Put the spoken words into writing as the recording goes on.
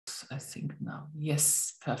I think now.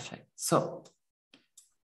 Yes, perfect. So.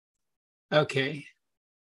 Okay.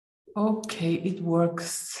 Okay, it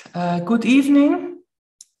works. Good evening.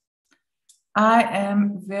 I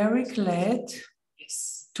am very glad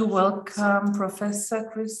to welcome Professor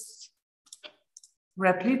Chris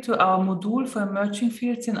Rapley to our module for emerging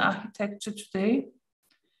fields in architecture today.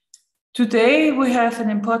 Today we have an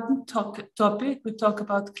important topic. We talk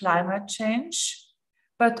about climate change,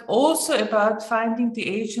 but also about finding the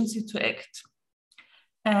agency to act.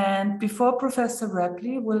 And before Professor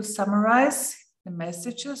Rapley will summarize the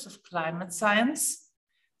messages of climate science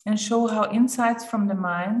and show how insights from the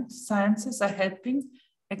mind sciences are helping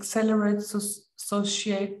accelerate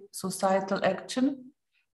societal action,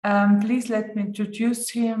 please let me introduce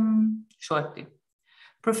him shortly.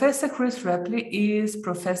 Professor Chris Rapley is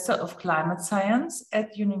Professor of Climate Science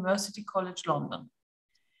at University College London.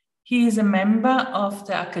 He is a member of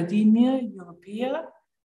the Academia Europaea,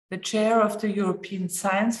 the chair of the European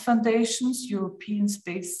Science Foundation's European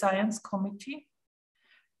Space Science Committee,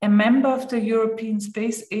 a member of the European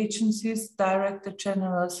Space Agency's Director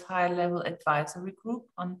General's High-Level Advisory Group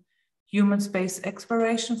on Human Space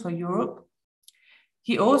Exploration for Europe.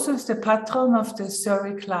 He also is the patron of the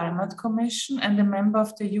Surrey Climate Commission and a member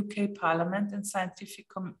of the UK Parliament and Scientific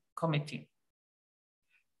Committee.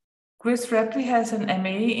 Chris Rapley has an MA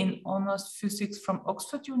in Honours Physics from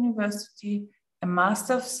Oxford University, a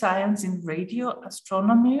Master of Science in Radio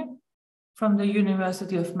Astronomy from the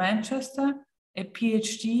University of Manchester, a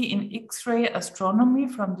PhD in X-ray astronomy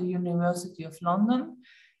from the University of London,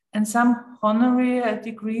 and some honorary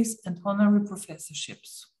degrees and honorary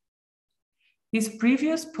professorships. His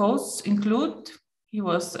previous posts include, he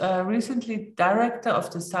was recently Director of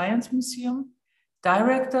the Science Museum,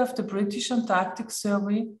 Director of the British Antarctic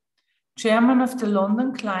Survey, Chairman of the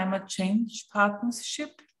London Climate Change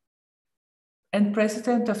Partnership, and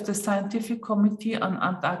President of the Scientific Committee on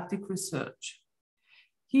Antarctic Research.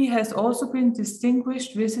 He has also been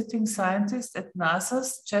Distinguished Visiting Scientist at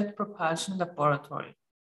NASA's Jet Propulsion Laboratory.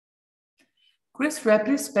 Chris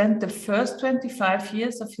Rapley spent the first 25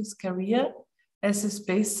 years of his career as a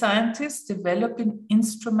space scientist developing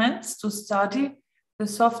instruments to study the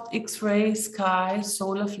soft X-ray sky,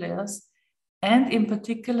 solar flares, and in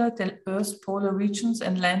particular the Earth's polar regions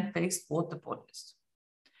and land-based water bodies.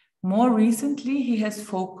 More recently, he has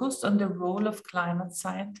focused on the role of climate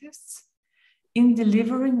scientists in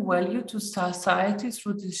delivering value to society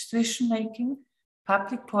through decision-making,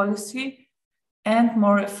 public policy, and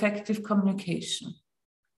more effective communication.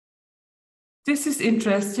 This is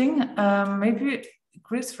interesting. Maybe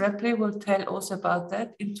Chris Rapley will tell also about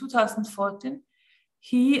that. In 2014,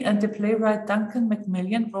 he and the playwright Duncan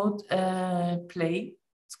Macmillan wrote a play.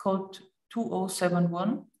 It's called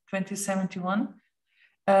 2071,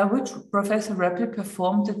 which Professor Rapley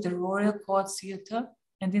performed at the Royal Court Theatre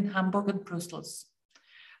and in Hamburg and Brussels.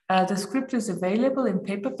 The script is available in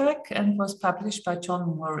paperback and was published by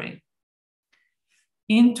John Murray.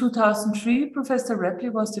 In 2003, Professor Rapley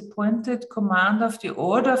was appointed Commander of the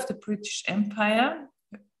Order of the British Empire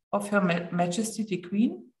of Her Majesty the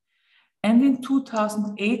Queen. And in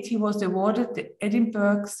 2008, he was awarded the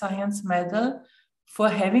Edinburgh Science Medal for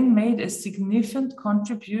having made a significant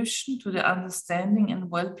contribution to the understanding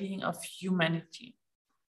and well-being of humanity.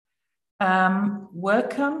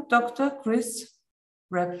 Welcome, Dr. Chris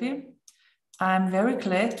Rapley. I'm very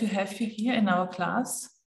glad to have you here in our class.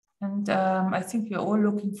 And I think we're all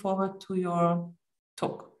looking forward to your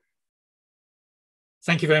talk.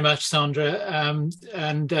 Thank you very much, Sandra.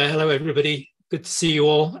 Hello, everybody. Good to see you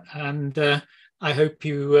all. And I hope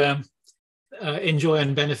you enjoy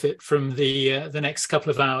and benefit from the next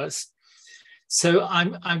couple of hours. So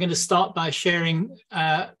I'm going to start by sharing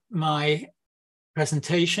my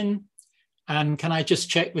presentation. And can I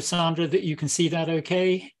just check with Sandra that you can see that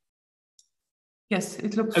okay? Yes,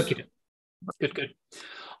 it looks okay. Good.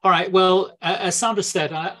 All right, well, as Sandra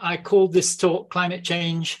said, I called this talk Climate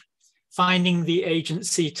Change, Finding the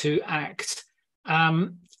Agency to Act.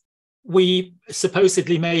 We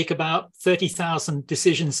supposedly make about 30,000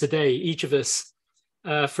 decisions a day, each of us,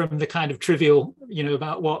 from the kind of trivial,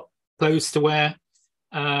 about what clothes to wear,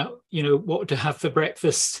 what to have for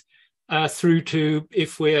breakfast, through to,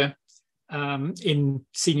 if we're in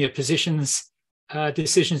senior positions,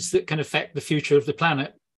 decisions that can affect the future of the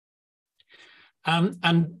planet.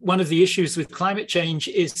 And one of the issues with climate change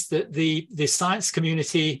is that the science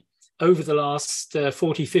community over the last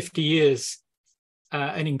 40, 50 years,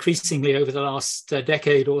 and increasingly over the last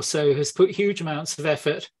decade or so, has put huge amounts of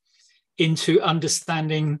effort into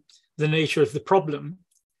understanding the nature of the problem.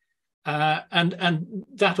 And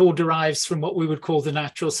that all derives from what we would call the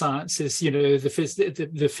natural sciences,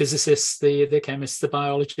 the physicists, the chemists, the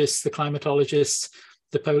biologists, the climatologists,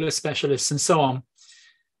 the polar specialists, and so on.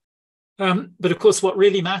 But of course, what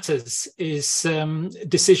really matters is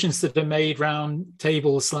decisions that are made round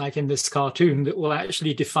tables, like in this cartoon, that will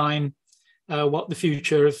actually define what the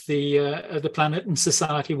future of the planet and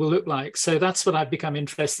society will look like. So that's what I've become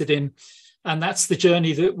interested in, and that's the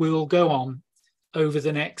journey that we'll go on over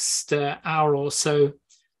the next hour or so,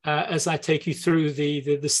 as I take you through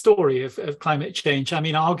the story of climate change. I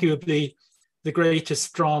mean, arguably the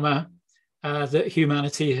greatest drama that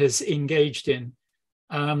humanity has engaged in,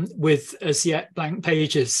 with as yet blank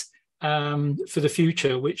pages for the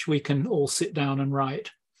future, which we can all sit down and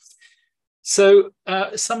write. So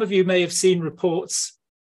some of you may have seen reports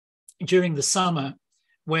during the summer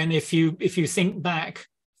when, if you think back,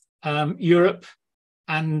 Europe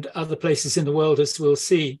and other places in the world, as we'll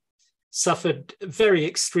see, suffered very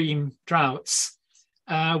extreme droughts,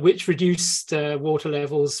 which reduced water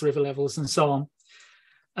levels, river levels, and so on.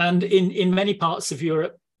 And in many parts of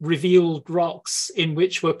Europe, revealed rocks in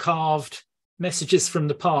which were carved messages from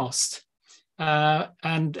the past.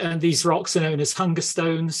 And these rocks are known as hunger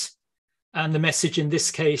stones. And the message in this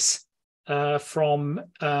case from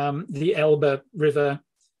the Elbe River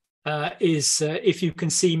is, if you can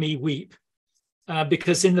see me, weep.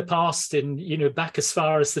 Because in the past, back as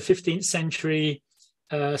far as the 15th century,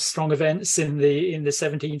 strong events in the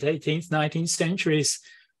 17th, 18th, 19th centuries,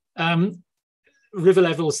 river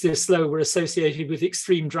levels this low were associated with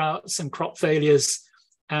extreme droughts and crop failures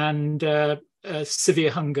and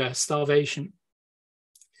severe hunger, starvation.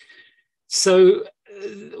 So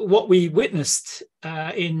what we witnessed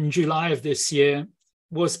in July of this year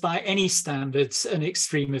was, by any standards, an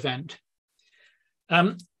extreme event.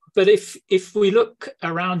 But if we look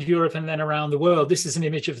around Europe and then around the world, this is an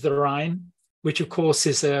image of the Rhine, which of course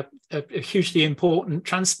is a hugely important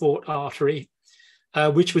transport artery,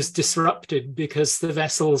 which was disrupted because the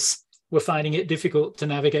vessels were finding it difficult to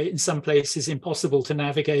navigate, in some places impossible to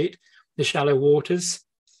navigate the shallow waters.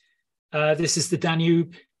 This is the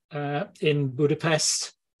Danube in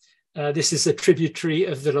Budapest. This is a tributary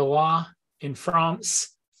of the Loire in France.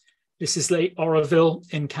 This is Lake Oroville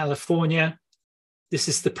in California. This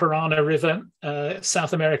is the Parana River,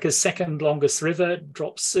 South America's second longest river.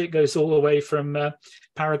 It goes all the way from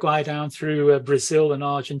Paraguay down through Brazil and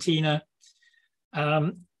Argentina.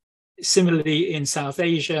 Similarly in South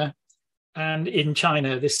Asia and in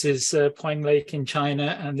China, this is Poing Lake in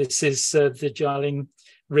China, and this is the Jialing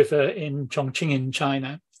River in Chongqing in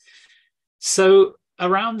China. So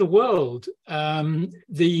around the world,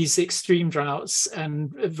 these extreme droughts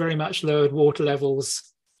and very much lowered water levels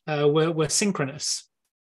were synchronous.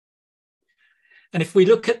 And if we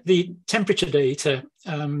look at the temperature data,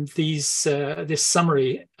 this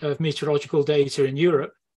summary of meteorological data in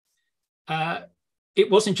Europe, it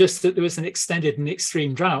wasn't just that there was an extended and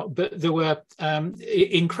extreme drought, but there were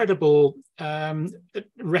incredible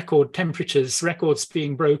record temperatures, records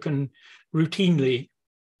being broken routinely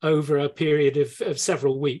over a period of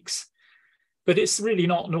several weeks. But it's really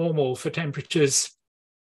not normal for temperatures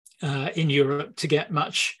in Europe to get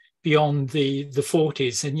much beyond the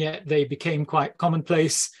 40s, and yet they became quite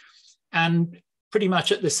commonplace. And pretty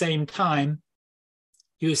much at the same time,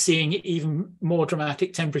 you're seeing even more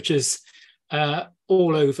dramatic temperatures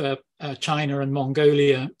all over China and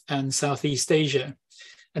Mongolia and Southeast Asia.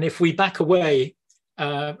 And if we back away,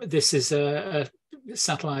 this is a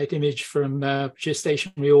satellite image from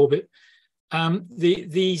geostationary orbit.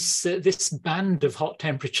 This band of hot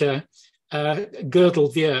temperature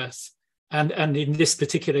girdled the Earth. And in this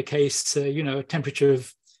particular case, a temperature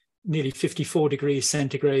of nearly 54 degrees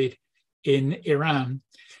centigrade in Iran.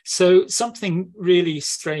 So something really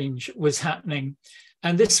strange was happening.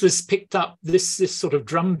 And this was picked up, this sort of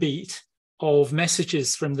drumbeat of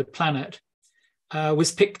messages from the planet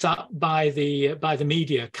was picked up by the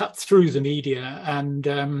media, cut through the media.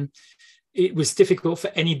 And it was difficult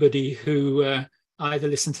for anybody who either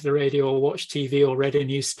listened to the radio or watched TV or read a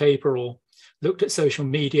newspaper or looked at social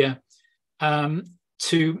media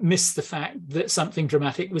to miss the fact that something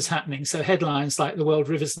dramatic was happening. So headlines like "The world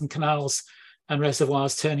rivers and canals and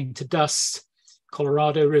reservoirs turning to dust,"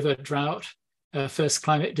 "Colorado River drought," "first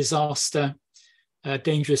climate disaster,"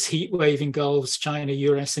 "dangerous heat wave engulfs China,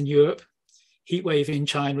 US, and Europe." Heat wave in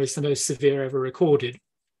China is the most severe ever recorded.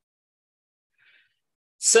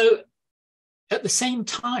 So at the same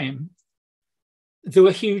time, there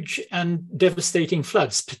were huge and devastating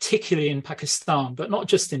floods, particularly in Pakistan, but not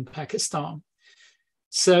just in Pakistan.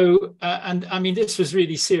 So, and I mean, this was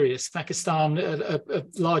really serious. Pakistan, a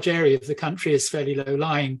large area of the country is fairly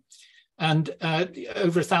low-lying, And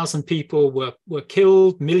over 1,000 people were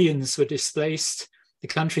killed, millions were displaced. The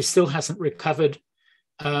country still hasn't recovered.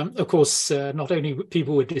 Of course, not only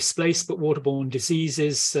people were displaced, but waterborne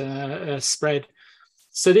diseases spread.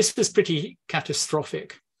 So this was pretty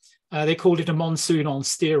catastrophic. They called it a monsoon on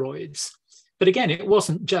steroids. But again, it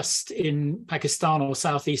wasn't just in Pakistan or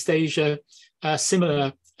Southeast Asia.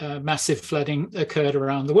 Similar massive flooding occurred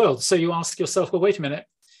around the world. So you ask yourself, well, wait a minute,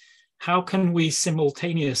 how can we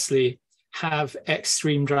simultaneously have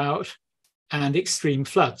extreme drought and extreme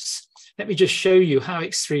floods? Let me just show you how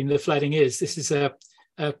extreme the flooding is. This is a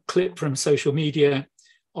clip from social media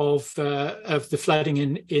of the flooding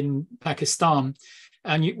in Pakistan.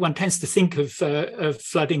 And one tends to think of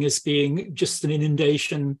flooding as being just an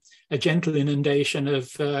inundation, a gentle inundation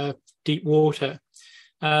of deep water.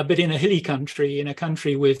 But in a hilly country, in a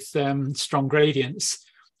country with strong gradients,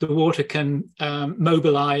 the water can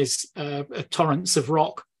mobilize torrents of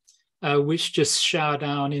rock, which just shower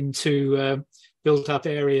down into built-up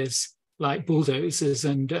areas like bulldozers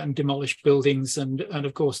and demolish buildings and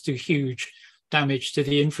of course do huge damage to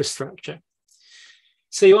the infrastructure.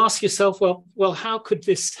 So you ask yourself, well, how could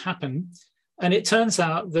this happen? And it turns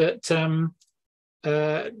out that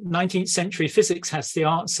 19th century physics has the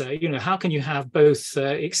answer. You know, how can you have both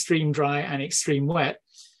extreme dry and extreme wet?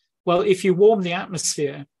 Well, if you warm the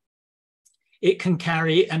atmosphere, it can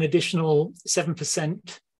carry an additional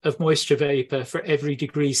 7% of moisture vapor for every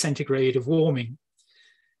degree centigrade of warming.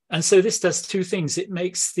 And so this does two things. It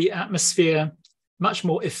makes the atmosphere much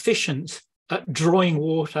more efficient at drawing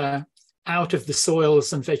water out of the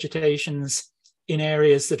soils and vegetations in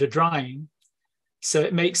areas that are drying. So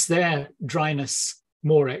it makes their dryness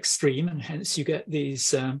more extreme, and hence you get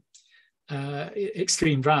these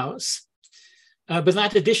extreme droughts. But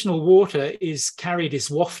that additional water is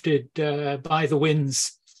wafted by the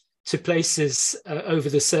winds to places over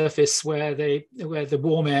the surface where the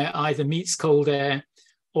warm air either meets cold air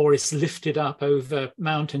or is lifted up over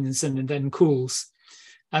mountains and then cools.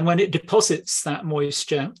 And when it deposits that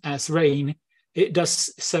moisture as rain, it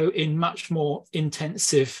does so in much more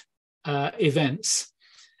intensive events.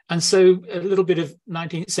 And so a little bit of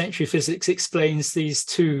 19th century physics explains these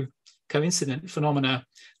two coincident phenomena.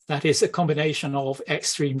 That is a combination of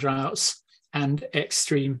extreme droughts and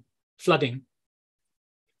extreme flooding.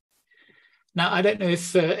 Now, I don't know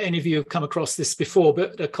if any of you have come across this before,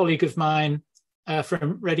 but a colleague of mine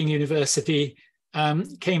from Reading University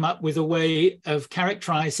came up with a way of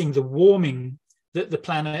characterizing the warming that the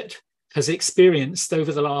planet has experienced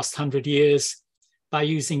over the last 100 years by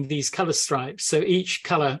using these color stripes. So each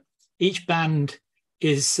color, each band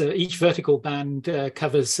is, each vertical band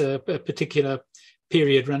covers a particular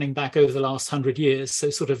period running back over the last 100 years, so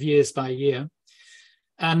sort of years by year.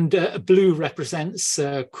 And blue represents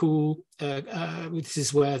cool, this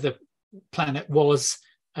is where the planet was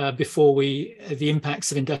before the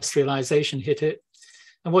impacts of industrialization hit it.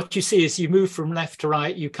 And what you see is you move from left to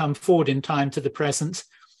right, you come forward in time to the present,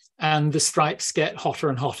 and the stripes get hotter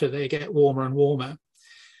and hotter, they get warmer and warmer.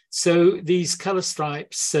 So these color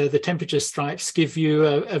stripes, the temperature stripes, give you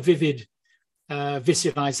a vivid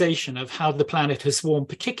visualization of how the planet has warmed,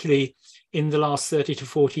 particularly in the last 30 to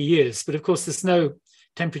 40 years. But of course, there's no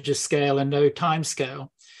temperature scale and no time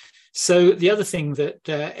scale. So the other thing that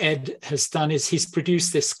Ed has done is he's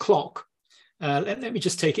produced this clock. Let me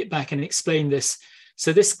just take it back and explain this.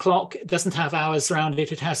 So this clock doesn't have hours around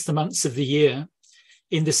it, it has the months of the year.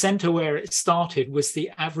 In the center where it started was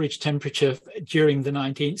the average temperature during the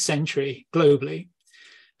 19th century globally.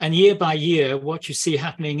 And year by year, what you see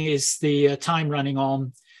happening is the time running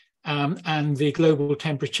on and the global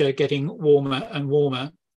temperature getting warmer and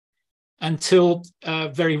warmer until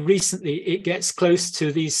very recently it gets close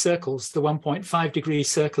to these circles, the 1.5 degree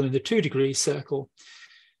circle and the 2 degree circle,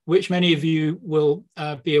 which many of you will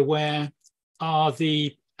be aware are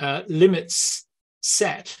the limits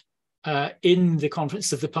set in the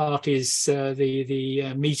Conference of the Parties,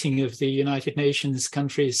 the meeting of the United Nations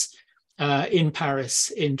countries in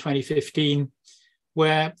Paris in 2015,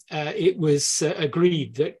 where it was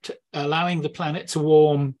agreed that allowing the planet to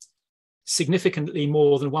warm significantly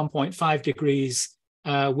more than 1.5 degrees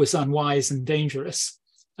was unwise and dangerous,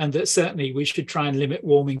 and that certainly we should try and limit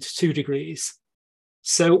warming to 2 degrees.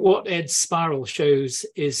 So what Ed's spiral shows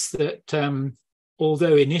is that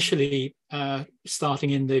although initially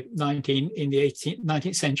starting in the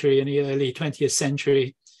 19th century and the early 20th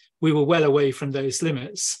century, we were well away from those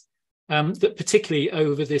limits, that particularly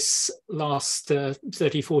over this last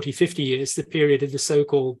 30, 40, 50 years, the period of the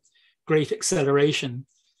so-called Great Acceleration,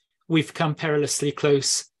 we've come perilously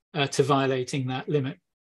close to violating that limit.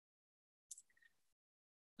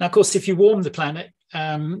 Now, of course, if you warm the planet,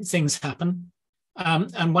 things happen.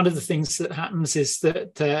 And one of the things that happens is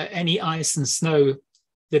that any ice and snow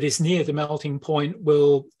that is near the melting point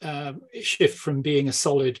will shift from being a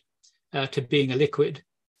solid to being a liquid.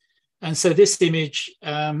 And so this image,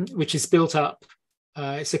 which is built up,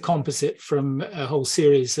 it's a composite from a whole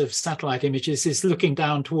series of satellite images, is looking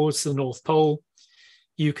down towards the North Pole.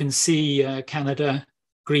 You can see Canada,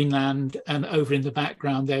 Greenland, and over in the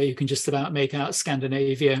background there, you can just about make out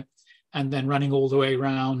Scandinavia, and then running all the way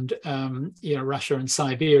around Russia and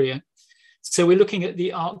Siberia. So we're looking at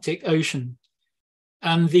the Arctic Ocean.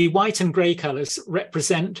 And the white and grey colours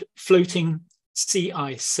represent floating sea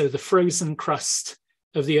ice, so the frozen crust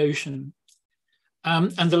of the ocean.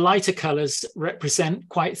 And the lighter colours represent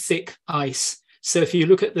quite thick ice. So if you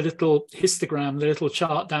look at the little histogram, the little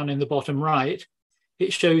chart down in the bottom right,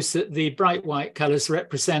 it shows that the bright white colours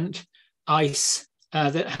represent ice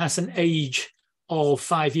that has an age of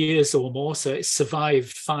 5 years or more, so it's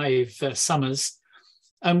survived 5 summers,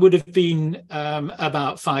 and would have been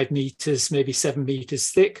about 5 meters, maybe 7 meters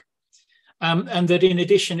thick. And that in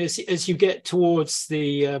addition, as you get towards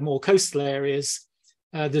the more coastal areas,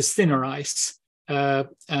 there's thinner ice,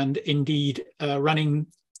 and indeed running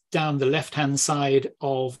down the left-hand side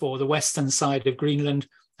of, or the western side of Greenland,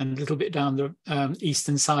 and a little bit down the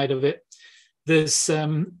eastern side of it, there's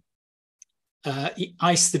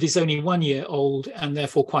ice that is only 1 year old and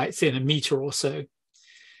therefore quite thin, a meter or so.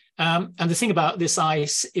 And the thing about this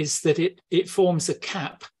ice is that it forms a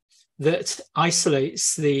cap that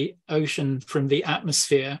isolates the ocean from the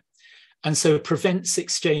atmosphere, and so prevents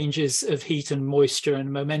exchanges of heat and moisture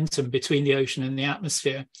and momentum between the ocean and the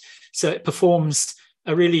atmosphere. So it performs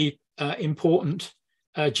a really important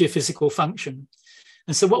geophysical function.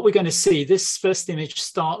 And so what we're going to see, this first image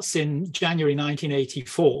starts in January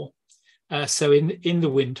 1984, so in the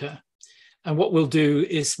winter. And what we'll do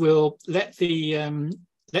is we'll let the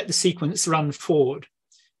sequence run forward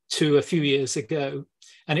to a few years ago,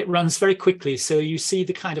 and it runs very quickly. So you see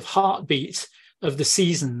the kind of heartbeat of the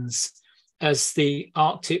seasons as the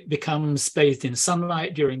Arctic becomes bathed in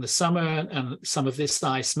sunlight during the summer, and some of this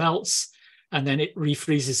ice melts, and then it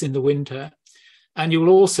refreezes in the winter. And you will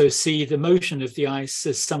also see the motion of the ice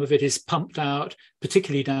as some of it is pumped out,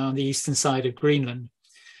 particularly down the eastern side of Greenland.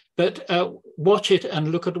 But watch it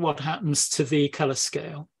and look at what happens to the color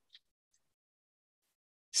scale.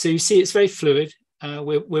 So you see it's very fluid.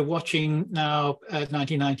 We're watching now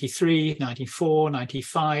 1993, 94,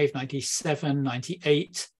 95, 97,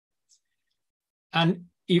 98. And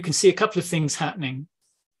you can see a couple of things happening.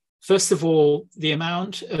 First of all, the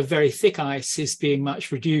amount of very thick ice is being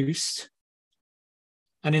much reduced.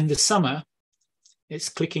 And in the summer, it's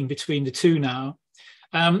clicking between the two now,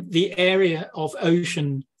 the area of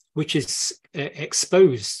ocean which is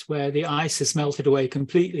exposed, where the ice has melted away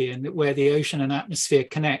completely and where the ocean and atmosphere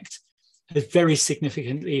connect, has very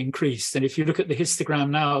significantly increased. And if you look at the histogram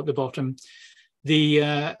now at the bottom, the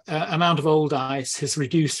amount of old ice has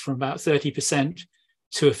reduced from about 30%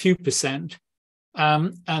 to a few percent,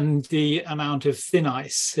 and the amount of thin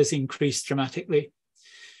ice has increased dramatically.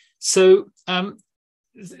 So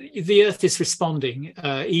the Earth is responding,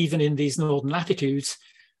 even in these northern latitudes,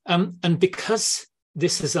 and because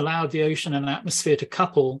this has allowed the ocean and atmosphere to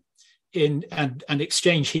couple in and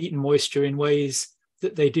exchange heat and moisture in ways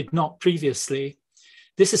that they did not previously,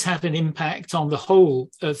 this has had an impact on the whole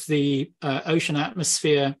of the ocean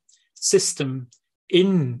atmosphere system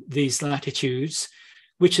in these latitudes,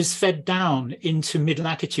 which has fed down into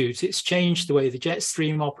mid-latitudes. It's changed the way the jet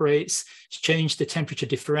stream operates. It's changed the temperature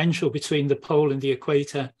differential between the pole and the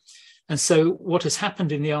equator. And so what has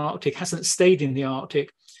happened in the Arctic hasn't stayed in the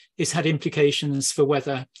Arctic. It's had implications for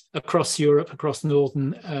weather across Europe, across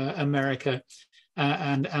Northern America,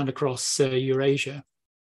 and across Eurasia.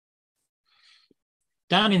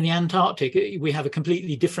 Down in the Antarctic, we have a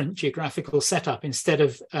completely different geographical setup. Instead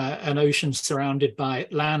of an ocean surrounded by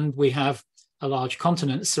land, we have a large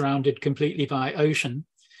continent surrounded completely by ocean,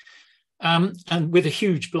 and with a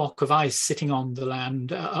huge block of ice sitting on the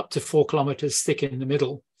land, up to 4 kilometers thick in the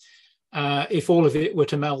middle. If all of it were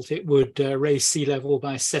to melt, it would raise sea level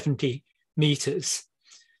by 70 meters.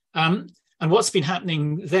 And what's been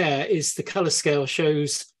happening there is the color scale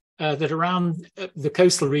shows that around the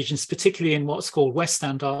coastal regions, particularly in what's called West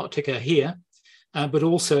Antarctica here, but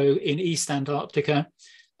also in East Antarctica,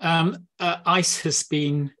 ice has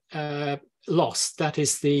been lost. That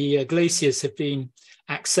is, the glaciers have been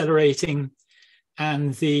accelerating,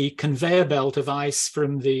 and the conveyor belt of ice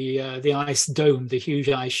from the ice dome, the huge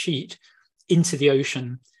ice sheet, into the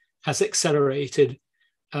ocean has accelerated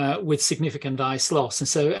with significant ice loss. And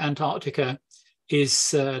so Antarctica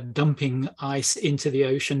is dumping ice into the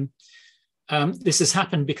ocean. This has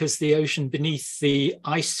happened because the ocean beneath the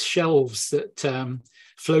ice shelves that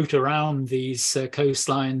float around these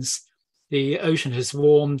coastlines, the ocean has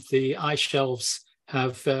warmed, the ice shelves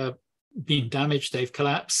have been damaged, they've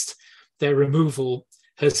collapsed. Their removal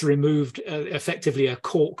has removed effectively a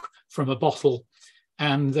cork from a bottle,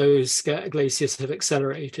 and those glaciers have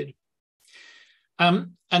accelerated.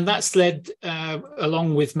 And that's led,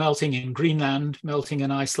 along with melting in Greenland, melting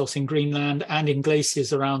and ice loss in Greenland and in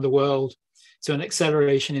glaciers around the world, to an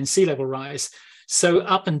acceleration in sea level rise. So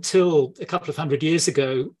up until a couple of hundred years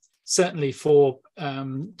ago, certainly for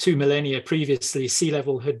 2 millennia previously, sea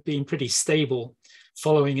level had been pretty stable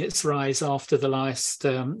following its rise after the last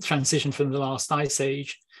transition from the last ice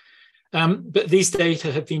age. But these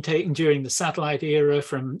data have been taken during the satellite era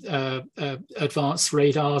from advanced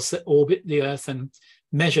radars that orbit the Earth and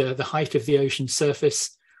measure the height of the ocean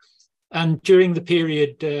surface. And during the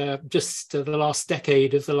period, just the last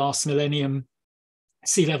decade of the last millennium,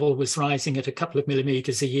 sea level was rising at a couple of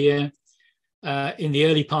millimeters a year. In the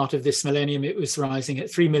early part of this millennium, it was rising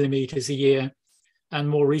at 3 millimeters a year. And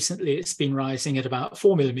more recently, it's been rising at about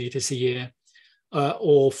 4 millimeters a year,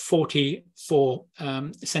 or 44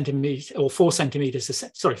 centimeters, or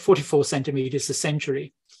 44 centimeters a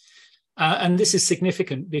century. And this is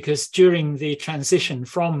significant because during the transition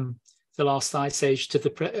from the last ice age to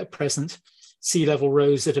the present, sea level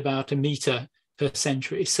rose at about 1 meter per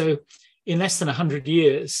century. So in less than 100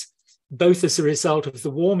 years, both as a result of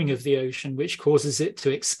the warming of the ocean, which causes it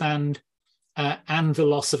to expand, and the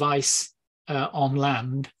loss of ice on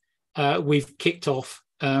land, we've kicked off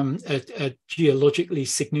a geologically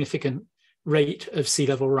significant rate of sea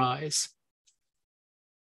level rise.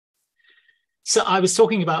 So I was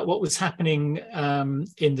talking about what was happening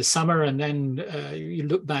in the summer, and then you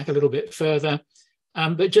look back a little bit further.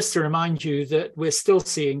 But just to remind you that we're still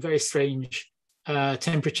seeing very strange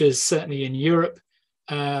temperatures, certainly in Europe.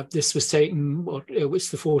 This was taken,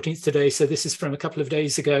 it's the 14th today, so this is from a couple of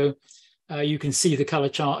days ago. You can see the color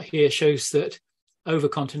chart here shows that over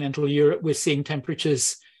continental Europe, we're seeing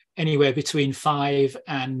temperatures anywhere between 5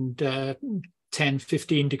 and 10,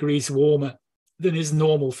 15 degrees warmer than is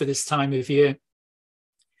normal for this time of year.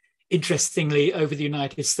 Interestingly, over the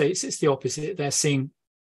United States, it's the opposite. They're seeing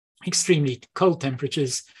extremely cold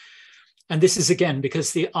temperatures. And this is again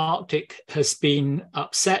because the Arctic has been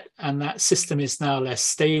upset and that system is now less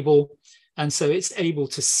stable. And so it's able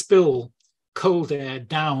to spill cold air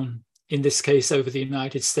down, in this case over the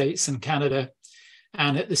United States and Canada,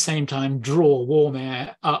 and at the same time draw warm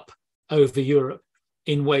air up over Europe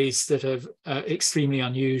in ways that are extremely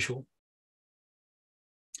unusual.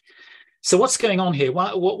 So what's going on here?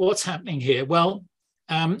 What's happening here? Well,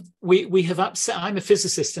 we have upset. I'm a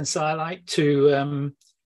physicist, and so I like to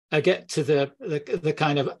get to the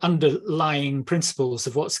kind of underlying principles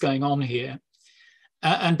of what's going on here.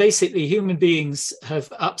 And basically, human beings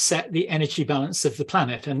have upset the energy balance of the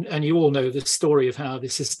planet. And you all know the story of how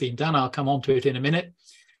this has been done. I'll come on to it in a minute.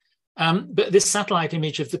 But this satellite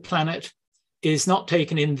image of the planet is not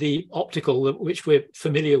taken in the optical, which we're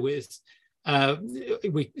familiar with.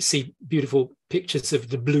 We see beautiful pictures of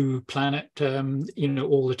the blue planet,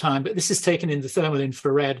 all the time. But this is taken in the thermal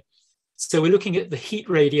infrared. So we're looking at the heat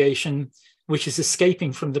radiation, which is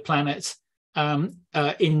escaping from the planet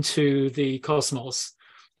into the cosmos,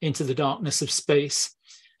 into the darkness of space.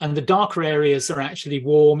 And the darker areas are actually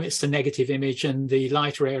warm, it's a negative image, and the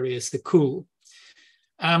lighter areas are cool.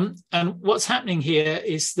 And what's happening here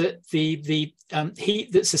is that the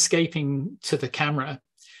heat that's escaping to the camera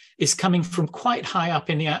is coming from quite high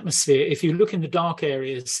up in the atmosphere. If you look in the dark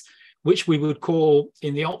areas, which we would call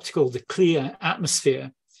in the optical the clear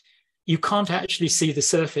atmosphere, you can't actually see the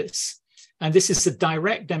surface. And this is a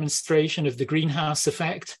direct demonstration of the greenhouse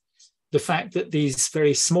effect, the fact that these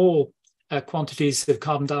very small quantities of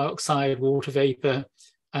carbon dioxide, water vapor,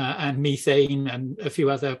 and methane, and a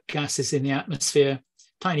few other gases in the atmosphere,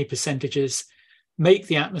 tiny percentages, make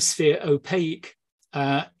the atmosphere opaque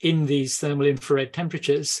in these thermal infrared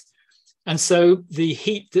temperatures. And so the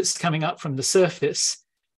heat that's coming up from the surface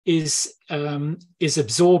is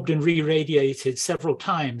absorbed and re-radiated several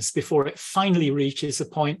times before it finally reaches a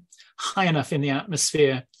point high enough in the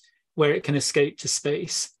atmosphere where it can escape to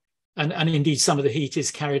space. And indeed, some of the heat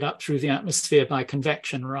is carried up through the atmosphere by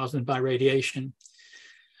convection rather than by radiation.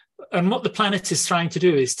 And what the planet is trying to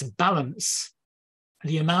do is to balance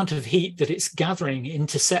the amount of heat that it's gathering,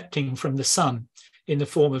 intercepting from the sun in the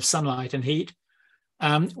form of sunlight and heat,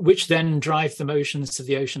 which then drive the motions of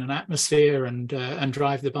the ocean and atmosphere and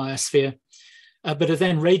drive the biosphere, but are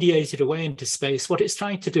then radiated away into space. What it's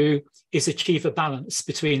trying to do is achieve a balance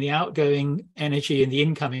between the outgoing energy and the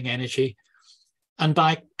incoming energy. And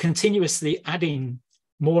by continuously adding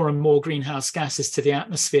more and more greenhouse gases to the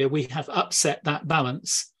atmosphere, we have upset that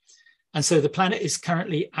balance. And so the planet is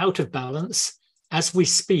currently out of balance. As we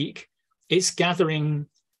speak, it's gathering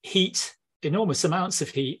heat, enormous amounts of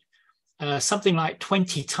heat, something like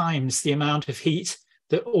 20 times the amount of heat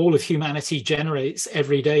that all of humanity generates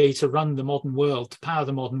every day to run the modern world, to power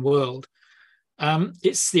the modern world.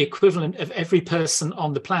 It's the equivalent of every person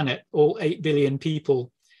on the planet, all 8 billion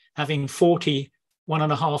people, having 40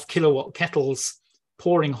 1.5 kilowatt kettles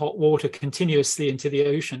pouring hot water continuously into the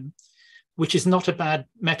ocean, which is not a bad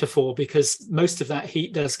metaphor because most of that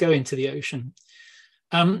heat does go into the ocean.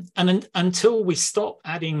 Until we stop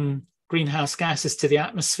adding greenhouse gases to the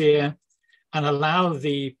atmosphere and allow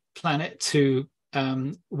the planet to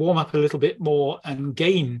warm up a little bit more and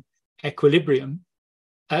gain equilibrium,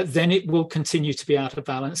 then it will continue to be out of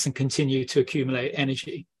balance and continue to accumulate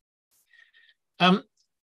energy.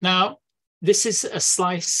 Now, this is a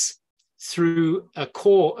slice through a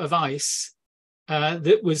core of ice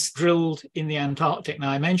that was drilled in the Antarctic. Now,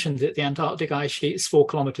 I mentioned that the Antarctic ice sheet is 4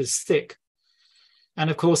 kilometers thick. And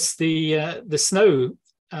of course, the snow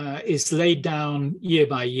is laid down year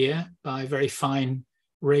by year by very fine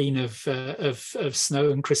rain of snow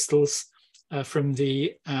and crystals from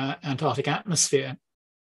the Antarctic atmosphere.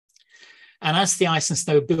 And as the ice and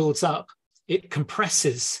snow builds up, it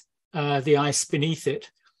compresses the ice beneath it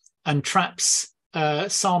and traps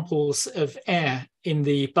samples of air in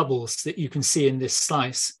the bubbles that you can see in this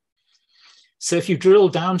slice. So if you drill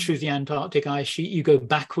down through the Antarctic ice sheet, you go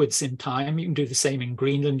backwards in time. You can do the same in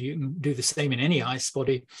Greenland. You can do the same in any ice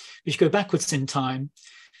body. But you go backwards in time.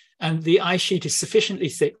 And the ice sheet is sufficiently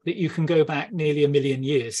thick that you can go back nearly 1 million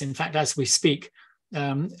years. In fact, as we speak,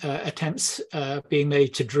 attempts being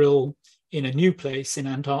made to drill in a new place in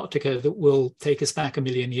Antarctica that will take us back 1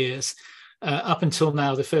 million years. Up until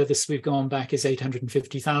now, the furthest we've gone back is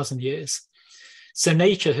 850,000 years. So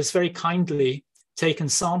nature has very kindly taken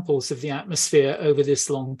samples of the atmosphere over this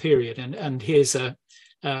long period. And here's a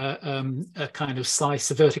kind of slice,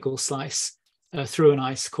 a vertical slice through an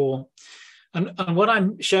ice core. And what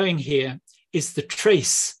I'm showing here is the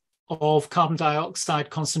trace of carbon dioxide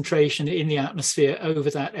concentration in the atmosphere over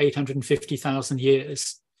that 850,000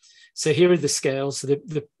 years. So here are the scales.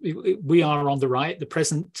 We are on the right. The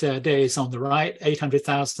present day is on the right.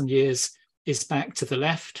 800,000 years is back to the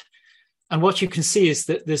left. And what you can see is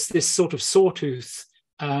that there's this sort of sawtooth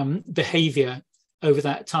behavior over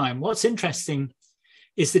that time. What's interesting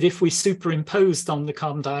is that if we superimposed on the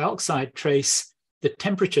carbon dioxide trace the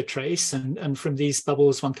temperature trace, and from these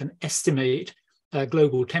bubbles one can estimate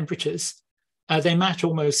global temperatures, they match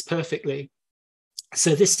almost perfectly.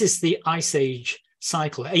 So this is the ice age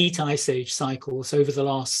cycle, 8 ice age cycles over the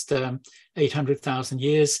last 800,000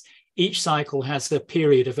 years. Each cycle has a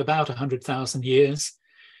period of about 100,000 years.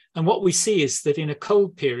 And what we see is that in a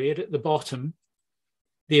cold period at the bottom,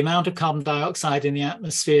 the amount of carbon dioxide in the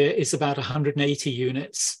atmosphere is about 180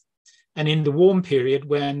 units. And in the warm period,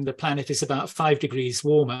 when the planet is about 5 degrees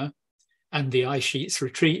warmer and the ice sheets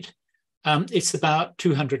retreat, it's about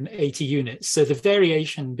 280 units. So the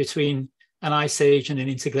variation between an ice age and an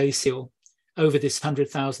interglacial over this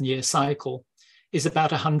 100,000 year cycle is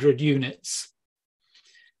about 100 units.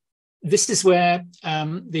 This is where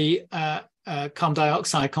the carbon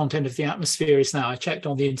dioxide content of the atmosphere is now. I checked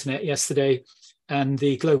on the internet yesterday, and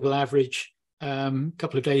the global average a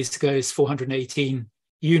couple of days ago is 418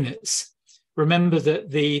 units. Remember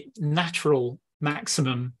that the natural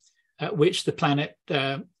maximum at which the planet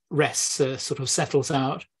rests, sort of settles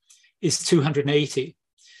out, is 280.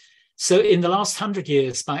 So in the last 100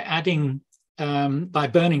 years, by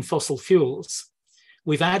burning fossil fuels,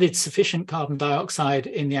 we've added sufficient carbon dioxide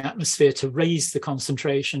in the atmosphere to raise the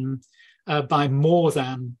concentration by more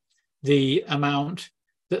than the amount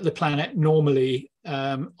that the planet normally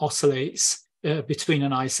oscillates between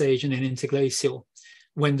an ice age and an interglacial,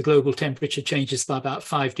 when the global temperature changes by about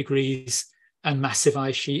 5 degrees and massive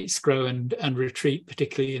ice sheets grow and retreat,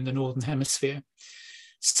 particularly in the northern hemisphere.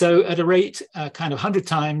 So at a rate kind of 100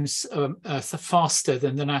 times faster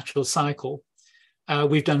than the natural cycle,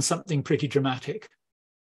 we've done something pretty dramatic.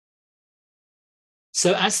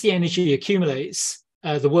 So as the energy accumulates,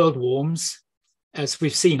 the world warms. As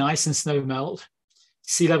we've seen, ice and snow melt.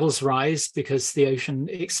 Sea levels rise because the ocean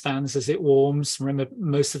expands as it warms. Remember,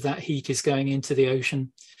 most of that heat is going into the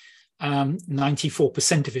ocean.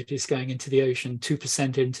 94% of it is going into the ocean,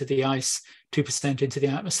 2% into the ice, 2% into the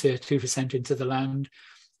atmosphere, 2% into the land,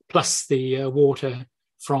 plus the water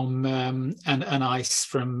from and ice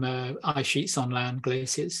from ice sheets on land,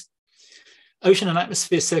 glaciers. Ocean and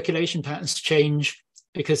atmosphere circulation patterns change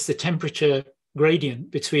because the temperature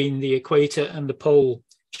gradient between the equator and the pole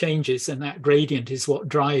changes, and that gradient is what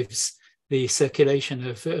drives the circulation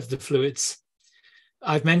of the fluids.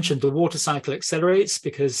 I've mentioned the water cycle accelerates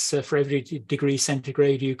because for every degree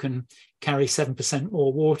centigrade you can carry 7%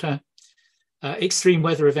 more water. Extreme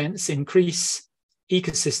weather events increase,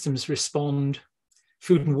 ecosystems respond,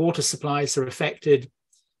 food and water supplies are affected,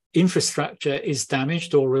 infrastructure is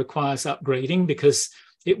damaged or requires upgrading because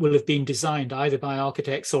it will have been designed either by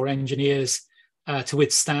architects or engineers to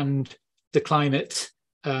withstand the climate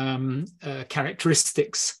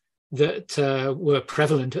characteristics that were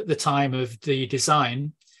prevalent at the time of the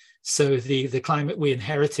design. So the climate we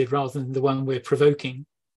inherited rather than the one we're provoking.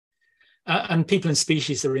 And people and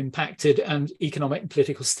species are impacted, and economic and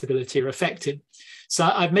political stability are affected. So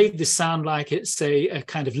I've made this sound like it's a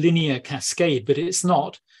kind of linear cascade, but it's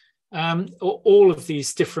not. All of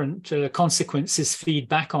these different consequences feed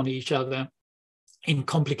back on each other in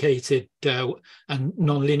complicated and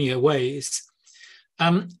non-linear ways.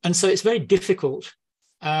 And so it's very difficult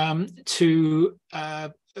for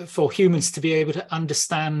humans to be able to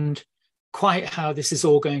understand quite how this is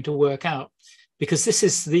all going to work out, because this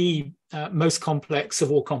is the most complex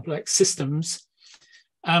of all complex systems.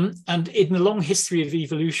 And in the long history of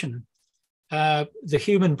evolution, the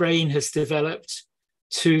human brain has developed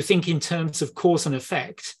to think in terms of cause and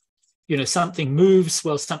effect. You know, something moves,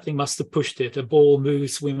 well, something must have pushed it. A ball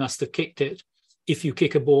moves, we must have kicked it. If you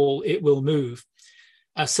kick a ball, it will move.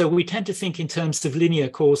 So we tend to think in terms of linear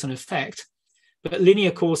cause and effect, but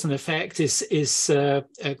linear cause and effect is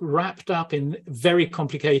wrapped up in very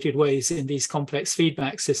complicated ways in these complex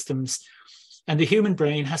feedback systems. And the human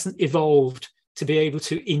brain hasn't evolved to be able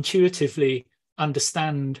to intuitively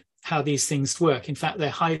understand how these things work. In fact, they're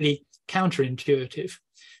highly counterintuitive.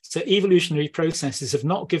 So evolutionary processes have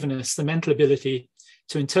not given us the mental ability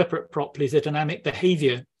to interpret properly the dynamic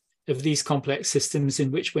behavior of these complex systems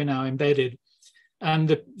in which we're now embedded.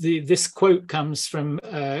 And this quote comes from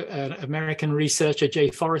an American researcher,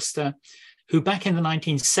 Jay Forrester, who back in the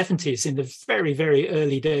 1970s, in the very, very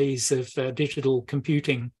early days of digital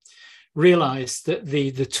computing, realized that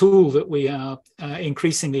the tool that we are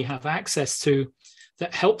increasingly have access to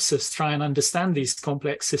that helps us try and understand these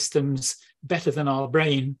complex systems better than our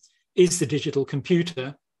brain is the digital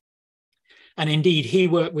computer. And indeed, he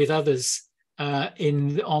worked with others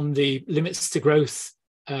on the limits to growth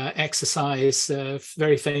exercise,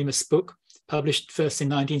 very famous book, published first in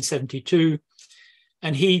 1972.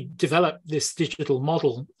 And he developed this digital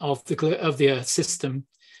model of the Earth system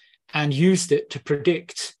and used it to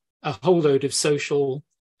predict a whole load of social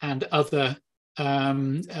and other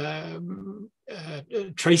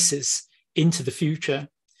traces into the future.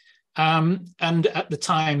 And at the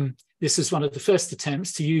time, this was one of the first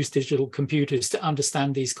attempts to use digital computers to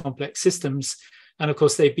understand these complex systems. And of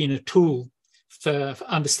course, they've been a tool for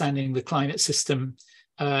understanding the climate system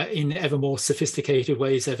in ever more sophisticated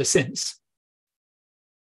ways ever since.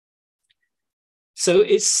 So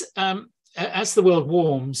it's as the world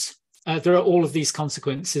warms, there are all of these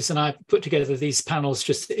consequences, and I've put together these panels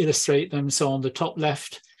just to illustrate them. So on the top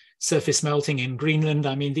left, surface melting in Greenland.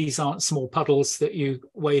 I mean, these aren't small puddles that you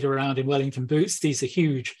wade around in Wellington boots. These are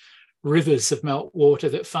huge rivers of meltwater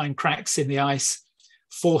that find cracks in the ice,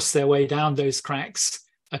 force their way down those cracks,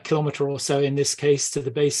 a kilometre or so in this case, to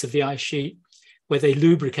the base of the ice sheet, where they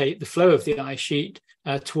lubricate the flow of the ice sheet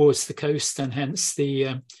towards the coast, and hence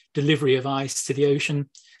the delivery of ice to the ocean.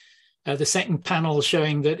 The second panel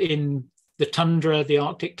showing that in the tundra, the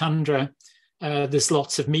Arctic tundra, there's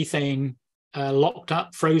lots of methane locked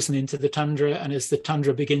up, frozen into the tundra, and as the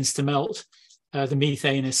tundra begins to melt, the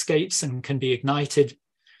methane escapes and can be ignited.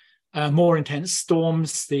 More intense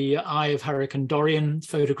storms, the eye of Hurricane Dorian,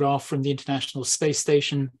 photographed from the International Space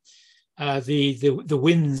Station. The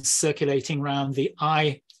winds circulating around the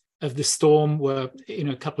eye of the storm were,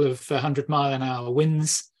 a couple of 100-mile-an-hour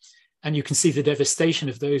winds, and you can see the devastation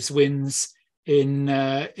of those winds in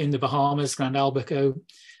the Bahamas, Grand Albaco,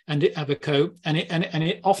 and Abaco. And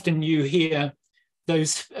it often you hear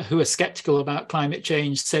those who are skeptical about climate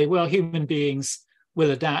change say, well, human beings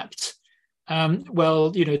will adapt.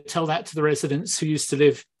 Well, tell that to the residents who used to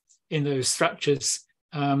live in those structures.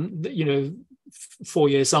 4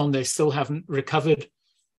 years on, they still haven't recovered.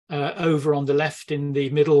 Over on the left in the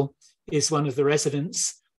middle is one of the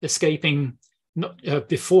residents escaping not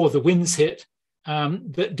before the winds hit,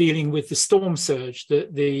 but dealing with the storm surge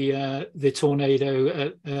that the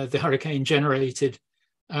tornado, the hurricane generated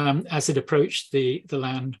as it approached the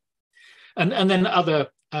land. And then other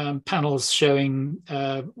panels showing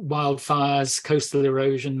wildfires, coastal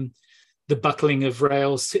erosion, the buckling of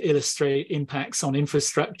rails to illustrate impacts on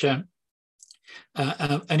infrastructure.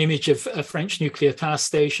 an image of a French nuclear power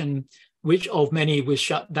station, which of many was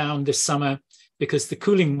shut down this summer because the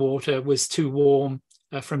cooling water was too warm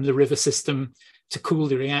from the river system to cool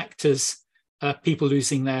the reactors, people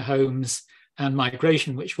losing their homes, and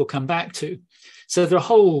migration, which we'll come back to. So there are a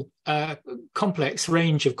whole complex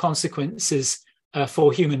range of consequences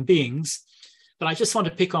for human beings. But I just want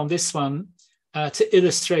to pick on this one to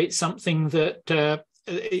illustrate something that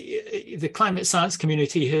the climate science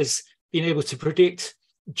community has been able to predict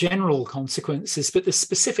general consequences, but the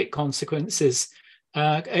specific consequences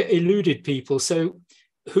eluded people. So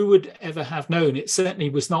who would ever have known? It certainly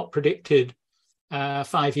was not predicted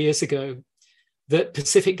 5 years ago that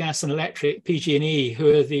Pacific Gas and Electric, PG&E, who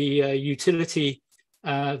are the utility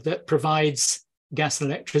that provides gas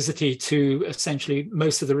and electricity to essentially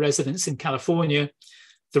most of the residents in California,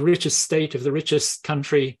 the richest state of the richest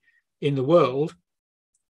country in the world,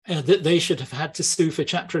 that they should have had to sue for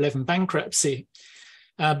Chapter 11 bankruptcy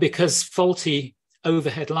because faulty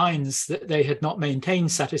overhead lines that they had not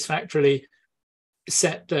maintained satisfactorily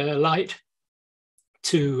set light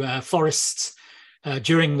to forests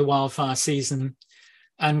during the wildfire season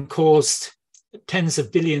and caused tens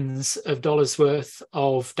of billions of dollars worth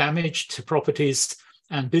of damage to properties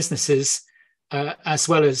and businesses, as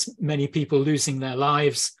well as many people losing their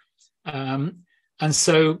lives. And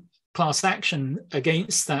so class action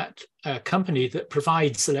against that company that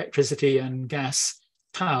provides electricity and gas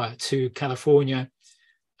power to California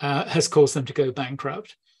has caused them to go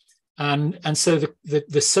bankrupt. And so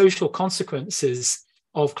the social consequences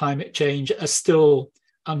of climate change are still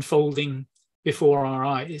unfolding before our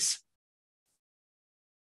eyes.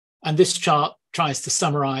 And this chart tries to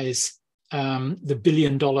summarize the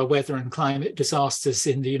billion-dollar weather and climate disasters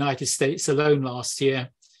in the United States alone last year.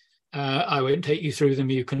 I won't take you through them.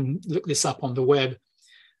 You can look this up on the web.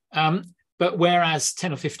 But whereas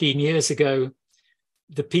 10 or 15 years ago,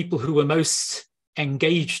 the people who were most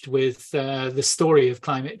engaged with the story of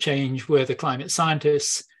climate change were the climate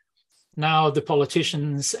scientists, now the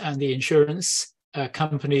politicians and the insurance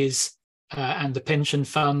companies and the pension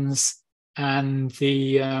funds and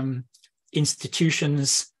the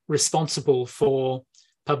institutions responsible for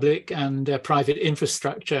public and private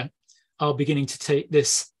infrastructure are beginning to take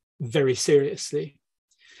this very seriously.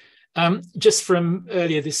 Just from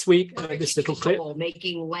earlier this week, this little clip.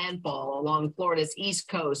 Making landfall along Florida's east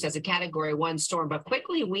coast as a Category 1 storm, but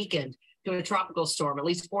quickly weakened to a tropical storm. At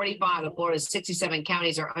least 45 of Florida's 67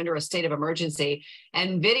 counties are under a state of emergency,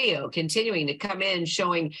 and video continuing to come in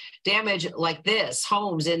showing damage like this.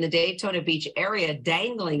 Homes in the Daytona Beach area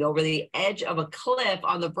dangling over the edge of a cliff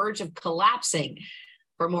on the verge of collapsing.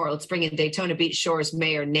 For more, let's bring in Daytona Beach Shores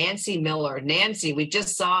Mayor Nancy Miller. Nancy, we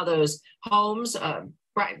just saw those homes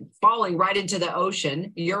falling right into the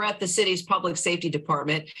ocean. You're at the city's public safety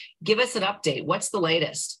department. Give us an update. What's the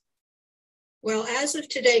latest? Well, as of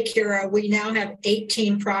today, Kira, we now have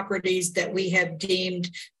 18 properties that we have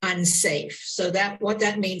deemed unsafe. So what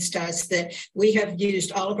that means to us that we have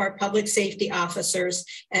used all of our public safety officers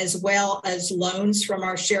as well as loans from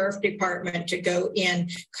our sheriff department to go in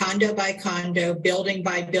condo by condo, building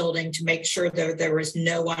by building to make sure that there was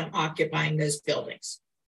no one occupying those buildings.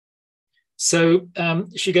 So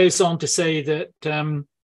she goes on to say that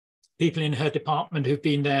people in her department who've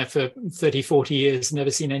been there for 30, 40 years, never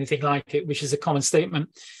seen anything like it, which is a common statement.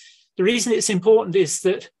 The reason it's important is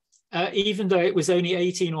that even though it was only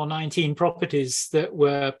 18 or 19 properties that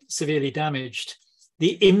were severely damaged,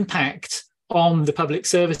 the impact on the public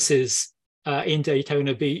services in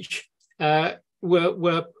Daytona Beach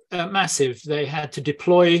were massive. They had to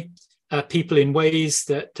deploy people in ways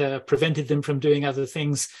that prevented them from doing other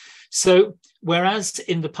things. So whereas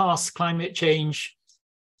in the past, climate change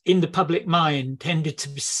in the public mind tended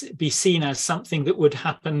to be seen as something that would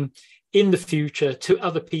happen in the future to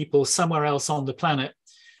other people somewhere else on the planet,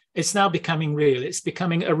 it's now becoming real. It's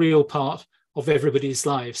becoming a real part of everybody's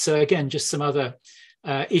lives. So again, just some other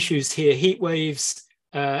issues here. Heat waves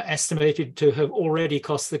estimated to have already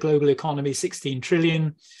cost the global economy 16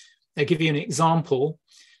 trillion. I'll give you an example.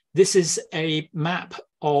 This is a map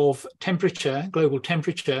of temperature, global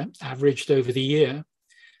temperature averaged over the year.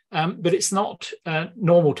 But it's not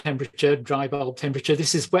normal temperature, dry bulb temperature.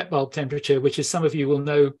 This is wet bulb temperature, which, as some of you will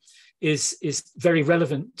know, is very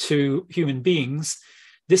relevant to human beings.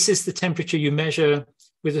 This is the temperature you measure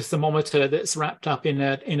with a thermometer that's wrapped up in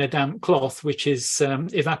a damp cloth, which is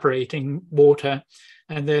evaporating water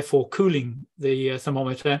and therefore cooling the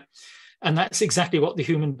thermometer. And that's exactly what the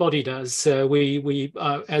human body does.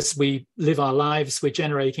 As we live our lives, we're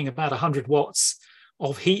generating about 100 watts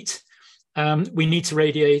of heat. We need to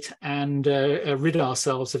radiate and rid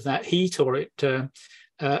ourselves of that heat, or it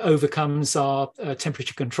overcomes our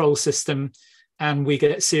temperature control system, and we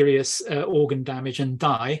get serious organ damage and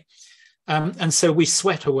die. And so we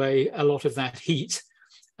sweat away a lot of that heat.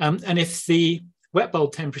 And if the wet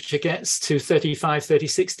bulb temperature gets to 35,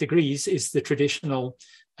 36 degrees is the traditional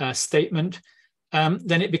statement,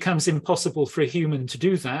 then it becomes impossible for a human to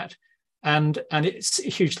do that. And it's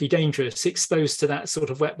hugely dangerous. Exposed to that sort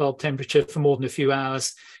of wet bulb temperature for more than a few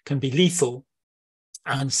hours can be lethal.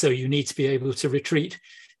 And so you need to be able to retreat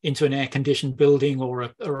into an air-conditioned building or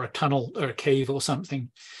a tunnel or a cave or something.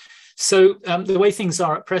 So the way things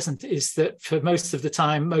are at present is that for most of the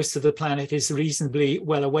time, most of the planet is reasonably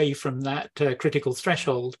well away from that critical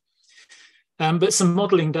threshold. But some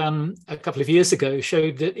modeling done a couple of years ago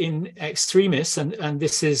showed that in extremis, and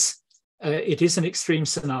this is, it is an extreme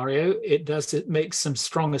scenario, it makes some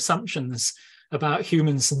strong assumptions about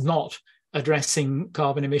humans not addressing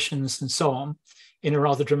carbon emissions and so on in a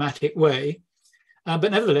rather dramatic way.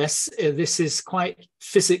 But nevertheless, this is quite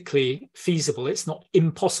physically feasible. It's not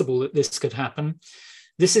impossible that this could happen.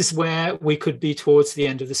 This is where we could be towards the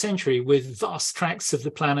end of the century, with vast tracts of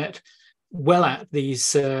the planet well at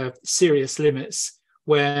these serious limits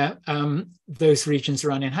where those regions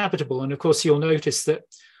are uninhabitable. And of course, you'll notice that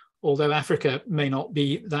although Africa may not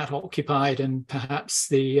be that occupied, and perhaps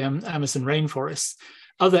the Amazon rainforests,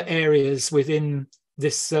 other areas within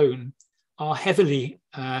this zone are heavily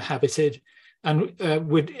habited and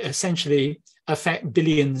would essentially affect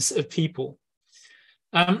billions of people.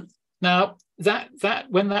 Now,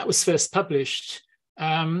 when that was first published,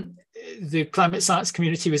 the climate science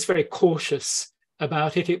community was very cautious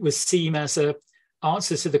about it. It was seen as an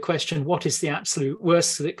answer to the question, what is the absolute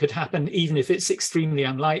worst that could happen, even if it's extremely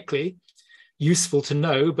unlikely? Useful to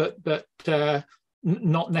know, but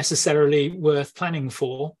not necessarily worth planning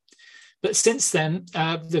for. But since then,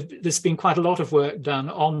 there's been quite a lot of work done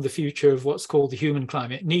on the future of what's called the human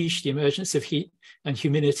climate niche, the emergence of heat and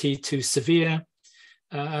humidity too severe,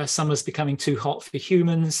 summers becoming too hot for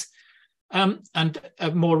humans. And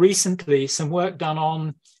more recently, some work done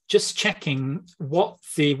on just checking what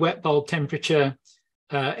the wet bulb temperature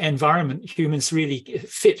environment humans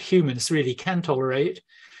really can tolerate.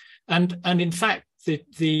 And in fact,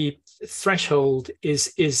 the threshold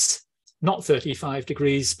is not 35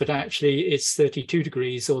 degrees, but actually it's 32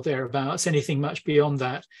 degrees or thereabouts. Anything much beyond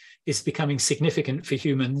that is becoming significant for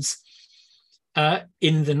humans.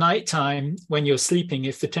 In the nighttime, when you're sleeping,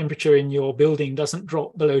 if the temperature in your building doesn't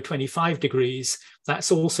drop below 25 degrees,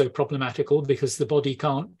 that's also problematical because the body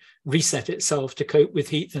can't reset itself to cope with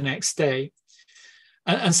heat the next day.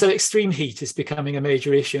 And so extreme heat is becoming a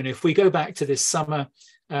major issue. And if we go back to this summer,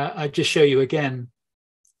 I just show you again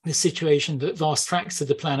the situation that vast tracts of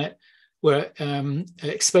the planet were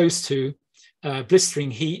exposed to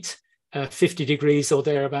blistering heat, 50 degrees or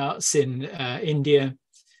thereabouts in India,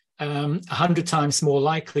 100 times more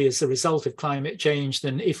likely as a result of climate change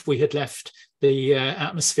than if we had left the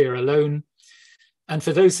atmosphere alone. And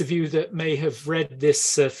for those of you that may have read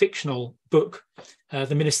this fictional book,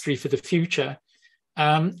 The Ministry for the Future,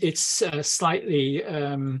 it's slightly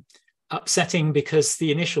upsetting because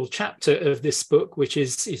the initial chapter of this book, which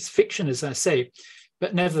is fiction, as I say,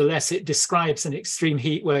 but nevertheless, it describes an extreme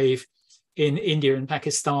heat wave in India and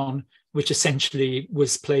Pakistan, which essentially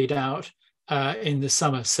was played out in the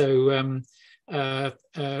summer. So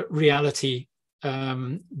reality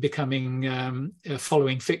becoming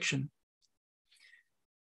following fiction.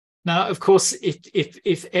 Now, of course,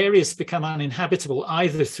 if areas become uninhabitable,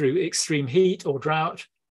 either through extreme heat or drought,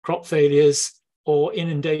 crop failures, or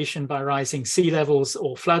inundation by rising sea levels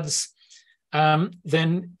or floods,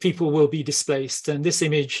 then people will be displaced. And this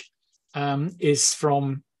image is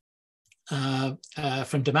from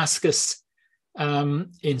Damascus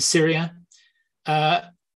in Syria.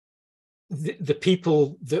 The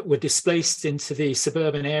people that were displaced into the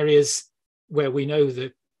suburban areas where we know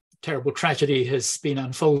the terrible tragedy has been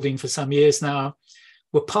unfolding for some years now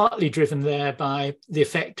were partly driven there by the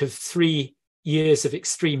effect of 3 years of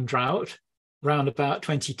extreme drought round about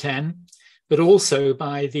 2010, but also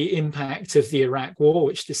by the impact of the Iraq war,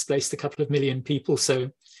 which displaced a couple of million people.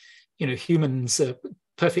 So, you know, humans are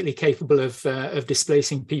perfectly capable of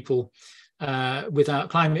displacing people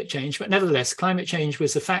without climate change. But nevertheless, climate change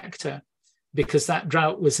was a factor because that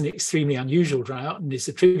drought was an extremely unusual drought and is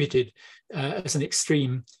attributed as an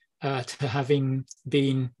extreme to having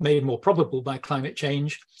been made more probable by climate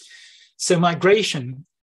change. So migration,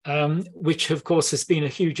 which of course has been a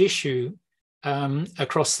huge issue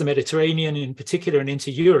across the Mediterranean in particular and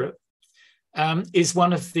into Europe, is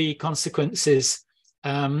one of the consequences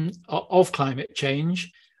of climate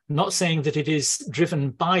change. I'm not saying that it is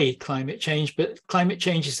driven by climate change, but climate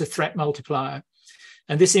change is a threat multiplier.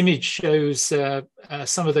 And this image shows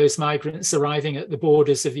some of those migrants arriving at the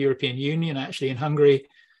borders of the European Union, actually in Hungary,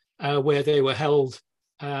 where they were held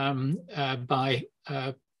by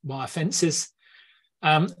wire fences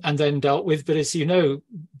and then dealt with. But as you know,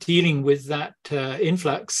 dealing with that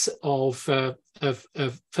influx of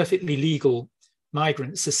perfectly legal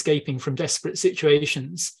migrants escaping from desperate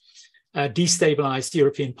situations destabilized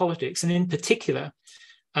European politics. And in particular,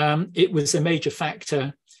 it was a major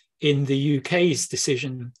factor in the UK's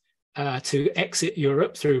decision to exit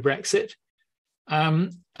Europe through Brexit.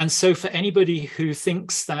 And so for anybody who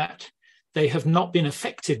thinks that they have not been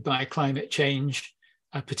affected by climate change,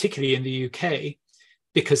 particularly in the UK,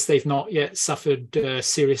 because they've not yet suffered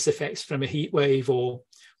serious effects from a heat wave or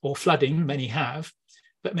flooding, many have,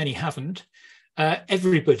 but many haven't,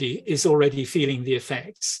 everybody is already feeling the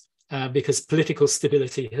effects because political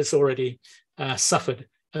stability has already suffered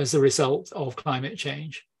as a result of climate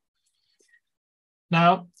change.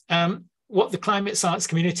 Now, what the climate science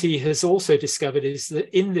community has also discovered is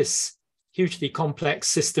that in this hugely complex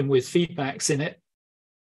system with feedbacks in it,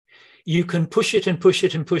 you can push it and push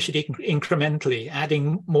it and push it incrementally,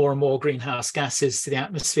 adding more and more greenhouse gases to the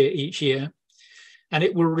atmosphere each year, and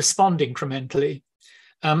it will respond incrementally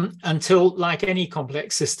until, like any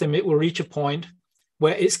complex system, it will reach a point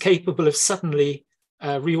where it's capable of suddenly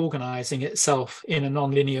reorganizing itself in a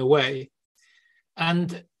non-linear way.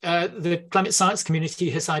 And the climate science community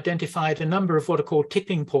has identified a number of what are called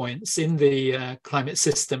tipping points in the climate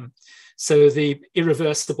system. So the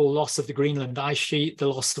irreversible loss of the Greenland ice sheet, the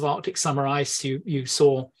loss of Arctic summer ice, you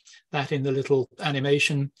saw that in the little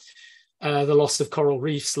animation, the loss of coral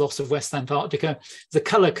reefs, loss of West Antarctica. The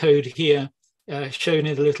color code here shown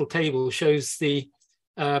in the little table shows the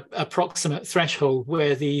approximate threshold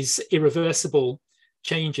where these irreversible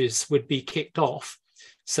changes would be kicked off.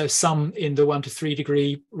 So some in the 1 to 3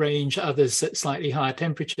 degree range, others at slightly higher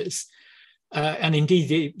temperatures. And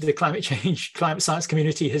indeed, the climate science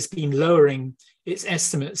community has been lowering its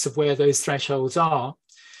estimates of where those thresholds are.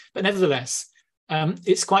 But nevertheless,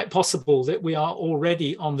 it's quite possible that we are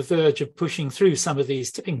already on the verge of pushing through some of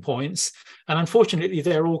these tipping points. And unfortunately,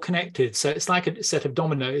 they're all connected. So it's like a set of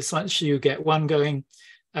dominoes. Once you get one going,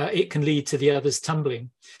 it can lead to the others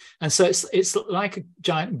tumbling. And so it's like a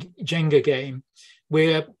giant Jenga game.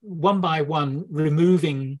 We're one by one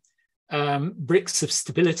removing bricks of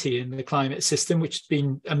stability in the climate system, which has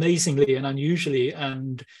been amazingly and unusually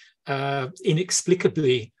and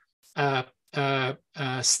inexplicably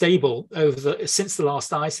stable since the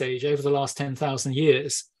last ice age, over the last 10,000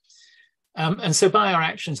 years. And so by our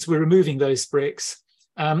actions, we're removing those bricks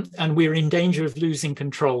and we're in danger of losing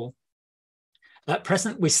control. At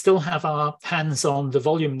present, we still have our hands on the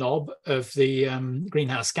volume knob of the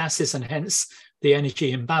greenhouse gases and hence the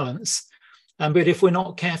energy imbalance. But if we're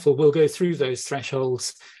not careful, we'll go through those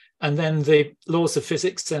thresholds, and then the laws of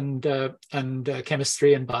physics and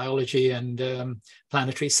chemistry and biology and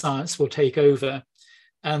planetary science will take over,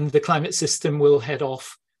 and the climate system will head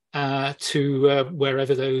off to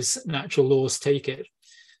wherever those natural laws take it.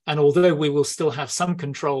 And although we will still have some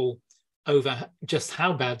control over just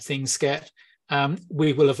how bad things get,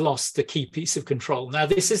 we will have lost the key piece of control. Now,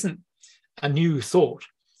 this isn't a new thought.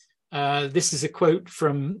 This is a quote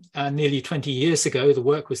from nearly 20 years ago. The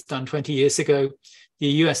work was done 20 years ago. The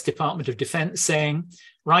US Department of Defense saying,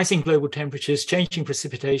 rising global temperatures, changing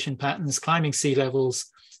precipitation patterns, climbing sea levels,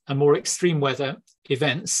 and more extreme weather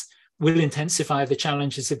events will intensify the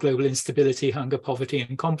challenges of global instability, hunger, poverty,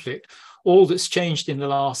 and conflict. All that's changed in the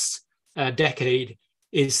last decade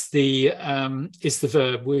is the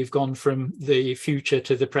verb. We've gone from the future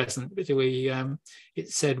to the present. It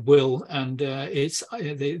said will, and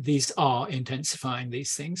these are intensifying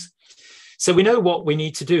these things. So we know what we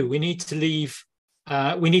need to do. We need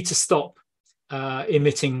to stop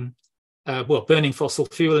emitting, burning fossil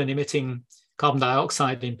fuel and emitting carbon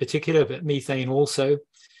dioxide in particular, but methane also.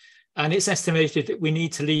 And it's estimated that we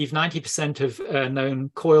need to leave 90% of known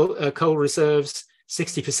coal reserves,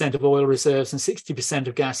 60% of oil reserves, and 60%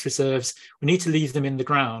 of gas reserves. We need to leave them in the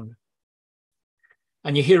ground.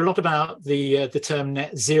 And you hear a lot about the term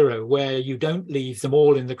net zero, where you don't leave them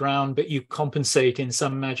all in the ground, but you compensate in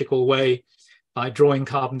some magical way by drawing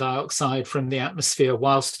carbon dioxide from the atmosphere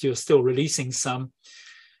whilst you're still releasing some.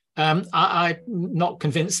 I'm not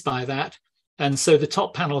convinced by that. And so the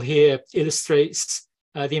top panel here illustrates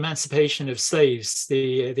the emancipation of slaves,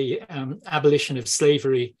 the abolition of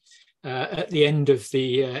slavery at the end of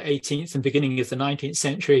the 18th and beginning of the 19th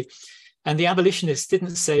century. And the abolitionists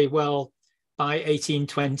didn't say, well, by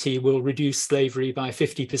 1820, we'll reduce slavery by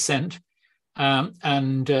 50%.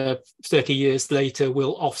 and 30 years later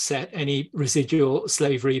will offset any residual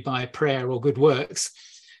slavery by prayer or good works.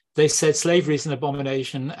 They said slavery is an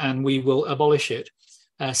abomination and we will abolish it.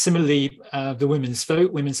 Similarly, the women's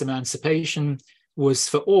vote, women's emancipation, was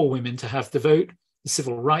for all women to have the vote. The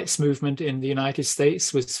civil rights movement in the United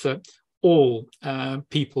States was for all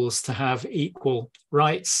peoples to have equal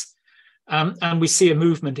rights. And we see a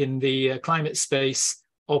movement in the climate space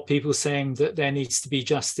of people saying that there needs to be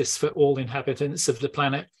justice for all inhabitants of the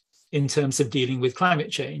planet in terms of dealing with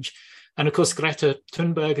climate change. And of course, Greta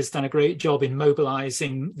Thunberg has done a great job in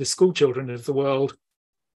mobilizing the school children of the world.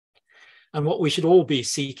 And what we should all be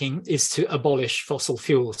seeking is to abolish fossil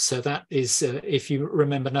fuels. So that is, if you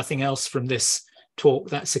remember nothing else from this talk,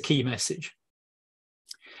 that's a key message.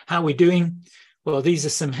 How are we doing? Well, these are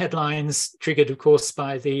some headlines triggered, of course,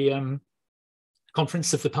 by the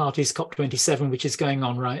Conference of the Parties, COP27, which is going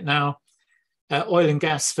on right now. Oil and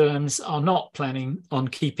gas firms are not planning on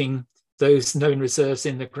keeping those known reserves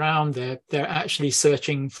in the ground. They're actually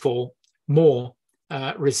searching for more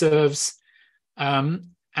reserves, and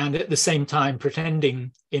at the same time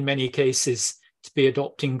pretending in many cases to be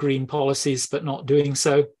adopting green policies, but not doing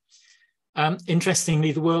so.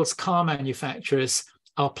 Interestingly, the world's car manufacturers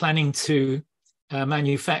are planning to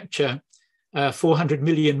manufacture 400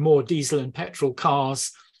 million more diesel and petrol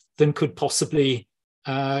cars than could possibly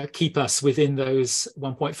keep us within those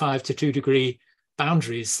 1.5 to 2 degree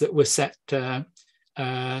boundaries that were set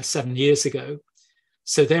 7 years ago.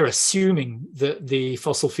 So they're assuming that the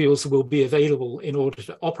fossil fuels will be available in order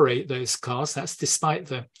to operate those cars. That's despite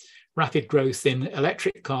the rapid growth in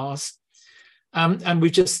electric cars. And we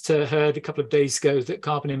just heard a couple of days ago that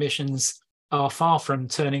carbon emissions are far from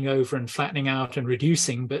turning over and flattening out and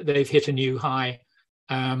reducing, but they've hit a new high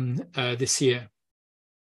this year.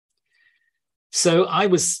 So I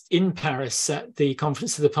was in Paris at the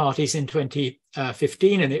Conference of the Parties in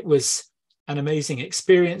 2015, and it was an amazing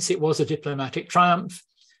experience. It was a diplomatic triumph.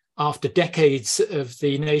 After decades of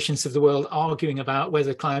the nations of the world arguing about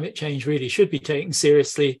whether climate change really should be taken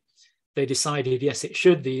seriously, they decided, yes, it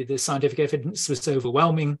should. The scientific evidence was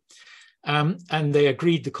overwhelming. And they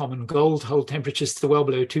agreed the common goal to hold temperatures to well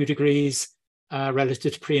below 2 degrees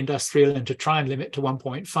relative to pre-industrial, and to try and limit to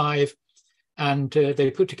 1.5. And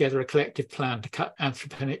they put together a collective plan to cut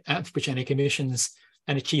anthropogenic emissions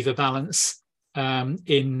and achieve a balance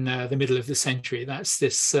in the middle of the century. That's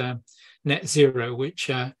this net zero,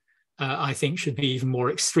 which I think should be even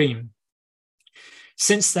more extreme.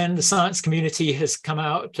 Since then, the science community has come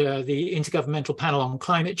out, the Intergovernmental Panel on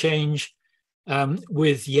Climate Change,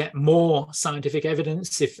 with yet more scientific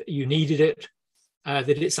evidence, if you needed it, that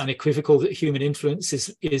it's unequivocal that human influence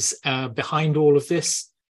is behind all of this,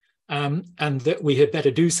 and that we had better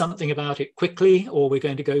do something about it quickly, or we're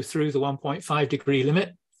going to go through the 1.5 degree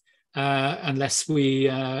limit unless we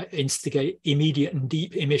instigate immediate and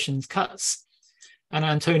deep emissions cuts. And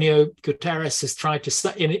Antonio Guterres has tried to,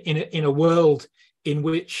 in a world in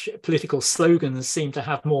which political slogans seem to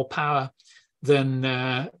have more power than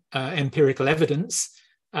empirical evidence,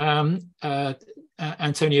 Antonio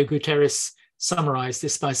Guterres summarized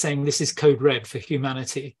this by saying this is code red for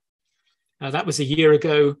humanity. That was a year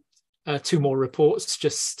ago. 2 more reports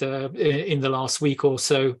just in the last week or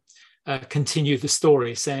so continue the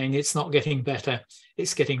story, saying it's not getting better,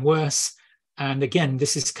 it's getting worse. And again,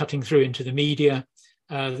 this is cutting through into the media.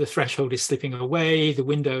 The threshold is slipping away, the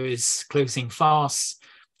window is closing fast.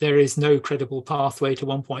 There is no credible pathway to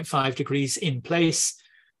 1.5 degrees in place,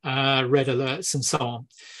 red alerts and so on.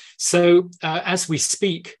 So as we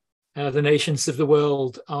speak, the nations of the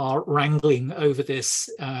world are wrangling over this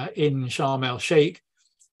in Sharm el-Sheikh.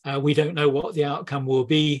 We don't know what the outcome will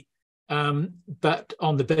be, but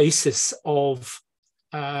on the basis of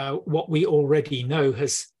what we already know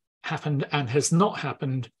has happened and has not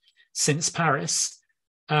happened since Paris,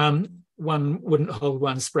 one wouldn't hold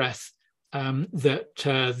one's breath that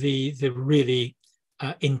the really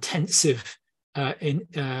intensive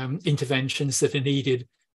interventions that are needed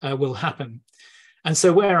will happen. And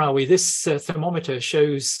so where are we? This thermometer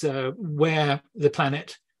shows where the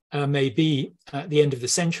planet may be at the end of the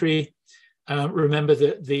century. Remember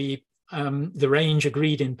that the range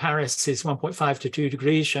agreed in Paris is 1.5 to 2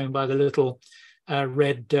 degrees, shown by the little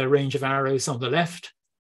red range of arrows on the left.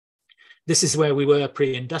 This is where we were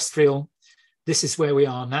pre-industrial. This is where we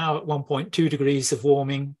are now at 1.2 degrees of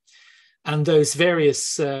warming. And those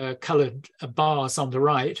various colored bars on the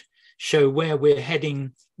right show where we're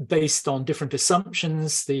heading based on different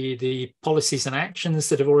assumptions, the policies and actions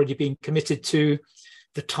that have already been committed to,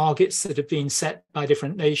 the targets that have been set by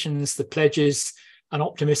different nations, the pledges, an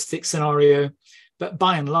optimistic scenario. But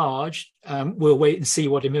by and large, we'll wait and see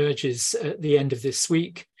what emerges at the end of this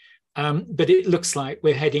week. But it looks like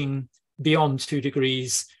we're heading beyond 2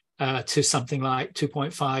 degrees to something like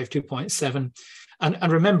 2.5, 2.7.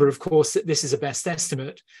 And remember, of course, that this is a best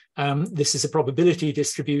estimate. This is a probability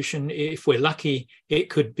distribution. If we're lucky,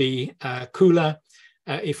 it could be cooler.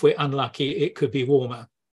 If we're unlucky, it could be warmer.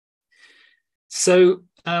 So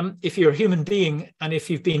if you're a human being and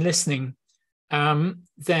if you've been listening,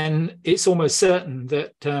 then it's almost certain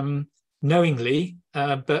that knowingly,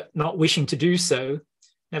 but not wishing to do so,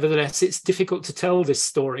 nevertheless, it's difficult to tell this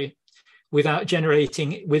story without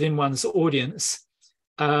generating within one's audience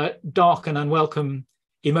dark and unwelcome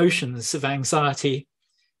emotions of anxiety,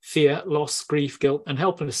 fear, loss, grief, guilt, and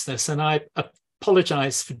helplessness. And I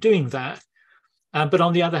apologize for doing that. But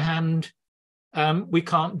on the other hand, we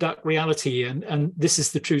can't duck reality, and this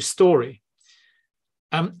is the true story.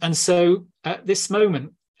 And so at this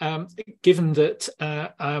moment, given that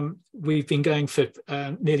we've been going for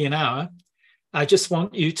nearly an hour, I just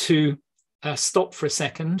want you to stop for a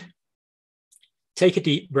second, take a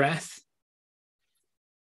deep breath,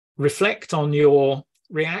 reflect on your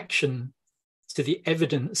reaction to the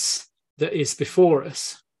evidence that is before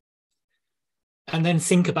us, and then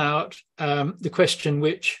think about the question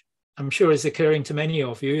which I'm sure is occurring to many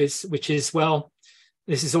of you, which is, well,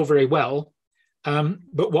 this is all very well,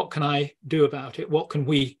 but what can I do about it? What can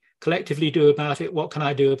we collectively do about it? What can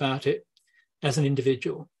I do about it as an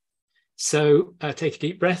individual? So take a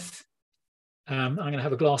deep breath. I'm going to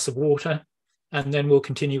have a glass of water, and then we'll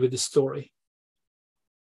continue with the story.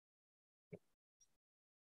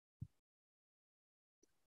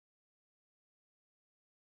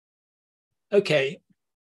 Okay.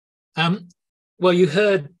 Well, you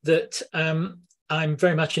heard that I'm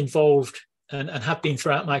very much involved and have been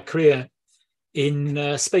throughout my career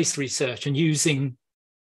in space research and using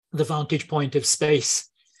the vantage point of space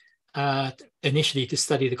initially to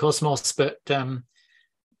study the cosmos, but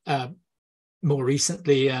more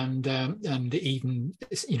recently and even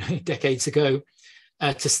decades ago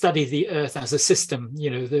to study the Earth as a system.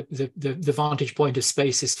 The vantage point of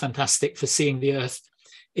space is fantastic for seeing the Earth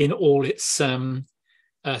in all its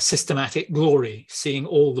systematic glory, seeing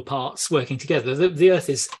all the parts working together. The Earth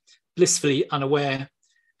is blissfully unaware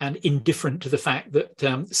and indifferent to the fact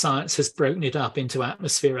that science has broken it up into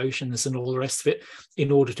atmosphere, oceans, and all the rest of it in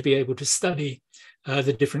order to be able to study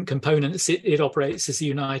the different components. It operates as a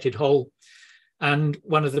united whole. And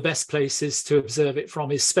one of the best places to observe it from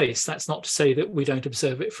is space. That's not to say that we don't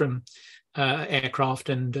observe it from aircraft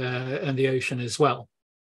and the ocean as well.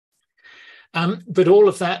 But all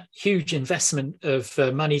of that huge investment of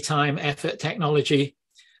money, time, effort, technology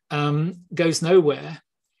goes nowhere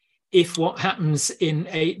if what happens in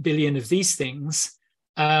 8 billion of these things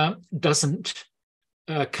doesn't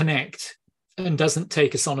connect and doesn't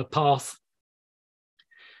take us on a path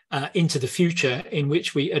into the future in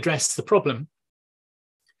which we address the problem.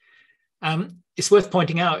 It's worth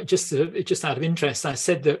pointing out, just out of interest, I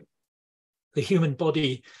said that the human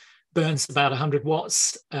body burns about 100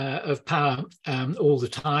 watts of power all the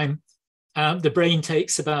time. The brain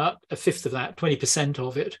takes about a fifth of that, 20%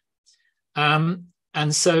 of it.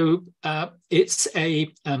 And so it's a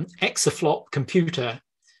exaflop computer.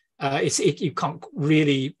 You can't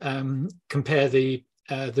really compare the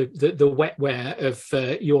wetware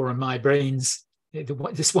of your and my brains,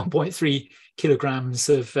 this 1.3 kilograms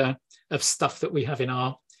of stuff that we have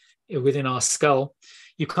within our skull.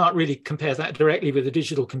 You can't really compare that directly with a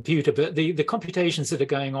digital computer, but the computations that are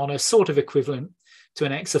going on are sort of equivalent to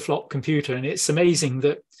an exaflop computer. And it's amazing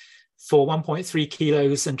that for 1.3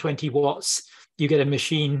 kilos and 20 watts, you get a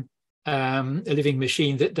machine, a living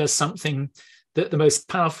machine that does something that the most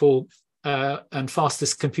powerful and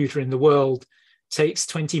fastest computer in the world takes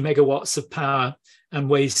 20 megawatts of power and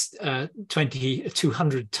weighs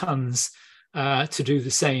 200 tons to do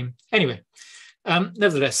the same. Anyway,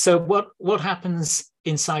 nevertheless, so what happens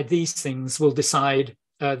inside these things will decide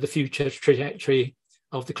the future trajectory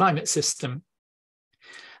of the climate system.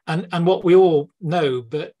 And what we all know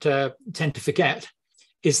but tend to forget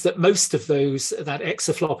is that most of that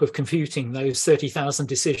exaflop of computing, those 30,000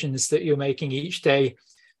 decisions that you're making each day,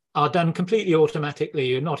 are done completely automatically.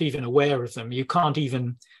 You're not even aware of them. You can't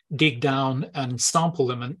even dig down and sample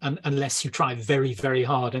them unless you try very, very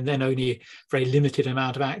hard, and then only a very limited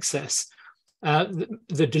amount of access.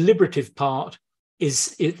 The deliberative part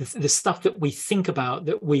is the stuff that we think about,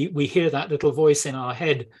 that we hear that little voice in our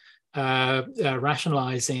head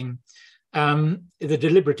rationalizing. The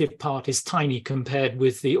deliberative part is tiny compared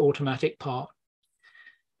with the automatic part.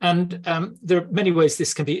 And there are many ways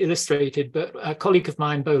this can be illustrated, but a colleague of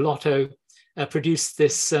mine, Bo Lotto, produced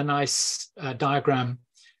this nice diagram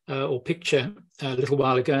or picture a little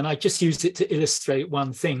while ago, and I just used it to illustrate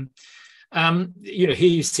one thing. Here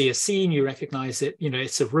you see a scene, you recognize it,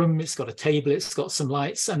 it's a room, it's got a table, it's got some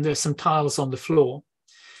lights, and there's some tiles on the floor.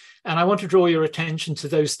 And I want to draw your attention to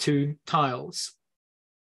those two tiles.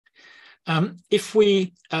 If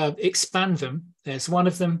we expand them, there's one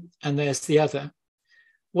of them and there's the other.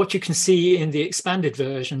 What you can see in the expanded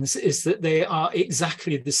versions is that they are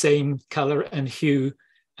exactly the same color and hue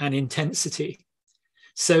and intensity.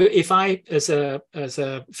 So if I, as a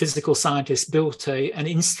physical scientist, built an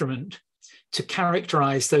instrument to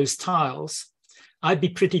characterize those tiles, I'd be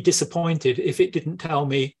pretty disappointed if it didn't tell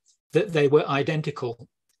me that they were identical,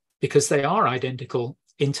 because they are identical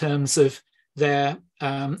in terms of their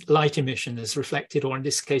light emission as reflected, or in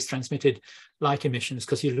this case, transmitted light emissions,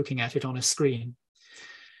 because you're looking at it on a screen.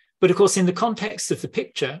 But of course, in the context of the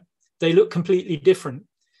picture, they look completely different,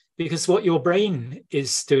 because what your brain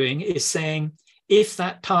is doing is saying, if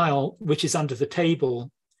that tile, which is under the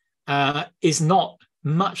table, is not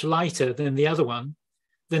much lighter than the other one,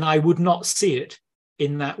 then I would not see it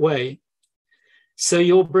in that way. So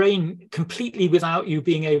your brain, completely without you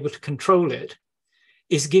being able to control it,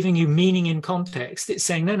 is giving you meaning in context. It's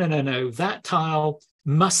saying, no, that tile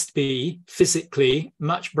must be physically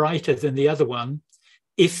much brighter than the other one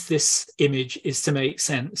if this image is to make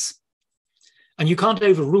sense. And you can't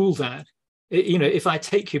overrule that. If I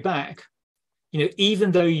take you back,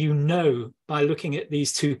 even though by looking at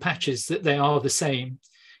these two patches that they are the same,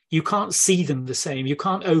 you can't see them the same. You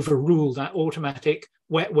can't overrule that automatic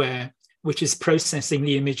wetware, which is processing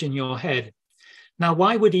the image in your head. Now,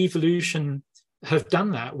 why would evolution have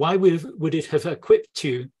done that? Why would it have equipped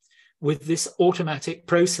you with this automatic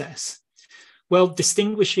process? Well,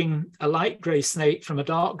 distinguishing a light grey snake from a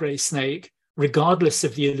dark grey snake, regardless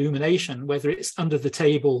of the illumination, whether it's under the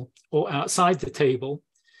table or outside the table,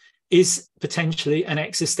 is potentially an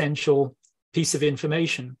existential piece of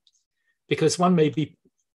information, because one may be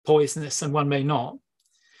poisonous and one may not.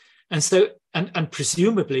 And so, and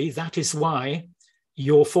presumably that is why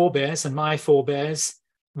your forebears and my forebears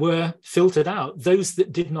were filtered out. Those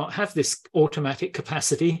that did not have this automatic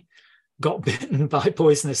capacity got bitten by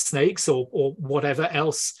poisonous snakes or whatever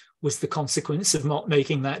else was the consequence of not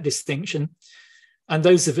making that distinction. And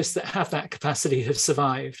those of us that have that capacity have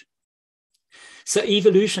survived. So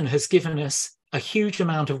evolution has given us a huge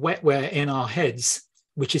amount of wetware in our heads,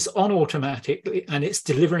 which is on automatically, and it's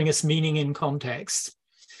delivering us meaning in context.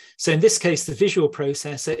 So in this case, the visual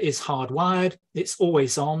processor is hardwired, it's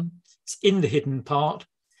always on, it's in the hidden part.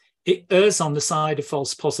 It errs on the side of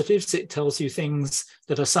false positives. It tells you things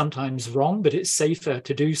that are sometimes wrong, but it's safer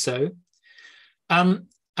to do so. And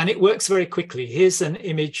it works very quickly. Here's an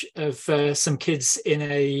image of some kids in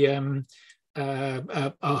a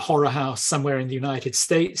horror house somewhere in the United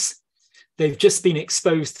States. They've just been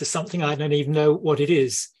exposed to something, I don't even know what it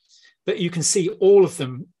is, but you can see all of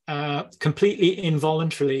them completely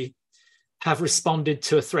involuntarily have responded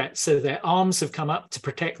to a threat. So their arms have come up to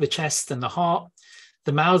protect the chest and the heart.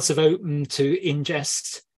 The mouths have opened to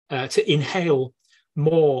ingest, to inhale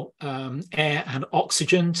more air and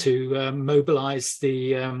oxygen, to mobilize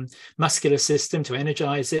the muscular system, to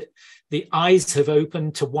energize it. The eyes have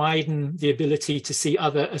opened to widen the ability to see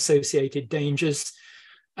other associated dangers.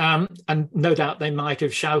 And no doubt they might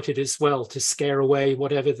have shouted as well to scare away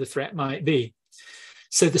whatever the threat might be.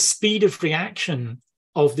 So the speed of reaction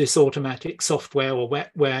of this automatic software or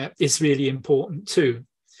wetware is really important too.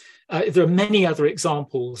 There are many other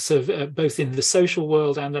examples of both in the social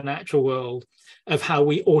world and the natural world of how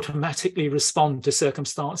we automatically respond to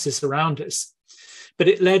circumstances around us. But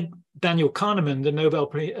it led Daniel Kahneman, the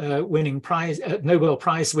Nobel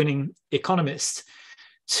Prize-winning economist,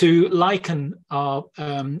 to liken our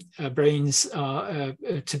brains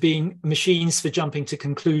to being machines for jumping to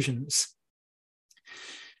conclusions.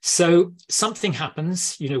 So something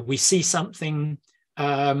happens, we see something,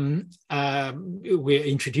 we're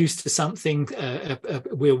introduced to something,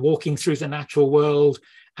 we're walking through the natural world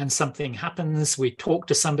and something happens, we talk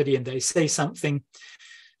to somebody and they say something,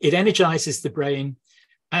 it energizes the brain,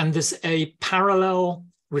 and there's a parallel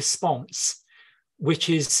response, which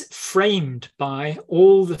is framed by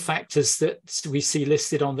all the factors that we see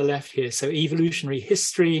listed on the left here. So evolutionary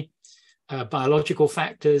history, biological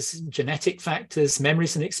factors, genetic factors,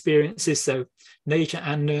 memories and experiences, so nature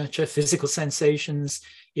and nurture, physical sensations,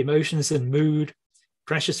 emotions and mood,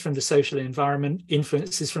 pressures from the social environment,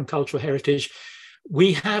 influences from cultural heritage.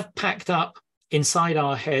 We have packed up inside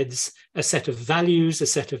our heads a set of values, a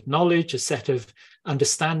set of knowledge, a set of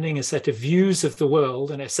understanding, a set of views of the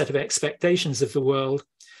world, and a set of expectations of the world.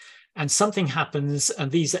 and something happens,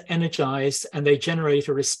 and these are energized and they generate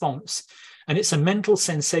a response. And it's a mental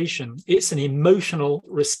sensation. It's an emotional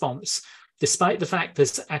response. Despite the fact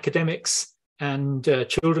that academics and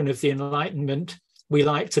children of the Enlightenment, we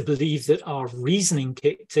like to believe that our reasoning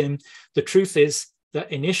kicked in, the truth is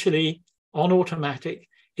that initially, on automatic,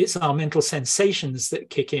 it's our mental sensations that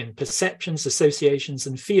kick in, perceptions, associations,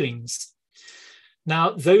 and feelings.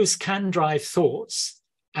 Now, those can drive thoughts,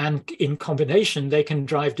 and in combination, they can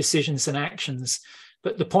drive decisions and actions.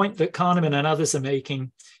 But the point that Kahneman and others are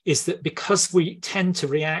making is that because we tend to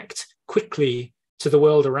react quickly to the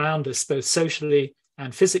world around us, both socially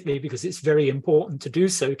and physically, because it's very important to do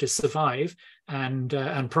so to survive and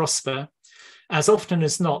prosper, as often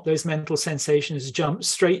as not, those mental sensations jump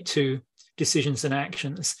straight to decisions and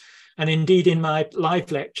actions. And indeed, in my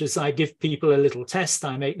live lectures, I give people a little test.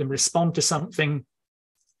 I make them respond to something.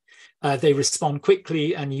 They respond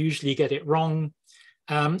quickly and usually get it wrong.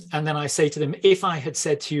 And then I say to them, if I had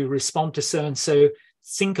said to you, respond to so-and-so,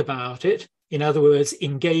 think about it. In other words,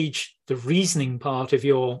 engage the reasoning part of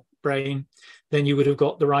your brain, then you would have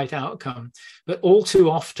got the right outcome. But all too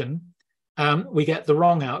often, we get the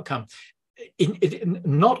wrong outcome.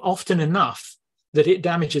 Not often enough that it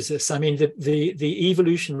damages us. I mean, the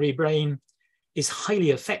evolutionary brain is highly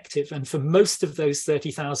effective. And for most of those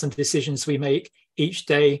 30,000 decisions we make each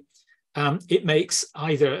day, it makes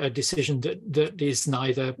either a decision that is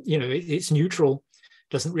neither, it's neutral,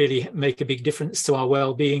 doesn't really make a big difference to our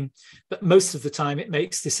well-being, but most of the time it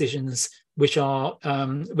makes decisions which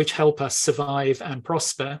help us survive and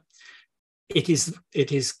prosper. It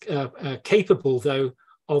is capable, though,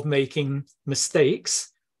 of making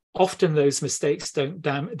mistakes. Often those mistakes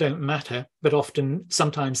don't matter, but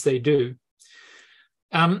sometimes they do.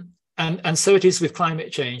 And so it is with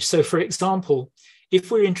climate change. So, for example, if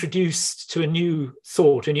we're introduced to a new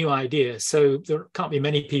thought, a new idea, so there can't be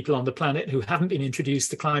many people on the planet who haven't been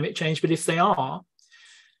introduced to climate change, but if they are,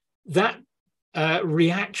 that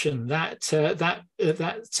reaction, that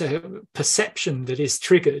perception that is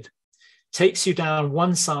triggered takes you down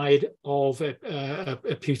one side of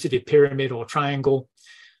a putative pyramid or triangle,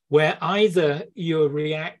 where either you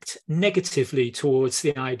react negatively towards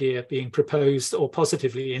the idea being proposed or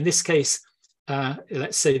positively. In this case,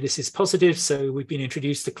 let's say this is positive, so we've been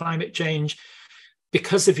introduced to climate change.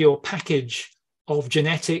 Because of your package of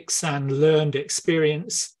genetics and learned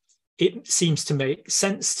experience, it seems to make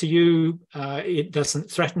sense to you, it doesn't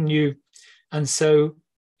threaten you, and so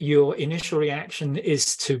your initial reaction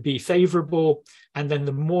is to be favorable, and then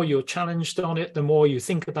the more you're challenged on it, the more you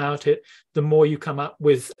think about it, the more you come up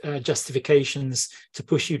with justifications to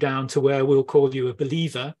push you down to where we'll call you a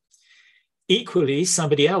believer. Equally,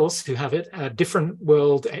 somebody else who have a different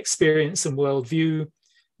world experience and worldview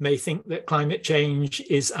may think that climate change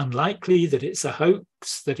is unlikely, that it's a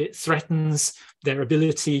hoax, that it threatens their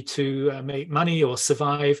ability to make money or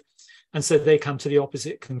survive, and so they come to the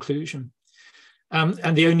opposite conclusion.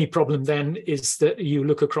 And the only problem then is that you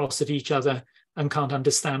look across at each other and can't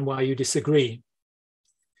understand why you disagree.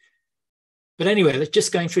 But anyway, let's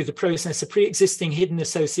just going through the process. A pre-existing hidden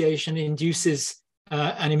association induces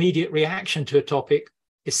an immediate reaction to a topic,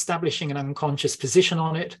 establishing an unconscious position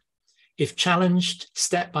on it. If challenged,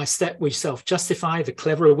 step by step, we self-justify. The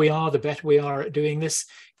cleverer we are, the better we are at doing this,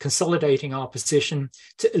 consolidating our position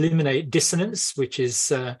to eliminate dissonance, which is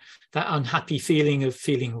that unhappy feeling of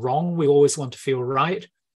feeling wrong. We always want to feel right.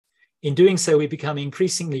 In doing so, we become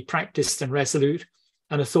increasingly practiced and resolute,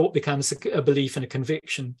 and a thought becomes a belief and a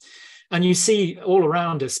conviction. And you see all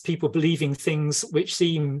around us people believing things which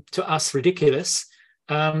seem to us ridiculous.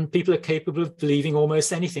 People are capable of believing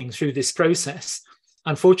almost anything through this process.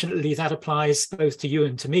 Unfortunately, that applies both to you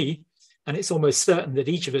and to me, and it's almost certain that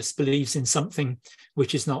each of us believes in something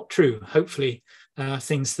which is not true, hopefully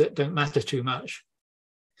things that don't matter too much.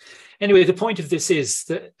 Anyway, the point of this is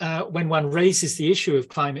that when one raises the issue of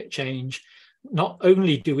climate change, not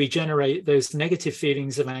only do we generate those negative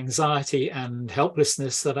feelings of anxiety and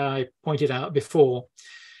helplessness that I pointed out before,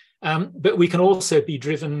 but we can also be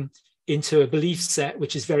driven into a belief set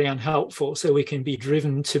which is very unhelpful. So we can be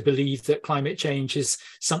driven to believe that climate change is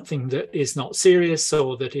something that is not serious,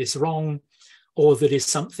 or that is wrong, or that is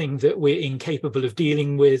something that we're incapable of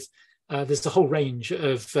dealing with. There's a whole range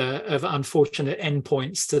of unfortunate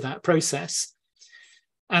endpoints to that process.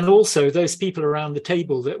 And also those people around the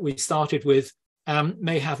table that we started with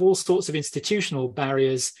may have all sorts of institutional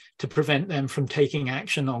barriers to prevent them from taking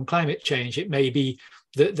action on climate change. It may be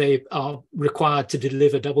that they are required to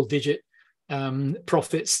deliver double-digit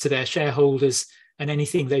profits to their shareholders, and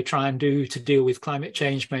anything they try and do to deal with climate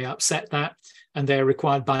change may upset that, and they're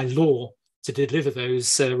required by law to deliver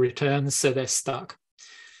those returns, so they're stuck.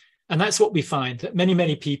 And that's what we find, that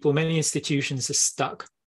many people, many institutions are stuck.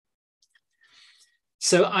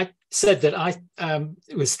 So I said that I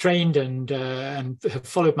was trained and have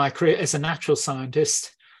followed my career as a natural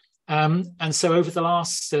scientist. And so over the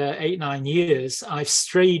last 8-9 years, I've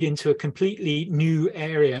strayed into a completely new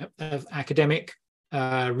area of academic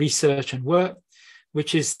research and work,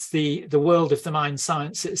 which is the world of the mind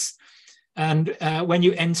sciences. And when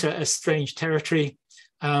you enter a strange territory,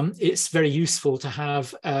 it's very useful to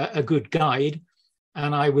have a good guide.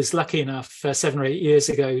 And I was lucky enough 7 or 8 years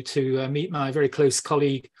ago to meet my very close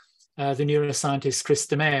colleague, the neuroscientist Chris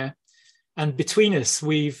de Meyer. And between us,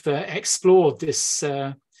 we've explored this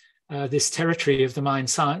territory of the mind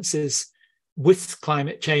sciences with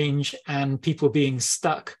climate change and people being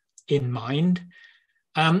stuck in mind,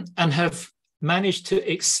 and have managed to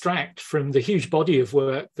extract from the huge body of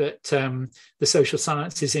work that the social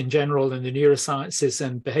sciences in general and the neurosciences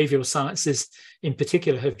and behavioral sciences in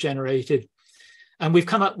particular have generated. And we've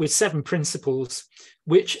come up with 7 principles,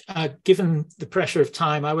 which, given the pressure of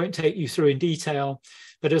time, I won't take you through in detail,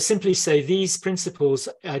 but I'll simply say these principles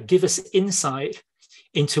give us insight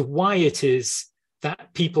into why it is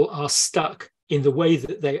that people are stuck in the way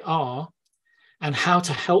that they are and how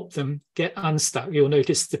to help them get unstuck. You'll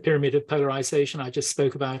notice the pyramid of polarization I just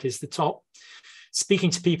spoke about is the top.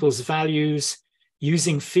 Speaking to people's values,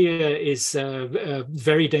 using fear is a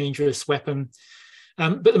very dangerous weapon.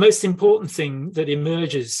 But the most important thing that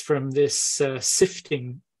emerges from this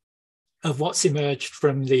sifting of what's emerged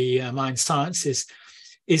from the mind sciences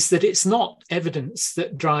is that it's not evidence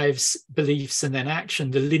that drives beliefs and then action,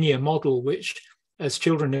 the linear model, which as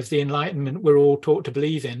children of the Enlightenment, we're all taught to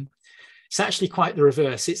believe in. It's actually quite the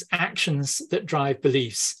reverse. It's actions that drive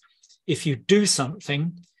beliefs. If you do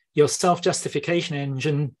something, your self-justification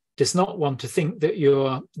engine does not want to think that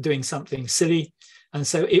you're doing something silly. And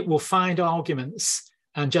so it will find arguments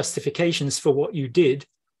and justifications for what you did,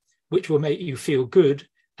 which will make you feel good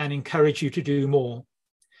and encourage you to do more.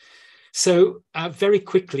 So very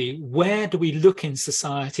quickly, where do we look in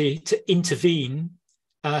society to intervene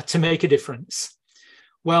to make a difference?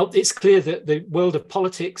 Well, it's clear that the world of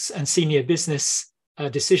politics and senior business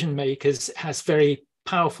decision makers has very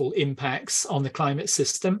powerful impacts on the climate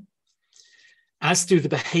system, as do the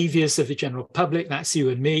behaviors of the general public, that's you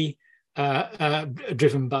and me,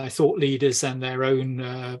 driven by thought leaders and their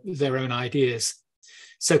own ideas.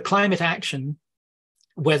 So climate action,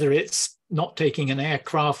 whether it's not taking an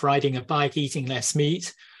aircraft, riding a bike, eating less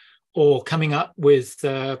meat, or coming up with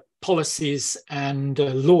policies and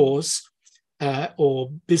laws or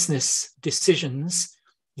business decisions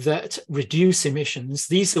that reduce emissions,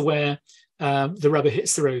 these are where the rubber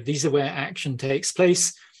hits the road. These are where action takes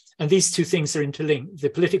place. And these two things are interlinked. The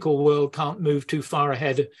political world can't move too far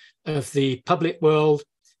ahead of the public world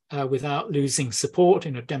without losing support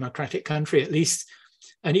in a democratic country, at least.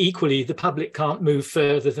 And equally, the public can't move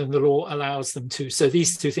further than the law allows them to. So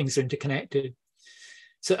these two things are interconnected.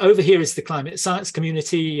 So over here is the climate science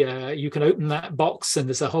community. You can open that box and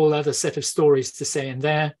there's a whole other set of stories to say in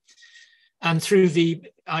there. And through the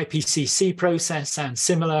IPCC process and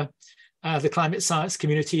similar, the climate science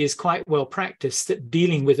community is quite well practiced at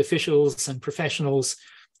dealing with officials and professionals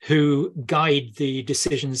who guide the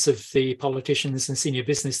decisions of the politicians and senior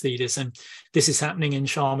business leaders. And this is happening in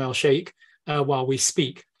Sharm el-Sheikh while we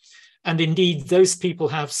speak. And indeed, those people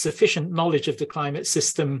have sufficient knowledge of the climate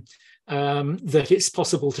system that it's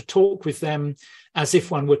possible to talk with them as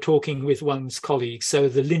if one were talking with one's colleagues. So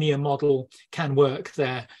the linear model can work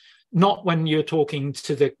there. Not when you're talking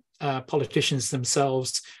to the politicians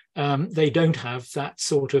themselves. They don't have that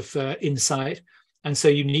sort of insight. And so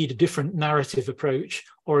you need a different narrative approach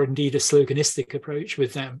or indeed a sloganistic approach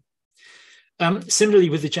with them. Similarly,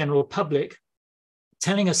 with the general public,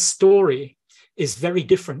 telling a story is very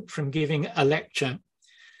different from giving a lecture.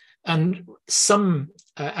 And some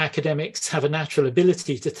academics have a natural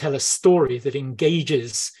ability to tell a story that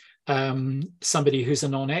engages somebody who's a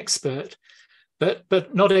non-expert,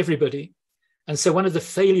 but not everybody. And so one of the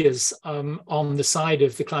failures on the side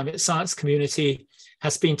of the climate science community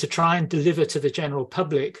has been to try and deliver to the general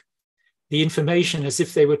public the information as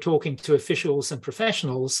if they were talking to officials and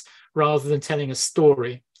professionals rather than telling a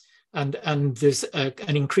story. And there's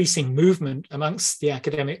an increasing movement amongst the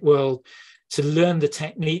academic world to learn the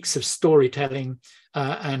techniques of storytelling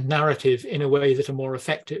and narrative in a way that are more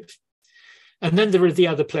effective. And then there are the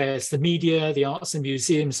other players, the media, the arts and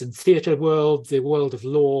museums and theatre world, the world of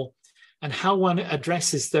law, and how one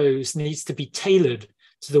addresses those needs to be tailored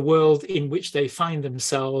to the world in which they find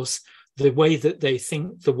themselves, the way that they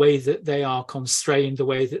think, the way that they are constrained, the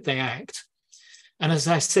way that they act. And as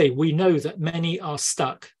I say, we know that many are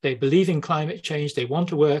stuck. They believe in climate change, they want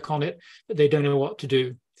to work on it, but they don't know what to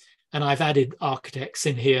do. And I've added architects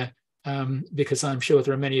in here because I'm sure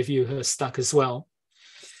there are many of you who are stuck as well.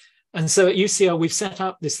 And so at UCL, we've set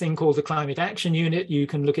up this thing called the Climate Action Unit. You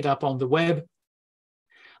can look it up on the web.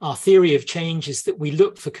 Our theory of change is that we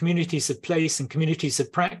look for communities of place and communities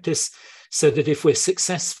of practice, so that if we're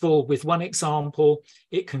successful with one example,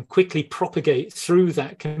 it can quickly propagate through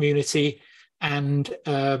that community and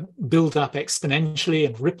build up exponentially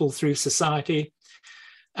and ripple through society.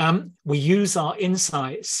 We use our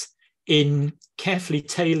insights in carefully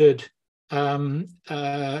tailored,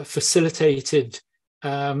 facilitated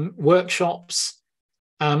workshops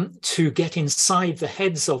to get inside the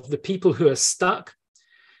heads of the people who are stuck,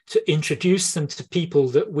 to introduce them to people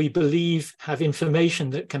that we believe have information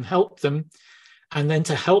that can help them, and then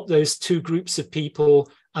to help those two groups of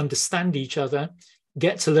people understand each other,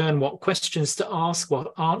 get to learn what questions to ask,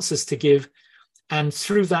 what answers to give, and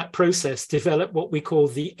through that process develop what we call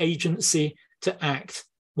the agency to act.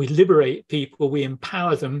 We liberate people, we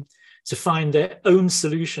empower them to find their own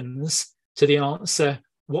solutions to the answer,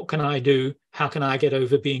 what can I do? How can I get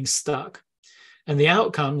over being stuck? And the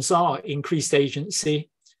outcomes are increased agency,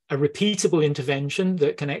 a repeatable intervention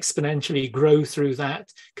that can exponentially grow through that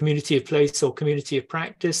community of place or community of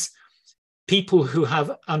practice, people who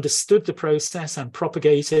have understood the process and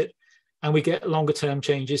propagate it, and we get longer term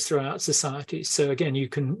changes throughout society. So again, you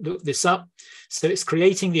can look this up. So it's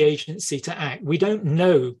creating the agency to act. We don't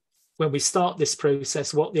know when we start this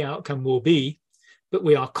process what the outcome will be, but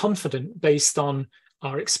we are confident based on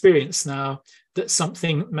our experience now that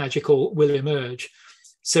something magical will emerge.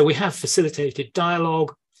 So we have facilitated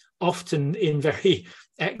dialogue, often in very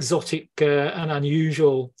exotic and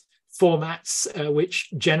unusual formats,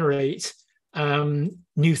 which generate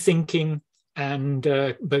new thinking and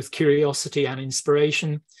both curiosity and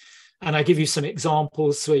inspiration. And I give you some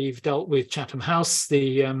examples where you've dealt with Chatham House,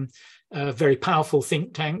 the very powerful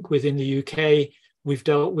think tank within the UK. We've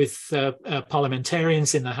dealt with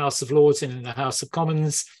parliamentarians in the House of Lords and in the House of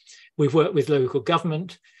Commons. We've worked with local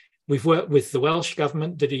government. We've worked with the Welsh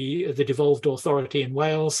government, the devolved authority in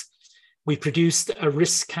Wales. We produced a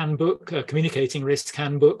risk handbook, a communicating risk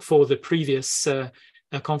handbook for the previous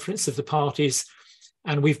conference of the parties.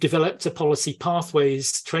 And we've developed a policy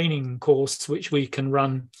pathways training course, which we can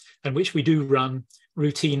run and which we do run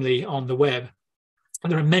routinely on the web.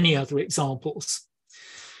 And there are many other examples.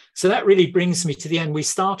 So that really brings me to the end. We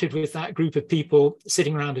started with that group of people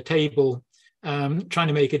sitting around a table, trying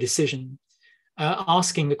to make a decision,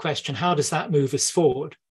 asking the question, how does that move us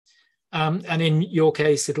forward? And in your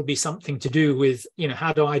case, it'll be something to do with,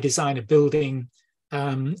 how do I design a building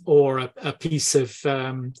or a piece of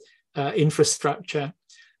infrastructure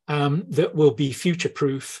that will be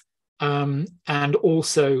future-proof and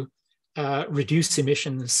also reduce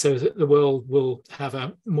emissions so that the world will have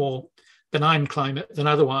a more benign climate than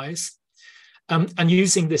otherwise. And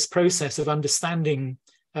using this process of understanding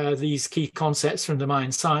these key concepts from the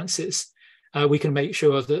mind sciences, we can make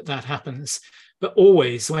sure that that happens. But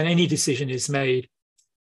always, when any decision is made,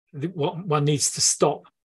 one needs to stop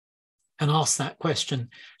and ask that question,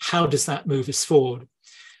 how does that move us forward?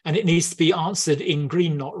 And it needs to be answered in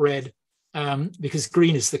green, not red, because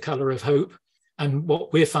green is the color of hope. And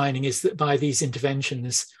what we're finding is that by these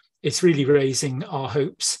interventions, it's really raising our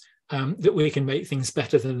hopes that we can make things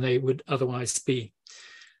better than they would otherwise be.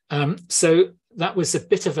 So that was a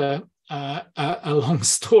bit of a long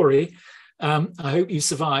story. I hope you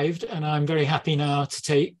survived, and I'm very happy now to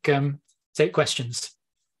take questions.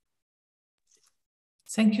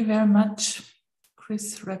 Thank you very much,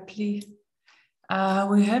 Chris Rapley.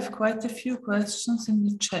 We have quite a few questions in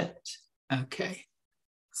the chat. Okay.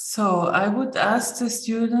 So I would ask the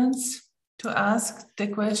students to ask the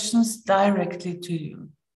questions directly to you.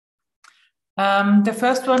 The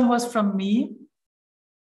first one was from me.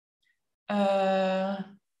 Carbon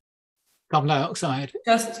dioxide.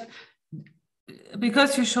 Just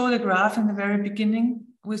because you showed a graph in the very beginning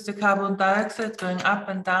with the carbon dioxide going up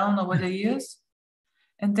and down over the years,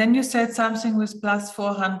 and then you said something with plus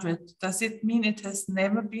 400. Does it mean it has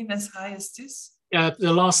never been as high as this?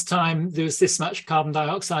 The last time there was this much carbon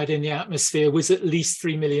dioxide in the atmosphere was at least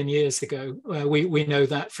 3 million years ago. We know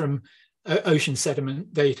that from ocean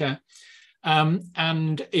sediment data.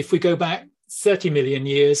 And if we go back 30 million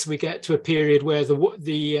years, we get to a period where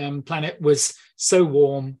the planet was so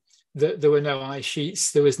warm that there were no ice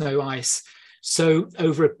sheets, there was no ice. So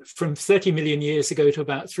from 30 million years ago to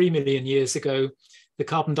about 3 million years ago, the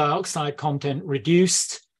carbon dioxide content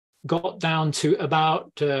reduced, got down to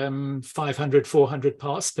about 500, 400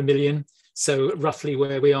 parts per million, so roughly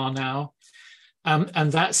where we are now.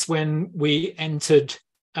 And that's when we entered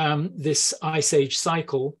this ice age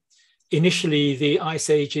cycle. Initially, the ice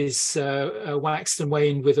ages waxed and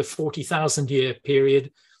waned with a 40,000 year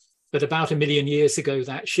period, but about 1 million years ago,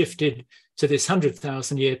 that shifted to this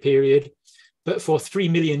 100,000 year period. But for 3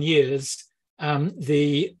 million years,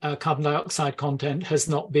 the carbon dioxide content has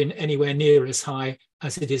not been anywhere near as high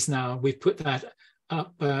as it is now. We've put that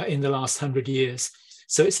up in the last 100 years.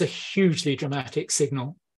 So it's a hugely dramatic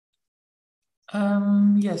signal.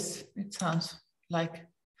 Yes, it sounds like.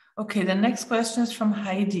 Okay, the next question is from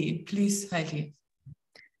Heidi. Please, Heidi.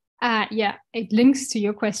 Yeah, it links to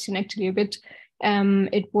your question actually a bit.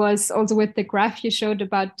 It was also with the graph you showed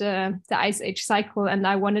about the ice age cycle, and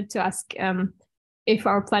I wanted to ask if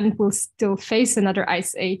our planet will still face another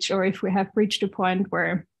ice age, or if we have reached a point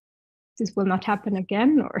where this will not happen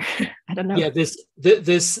again, or I don't know. Yeah, the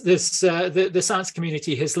science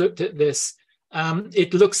community has looked at this.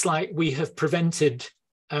 It looks like we have prevented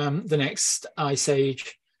the next ice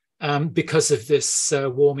age because of this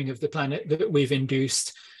warming of the planet that we've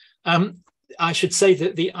induced. I should say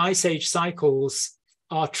that the ice age cycles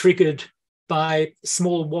are triggered by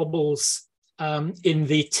small wobbles in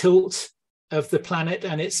the tilt of the planet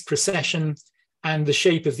and its precession and the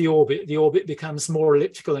shape of the orbit. The orbit becomes more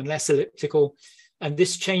elliptical and less elliptical, and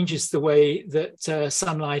this changes the way that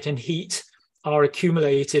sunlight and heat are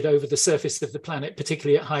accumulated over the surface of the planet,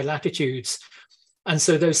 particularly at high latitudes. And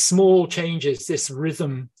so those small changes, this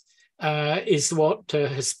rhythm, is what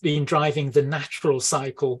has been driving the natural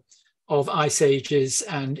cycle of ice ages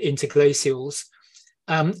and interglacials.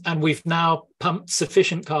 And we've now pumped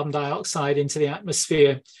sufficient carbon dioxide into the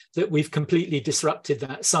atmosphere that we've completely disrupted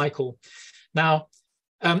that cycle. Now,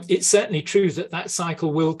 it's certainly true that that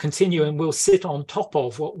cycle will continue and will sit on top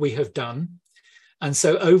of what we have done. And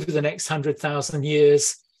so over the next 100,000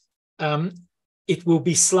 years, it will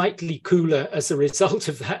be slightly cooler as a result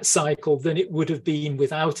of that cycle than it would have been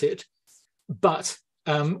without it. But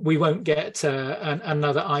we won't get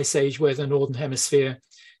another ice age where the Northern Hemisphere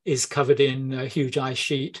is covered in a huge ice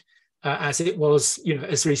sheet, as it was,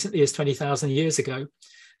 as recently as 20,000 years ago.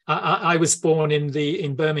 I was born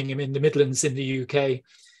in Birmingham in the Midlands in the UK,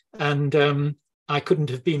 and I couldn't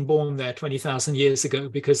have been born there 20,000 years ago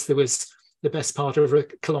because there was the best part of a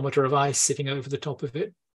kilometre of ice sitting over the top of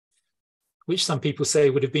it, which some people say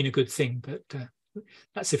would have been a good thing, but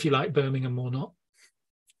that's if you like Birmingham or not.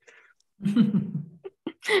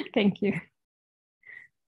 Thank you.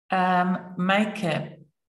 Maike,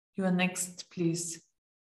 you are next, please.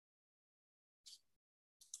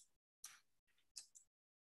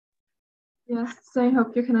 Yes, so I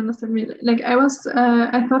hope you can understand me. Like I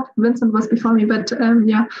thought Vincent was before me, but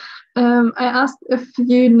I asked if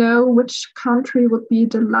you know which country would be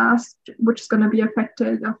the last which is going to be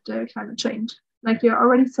affected of the climate change. Like you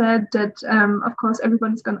already said that, of course,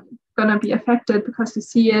 everyone's gonna be affected because you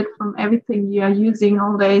see it from everything you are using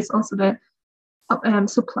all days, also the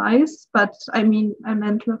supplies. But I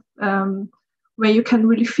meant with where you can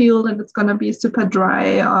really feel that it's gonna be super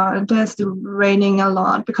dry or there's raining a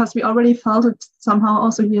lot, because we already felt it somehow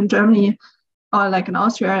also here in Germany, or like in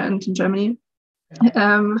Austria and in Germany,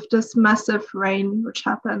 with this massive rain which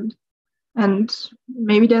happened. And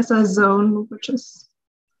maybe there's a zone which is.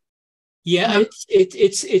 Yeah,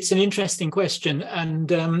 it's an interesting question,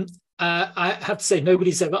 and I have to say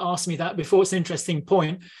nobody's ever asked me that before. It's an interesting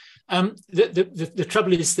point. The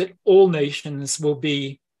trouble is that all nations will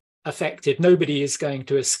be affected. Nobody is going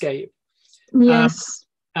to escape. Yes.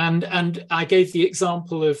 And I gave the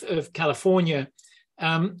example of California.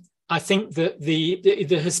 I think that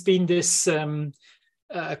there has been this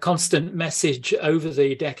constant message over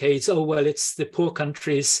the decades. Oh well, it's the poor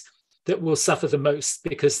countries that will suffer the most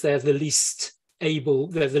because they're the least able,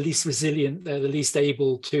 they're the least resilient, they're the least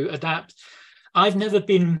able to adapt. I've never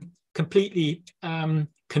been completely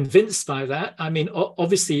convinced by that. I mean,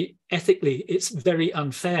 obviously, ethically, it's very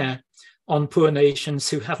unfair on poor nations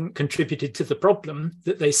who haven't contributed to the problem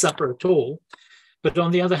that they suffer at all. But on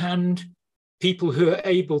the other hand, people who are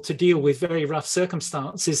able to deal with very rough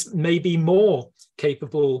circumstances may be more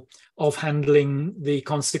capable of handling the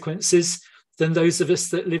consequences than those of us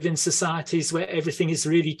that live in societies where everything is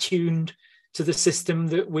really tuned to the system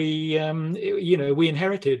that we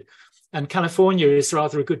inherited. And California is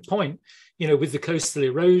rather a good point, with the coastal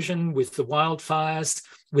erosion, with the wildfires,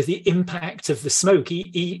 with the impact of the smoke,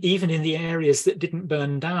 even in the areas that didn't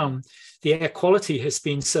burn down, the air quality has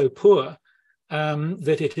been so poor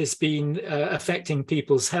that it has been affecting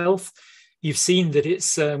people's health. You've seen that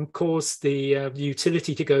it's caused the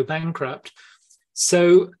utility to go bankrupt.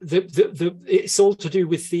 So it's all to do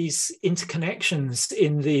with these interconnections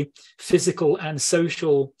in the physical and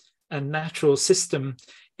social and natural system,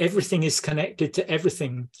 everything is connected to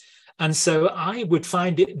everything. And so I would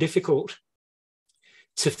find it difficult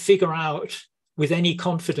to figure out with any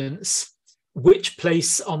confidence which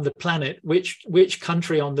place on the planet, which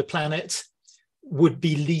country on the planet would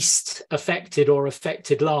be least affected or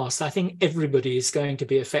affected last. I think everybody is going to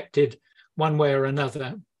be affected one way or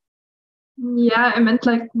another. Yeah, I meant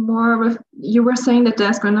like more with, you were saying that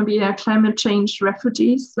there's going to be a climate change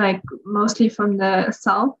refugees, like mostly from the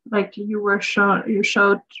south. Like you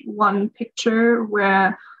showed one picture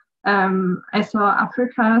where I saw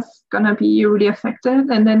Africa's going to be really affected.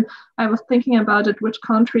 And then I was thinking about it, which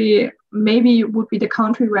country maybe would be the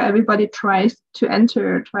country where everybody tries to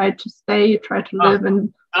enter, try to stay, try to live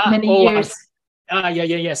in many years.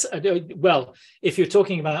 Yes. Well, if you're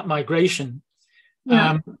talking about migration,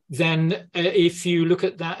 then if you look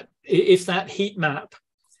at that, if that heat map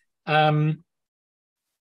comes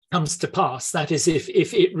to pass, that is,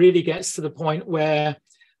 if it really gets to the point where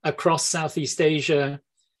across Southeast Asia,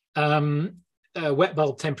 wet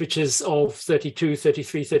bulb temperatures of 32,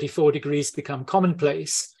 33, 34 degrees become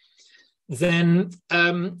commonplace, then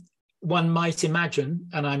one might imagine,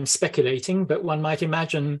 and I'm speculating, but one might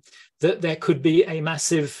imagine that there could be a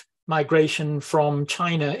massive migration from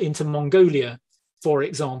China into Mongolia, for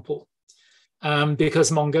example,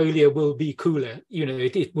 because Mongolia will be cooler. You know,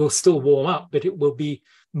 it will still warm up, but it will be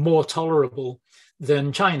more tolerable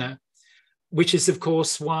than China, which is, of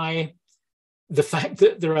course, why the fact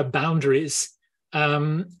that there are boundaries,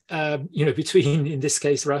 between, in this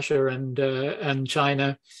case, Russia and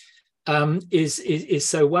China, is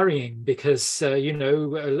so worrying, because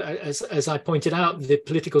as I pointed out, the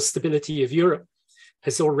political stability of Europe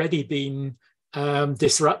has already been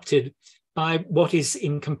disrupted by what is,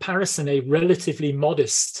 in comparison, a relatively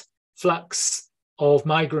modest flux of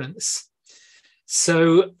migrants.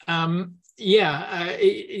 So,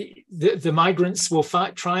 the migrants will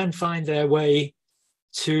try and find their way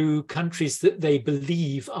to countries that they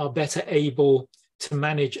believe are better able to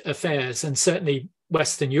manage affairs. And certainly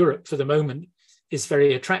Western Europe, for the moment, is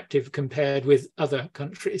very attractive compared with other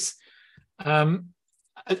countries.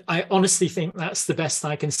 I honestly think that's the best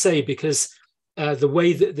I can say, because the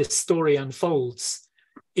way that this story unfolds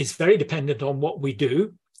is very dependent on what we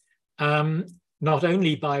do, not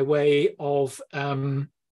only by way of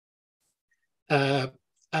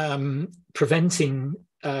preventing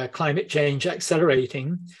climate change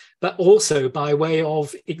accelerating, but also by way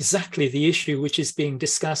of exactly the issue which is being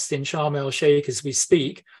discussed in Sharm el-Sheikh as we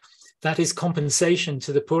speak, that is compensation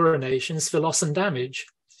to the poorer nations for loss and damage.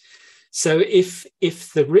 So if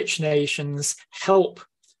the rich nations help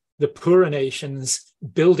the poorer nations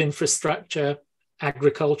build infrastructure,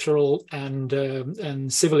 agricultural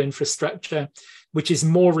and civil infrastructure, which is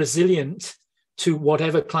more resilient to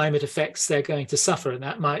whatever climate effects they're going to suffer, and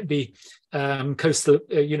that might be coastal,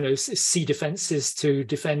 sea defenses to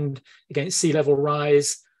defend against sea level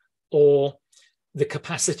rise, or the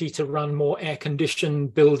capacity to run more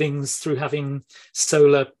air-conditioned buildings through having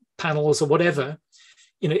solar panels or whatever.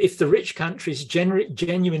 If the rich countries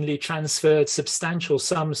genuinely transferred substantial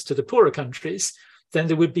sums to the poorer countries, then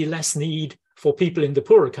there would be less need for people in the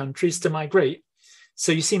poorer countries to migrate.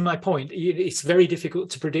 So you see my point. It's very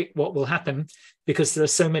difficult to predict what will happen because there are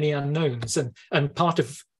so many unknowns, and part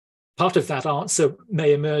of that answer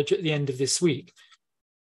may emerge at the end of this week.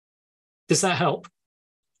 Does that help?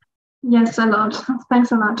 Yes, a lot.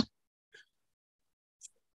 Thanks a lot.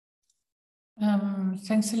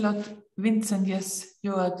 Thanks a lot, Vincent. Yes,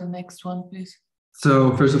 you are the next one, please.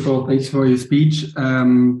 So first of all, thanks for your speech.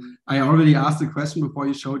 I already asked a question before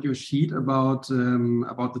you showed your sheet about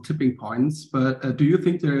the tipping points, but do you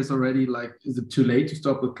think there is already, is it too late to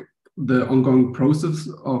stop the ongoing process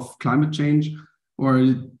of climate change,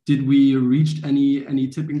 or did we reach any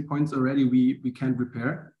tipping points already we can't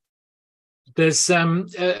repair? There's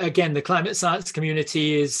again, the climate science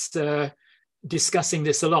community is discussing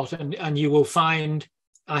this a lot, and you will find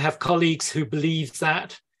I have colleagues who believe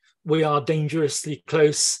that we are dangerously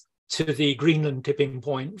close to the Greenland tipping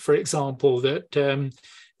point, for example, that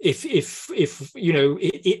if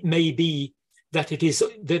it may be that it is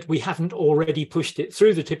that we haven't already pushed it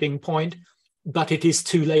through the tipping point, but it is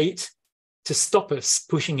too late to stop us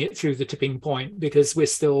pushing it through the tipping point, because we're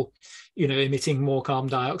still, emitting more carbon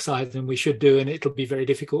dioxide than we should do, and it'll be very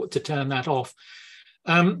difficult to turn that off.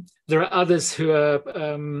 There are others who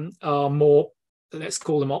are more, let's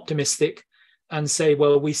call them optimistic, and say,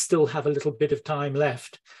 well, we still have a little bit of time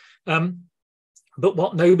left. But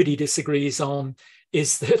what nobody disagrees on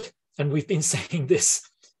is that, and we've been saying this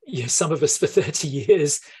some of us for 30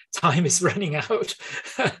 years, time is running out.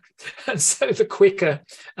 And so the quicker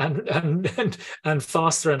and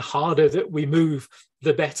faster and harder that we move,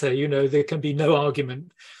 the better. There can be no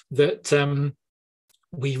argument that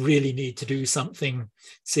we really need to do something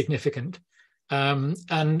significant. And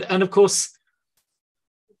of course,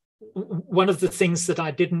 one of the things that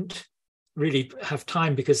I didn't really have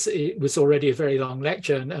time, because it was already a very long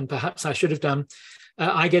lecture, and perhaps I should have done,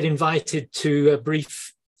 I get invited to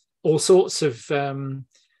brief all sorts of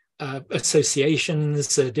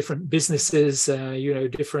associations, different businesses,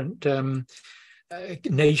 different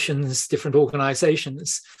nations, different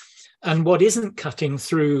organizations. And what isn't cutting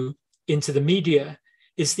through into the media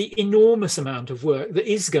is the enormous amount of work that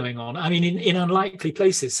is going on. I mean, in unlikely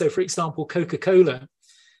places. So, for example, Coca-Cola,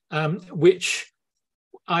 which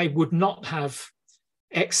I would not have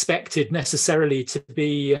expected necessarily to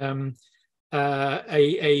be a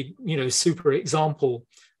super example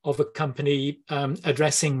of a company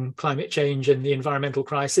addressing climate change and the environmental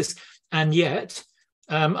crisis. And yet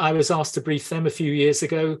I was asked to brief them a few years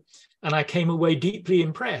ago, and I came away deeply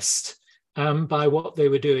impressed by what they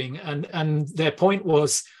were doing. And their point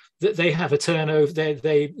was that they have a turnover.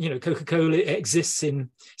 Coca-Cola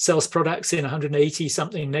sells products in 180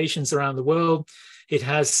 something nations around the world. It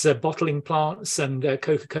has bottling plants and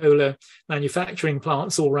Coca-Cola manufacturing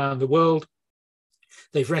plants all around the world.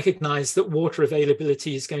 They've recognized that water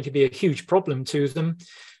availability is going to be a huge problem to them.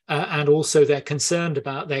 And also they're concerned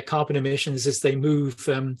about their carbon emissions as they move,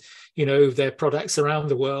 their products around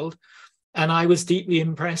the world. And I was deeply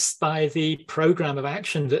impressed by the program of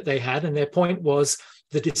action that they had. And their point was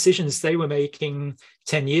the decisions they were making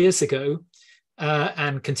 10 years ago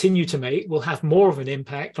and continue to make will have more of an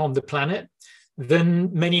impact on the planet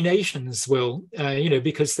than many nations will,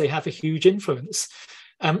 because they have a huge influence.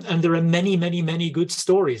 And there are many, many, many good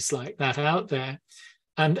stories like that out there.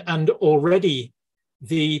 And already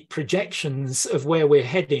the projections of where we're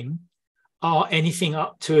heading are anything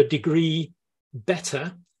up to a degree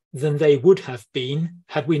better than they would have been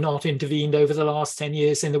had we not intervened over the last 10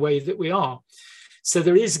 years in the way that we are. So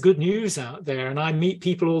there is good news out there. And I meet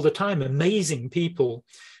people all the time, amazing people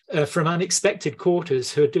from unexpected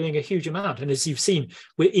quarters who are doing a huge amount. And as you've seen,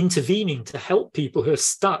 we're intervening to help people who are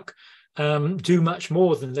stuck do much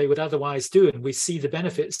more than they would otherwise do. And we see the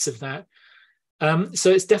benefits of that. So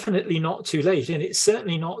it's definitely not too late. And it's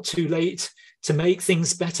certainly not too late to make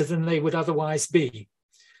things better than they would otherwise be.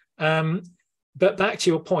 But back to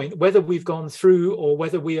your point, whether we've gone through or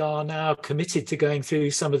whether we are now committed to going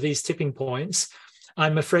through some of these tipping points,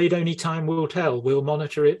 I'm afraid only time will tell. We'll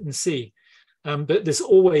monitor it and see. But there's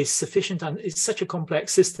always sufficient, and it's such a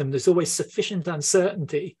complex system, there's always sufficient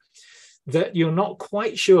uncertainty that you're not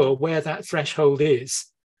quite sure where that threshold is,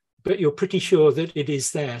 but you're pretty sure that it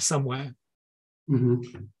is there somewhere.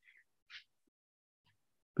 Mm-hmm.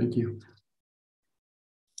 Thank you.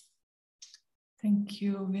 Thank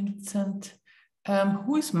you, Vincent.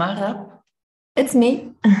 Who is Marab? It's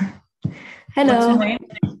me. Hello. What's your name?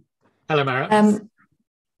 Hello, Marab.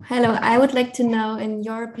 Hello. I would like to know, in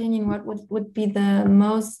your opinion, what would be the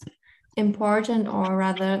most important, or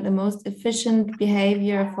rather the most efficient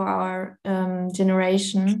behavior for our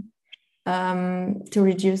generation to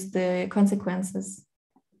reduce the consequences?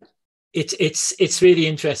 It's really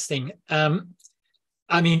interesting.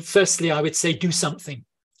 I mean, firstly, I would say do something.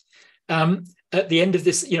 At the end of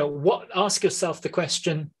this, ask yourself the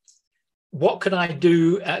question, what can I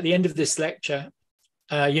do at the end of this lecture,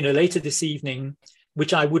 later this evening,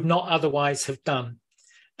 which I would not otherwise have done?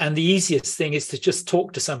 And the easiest thing is to just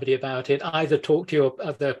talk to somebody about it, either talk to your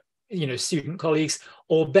other, student colleagues,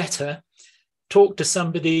 or better, talk to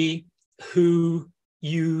somebody who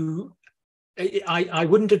I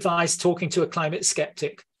wouldn't advise talking to a climate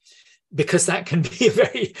skeptic, because that can be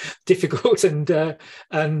very difficult and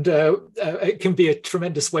it can be a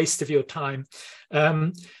tremendous waste of your time.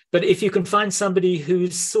 But if you can find somebody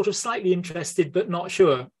who's sort of slightly interested but not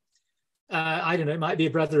sure, I don't know, it might be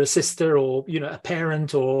a brother or sister, or a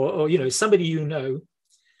parent, or somebody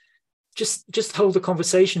just hold a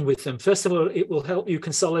conversation with them. First of all, it will help you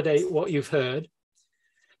consolidate what you've heard.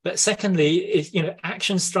 But secondly,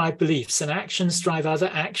 actions drive beliefs, and actions drive other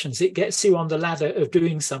actions. It gets you on the ladder of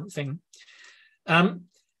doing something.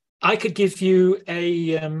 I could give you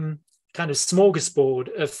a kind of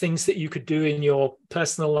smorgasbord of things that you could do in your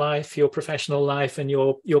personal life, your professional life, and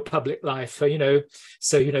your public life.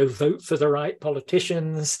 Vote for the right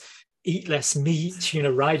politicians, eat less meat,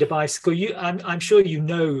 ride a bicycle. I'm sure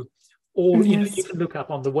all. Yes. You can look up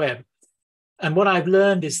on the web. And what I've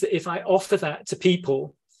learned is that if I offer that to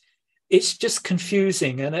people, it's just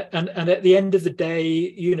confusing. And at the end of the day,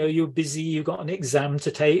 you know, you're busy, you've got an exam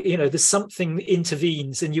to take, you know, there's something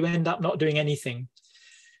intervenes and you end up not doing anything.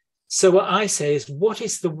 So what I say is, what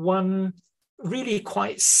is the one really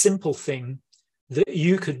quite simple thing that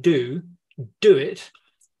you could do? Do it.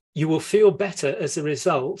 You will feel better as a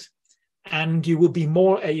result, and you will be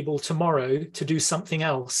more able tomorrow to do something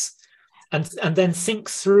else. And then think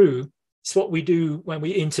through. It's what we do when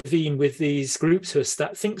we intervene with these groups who are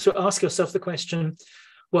stuck. Think through, ask yourself the question,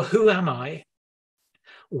 well, who am I?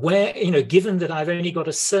 Where, you know, given that I've only got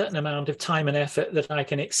a certain amount of time and effort that I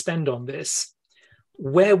can expend on this,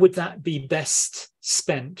 where would that be best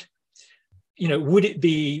spent? You know, would it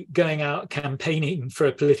be going out campaigning for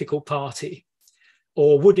a political party?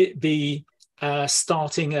 Or would it be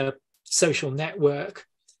starting a social network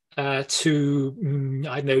to,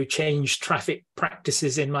 I don't know, change traffic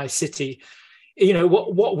practices in my city? You know,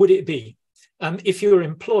 what would it be? If you're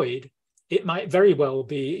employed, it might very well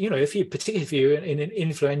be, you know, particularly if you're in an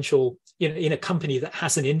influential, you know, in a company that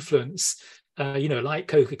has an influence, you know, like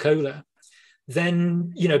Coca-Cola,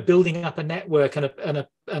 then, you know, building up a network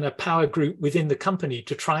and a power group within the company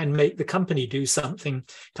to try and make the company do something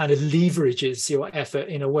kind of leverages your effort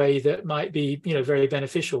in a way that might be, you know, very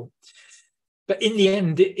beneficial. But in the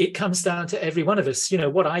end, it comes down to every one of us. You know,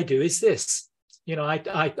 what I do is this. You know,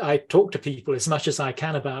 I talk to people as much as I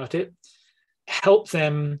can about it, help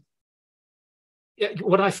them.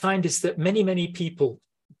 What I find is that many people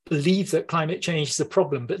believe that climate change is a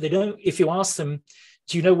problem, but they don't. If you ask them,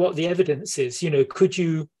 do you know what the evidence is? You know, could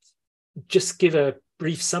you just give a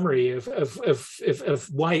brief summary of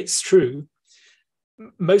why it's true?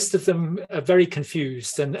 Most of them are very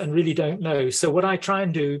confused and really don't know. So what I try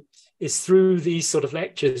and do is, through these sort of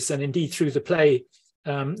lectures, and indeed through the play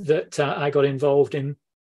that I got involved in,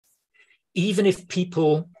 even if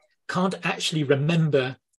people can't actually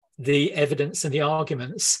remember the evidence and the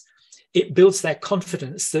arguments, it builds their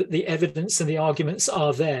confidence that the evidence and the arguments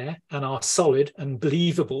are there and are solid and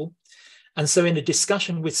believable. And so in a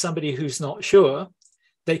discussion with somebody who's not sure,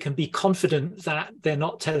 they can be confident that they're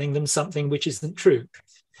not telling them something which isn't true.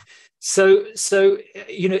 So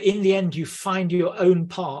you know, in the end, you find your own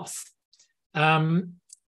path. But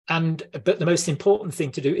the most important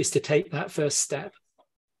thing to do is to take that first step.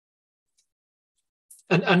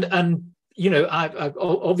 And you know,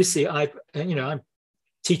 I'm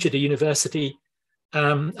teach at a university.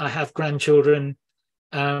 I have grandchildren.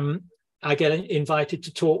 I get invited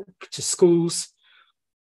to talk to schools.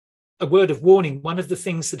 A word of warning, one of the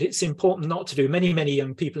things that it's important not to do, many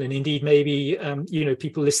young people, and indeed maybe you know,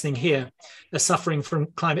 people listening here, are suffering from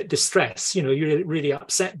climate distress. You know, you're really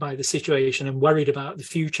upset by the situation and worried about the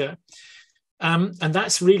future. And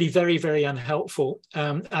that's really very unhelpful.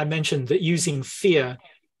 I mentioned that using fear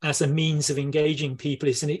as a means of engaging people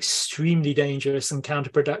is an extremely dangerous and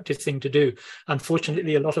counterproductive thing to do.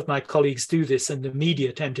 Unfortunately, a lot of my colleagues do this, and the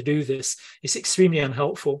media tend to do this. It's extremely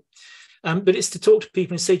unhelpful. But it's to talk to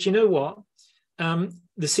people and say, do you know what?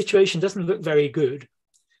 The situation doesn't look very good,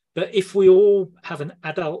 but if we all have an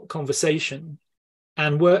adult conversation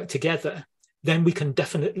and work together, then we can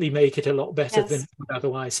definitely make it a lot better than it would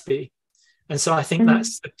otherwise be. And so I think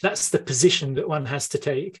that's the position that one has to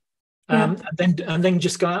take. And then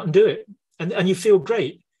just go out and do it, and you feel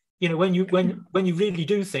great. You know, when you really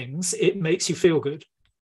do things, it makes you feel good.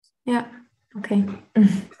 Yeah. Okay.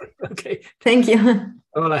 Okay. Thank you.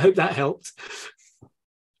 Well, I hope that helped.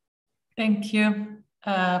 Thank you,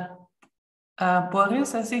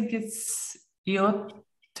 Boris. I think it's your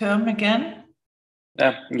turn again.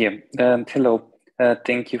 Hello.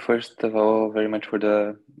 Thank you, first of all, very much for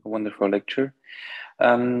the wonderful lecture.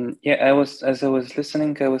 As I was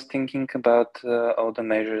listening, I was thinking about all the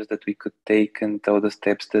measures that we could take and all the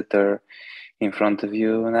steps that are in front of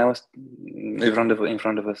you, and I was in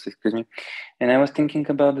front of us, excuse me. And I was thinking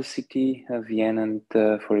about the city of Wien, and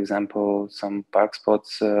for example, some park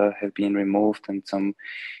spots have been removed, and some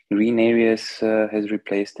green areas has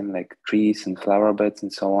replaced them, like trees and flower beds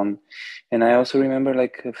and so on. And I also remember,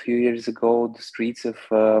 like a few years ago, the streets of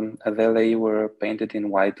LA were painted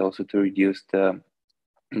in white, also to reduce the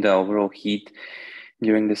overall heat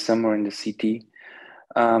during the summer in the city.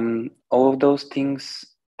 All of those things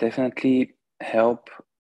definitely help,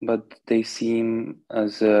 but they seem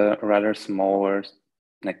as rather smaller,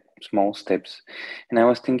 like small steps. And I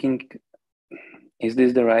was thinking, is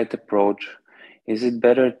this the right approach? Is it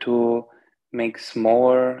better to make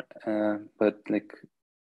smaller, but like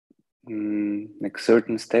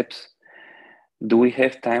certain steps? Do we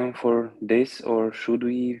have time for this, or should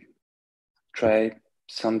we try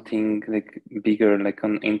something like bigger, like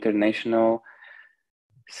on international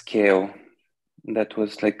scale? that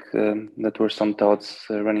was like that were some thoughts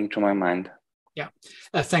running through my mind. Yeah,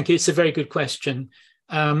 thank you. It's a very good question.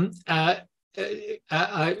 Al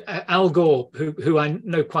Gore, who I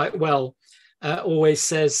know quite well, always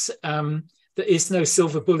says there is no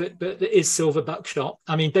silver bullet, but there is silver buckshot.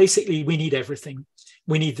 I mean, basically, we need everything.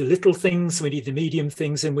 We need the little things, we need the medium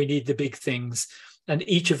things, and we need the big things. And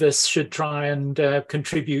each of us should try and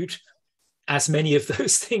contribute as many of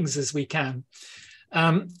those things as we can.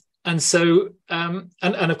 And so, and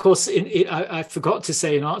of course, I forgot to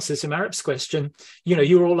say in answer to Marip's question, you know,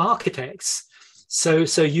 you're all architects. So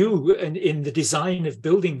you, in the design of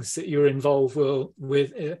buildings that you're involved will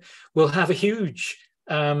have a huge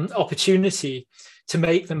opportunity to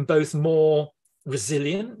make them both more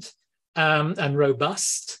resilient and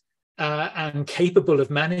robust and capable of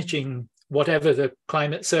managing whatever the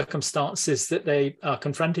climate circumstances that they are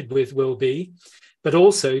confronted with will be, but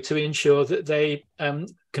also to ensure that they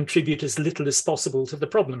contribute as little as possible to the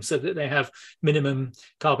problem so that they have minimum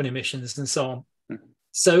carbon emissions and so on.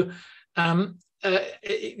 So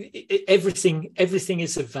everything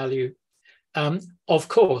is of value. Of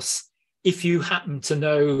course, if you happen to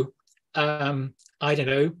know, I don't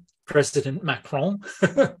know, President Macron,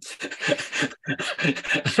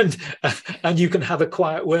 and you can have a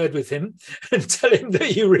quiet word with him and tell him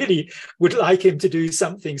that you really would like him to do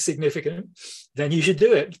something significant, then you should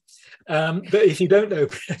do it. But if you don't know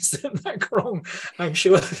President Macron, I'm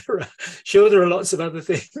sure there are lots of other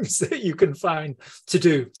things that you can find to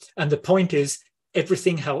do. And the point is,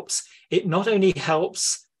 everything helps. It not only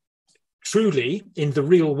helps truly in the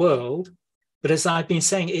real world, but as I've been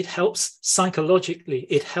saying, it helps psychologically.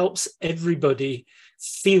 It helps everybody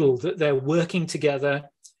feel that they're working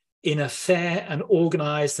together in a fair and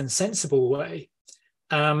organized and sensible way.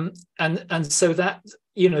 And so that,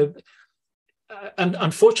 you know, and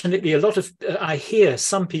unfortunately, a lot of, I hear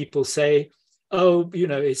some people say, oh, you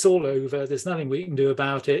know, it's all over. There's nothing we can do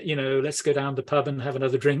about it. You know, let's go down the pub and have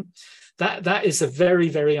another drink. That is a very,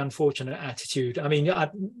 very unfortunate attitude. I mean,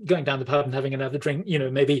 going down the pub and having another drink, you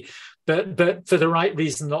know, maybe, but for the right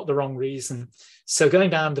reason, not the wrong reason. So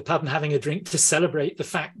going down the pub and having a drink to celebrate the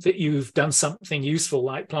fact that you've done something useful,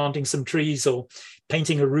 like planting some trees or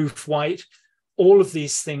painting a roof white, all of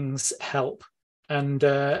these things help. And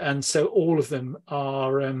so all of them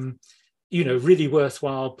are, you know, really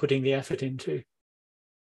worthwhile putting the effort into.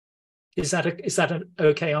 Is that an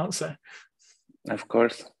okay answer? Of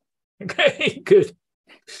course. Okay, good.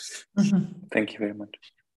 Thank you very much.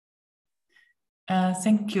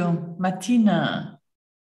 Thank you. Martina.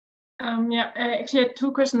 Yeah, I actually had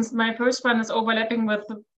two questions. My first one is overlapping with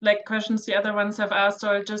like questions the other ones have asked,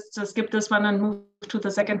 so I'll just skip this one and move to the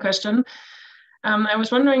second question. I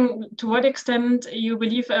was wondering to what extent you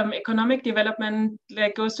believe economic development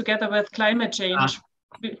like goes together with climate change.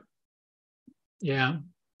 Yeah.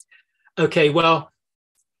 Okay, well,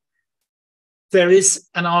 there is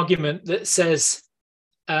an argument that says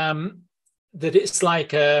that it's like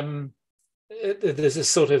there's a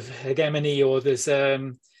sort of hegemony, or there's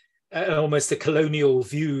almost a colonial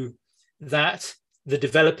view that the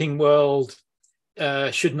developing world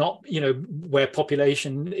should not, you know, where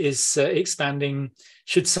population is expanding,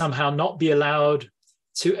 should somehow not be allowed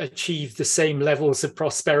to achieve the same levels of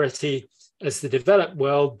prosperity as the developed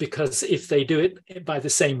world, because if they do it by the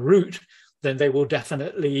same route, then they will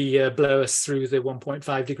definitely blow us through the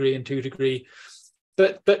 1.5 degree and 2 degree.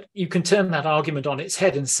 But you can turn that argument on its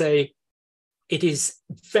head and say it is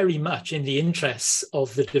very much in the interests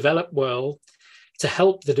of the developed world to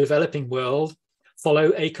help the developing world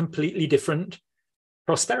follow a completely different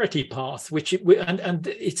prosperity path, and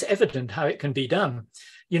it's evident how it can be done.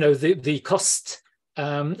 You know, the cost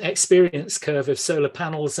experience curve of solar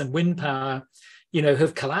panels and wind power, you know,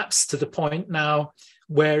 have collapsed to the point now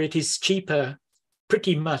where it is cheaper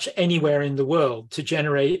pretty much anywhere in the world to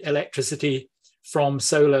generate electricity from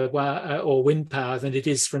solar or wind power than it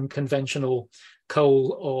is from conventional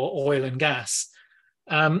coal or oil and gas.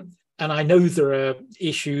 And I know there are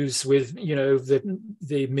issues with, you know,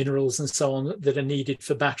 the minerals and so on that are needed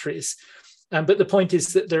for batteries. But the point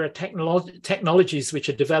is that there are technologies which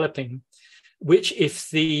are developing, which, if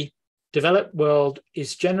the developed world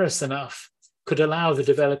is generous enough, could allow the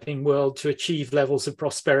developing world to achieve levels of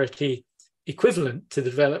prosperity equivalent to the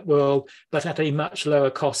developed world, but at a much lower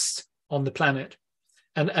cost on the planet.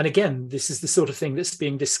 And again, this is the sort of thing that's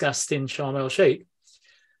being discussed in Sharm el-Sheikh.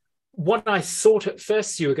 What I thought at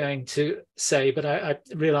first you were going to say, but I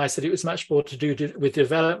realized that it was much more to do with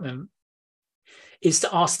development, is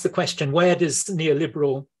to ask the question, where does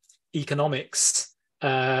neoliberal economics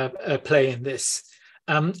play in this?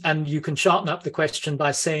 And you can sharpen up the question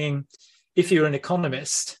by saying, if you're an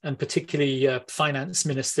economist, and particularly a finance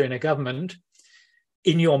minister in a government,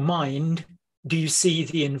 in your mind, do you see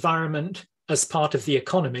the environment as part of the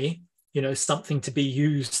economy, something to be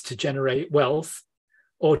used to generate wealth,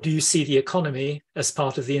 or do you see the economy as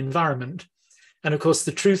part of the environment? And of course,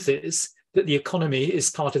 the truth is that the economy is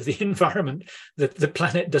part of the environment, that the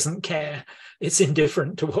planet doesn't care. It's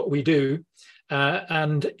indifferent to what we do.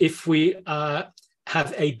 And if we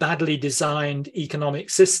have a badly designed economic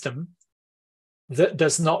system that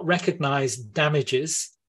does not recognize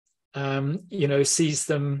damages, sees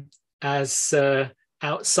them as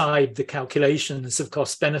outside the calculations of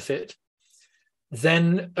cost benefit,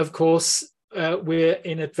 then of course we're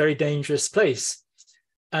in a very dangerous place.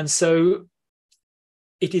 And so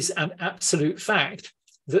it is an absolute fact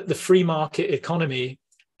that the free market economy,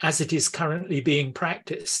 as it is currently being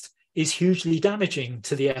practiced, is hugely damaging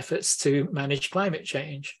to the efforts to manage climate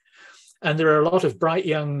change. And there are a lot of bright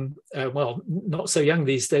young, not so young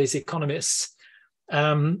these days, economists,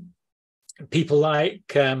 people like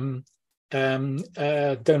Donut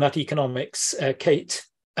Economics, Kate,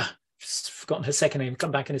 just forgotten her second name,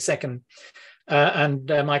 come back in a second, and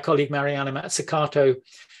my colleague Mariana Mazzucato.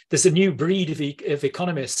 There's a new breed of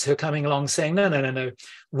economists who are coming along saying, no,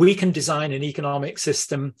 we can design an economic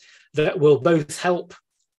system that will both help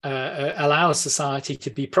allow society to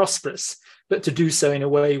be prosperous, but to do so in a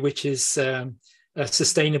way which is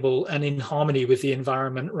sustainable and in harmony with the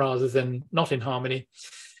environment rather than not in harmony.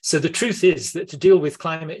 So the truth is that to deal with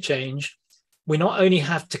climate change, we not only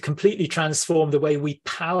have to completely transform the way we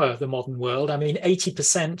power the modern world. I mean,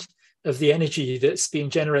 80% of the energy that's being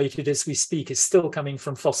generated as we speak is still coming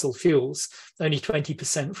from fossil fuels, only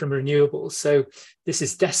 20% from renewables. So this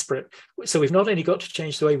is desperate. So we've not only got to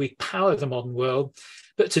change the way we power the modern world,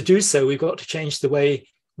 but to do so, we've got to change the way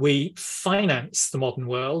we finance the modern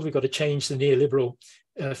world. We've got to change the neoliberal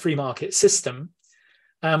free market system.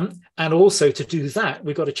 And also to do that,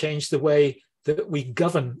 we've got to change the way that we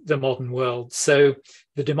govern the modern world. So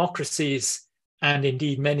the democracies and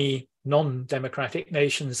indeed many non-democratic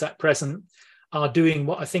nations at present are doing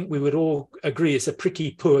what I think we would all agree is a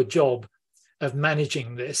pretty poor job of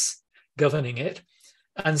managing this, governing it.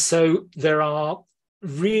 And so there are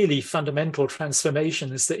really fundamental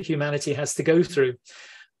transformations that humanity has to go through.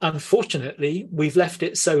 Unfortunately, we've left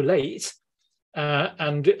it so late.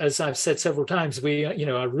 And as I've said several times, we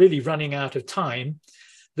are really running out of time,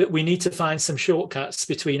 that we need to find some shortcuts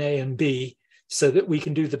between A and B so that we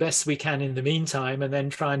can do the best we can in the meantime and then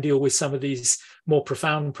try and deal with some of these more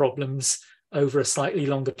profound problems over a slightly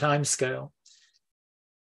longer time scale.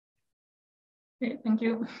 Okay, thank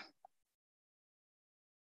you.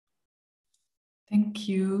 Thank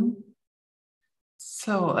you.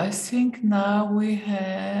 So I think now we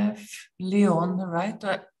have Leon, right?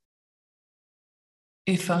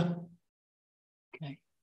 Eva. Okay.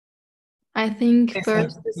 I think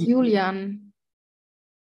first is Julian.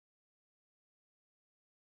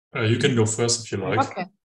 You can go first if you like. Okay.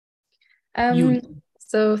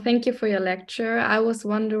 So thank you for your lecture. I was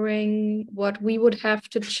wondering what we would have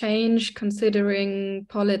to change considering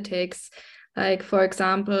politics. Like, for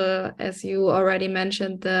example, as you already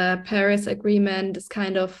mentioned, the Paris Agreement is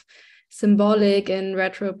kind of symbolic in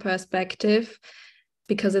retro perspective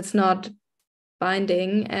because it's not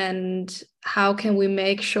binding. And how can we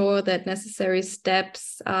make sure that necessary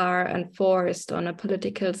steps are enforced on a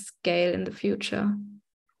political scale in the future?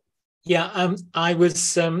 Yeah, I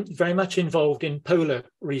was very much involved in polar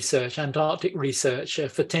research, Antarctic research.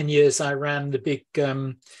 For 10 years, I ran the big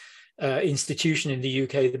institution in the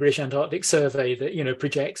UK, the British Antarctic Survey, that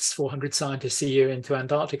projects 400 scientists a year into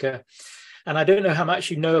Antarctica. And I don't know how much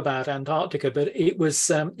you know about Antarctica, but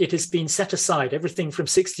it has been set aside. Everything from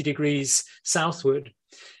 60 degrees southward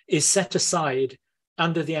is set aside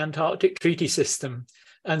under the Antarctic Treaty System.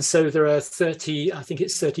 And so there are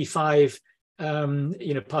 35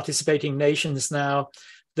 participating nations now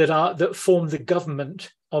that form the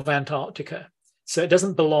government of Antarctica. So it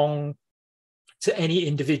doesn't belong to any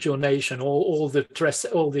individual nation. All the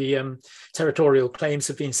territorial claims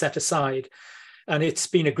have been set aside, and it's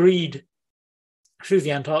been agreed through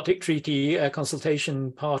the Antarctic Treaty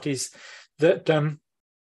consultation parties that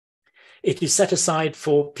it is set aside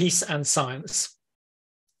for peace and science.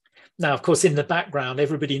 Now, of course, in the background,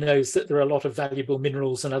 everybody knows that there are a lot of valuable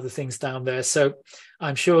minerals and other things down there. So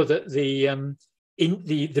I'm sure that the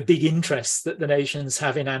big interest that the nations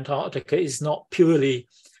have in Antarctica is not purely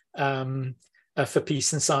for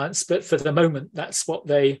peace and science, but for the moment, that's what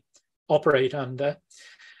they operate under.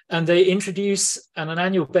 And they introduce, on an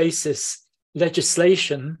annual basis,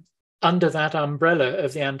 legislation under that umbrella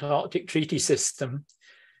of the Antarctic Treaty System.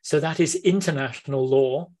 So that is international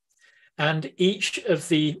law. and each of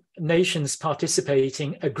the nations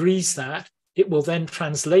participating agrees that, it will then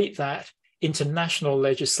translate that into national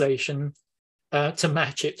legislation to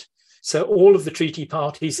match it. So all of the treaty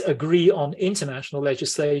parties agree on international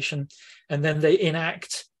legislation, and then they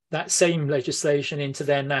enact that same legislation into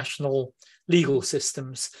their national legal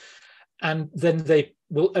systems. And then they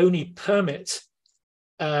will only permit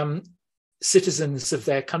citizens of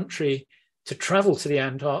their country to travel to the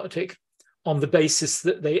Antarctic on the basis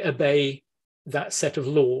that they obey that set of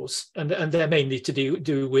laws. And they're mainly to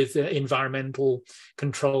do with environmental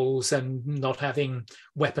controls and not having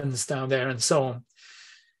weapons down there and so on.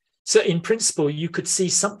 So in principle, you could see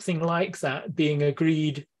something like that being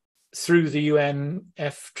agreed through the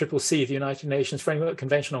UNFCCC, the United Nations Framework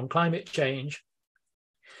Convention on Climate Change,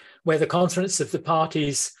 where the conference of the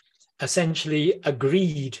parties essentially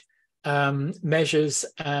agreed measures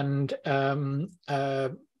and,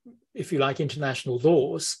 if you like, international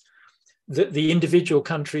laws that the individual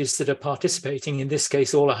countries that are participating, in this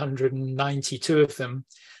case, all 192 of them,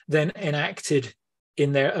 then enacted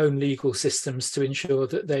in their own legal systems to ensure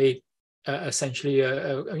that they essentially,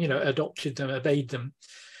 adopted them, obeyed them.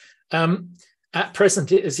 At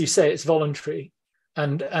present, as you say, it's voluntary.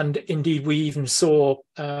 And indeed, we even saw,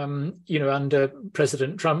 under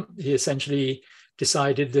President Trump, he essentially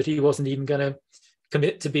decided that he wasn't even going to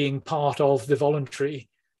commit to being part of the voluntary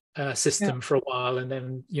system for a while, and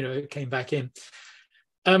then came back in.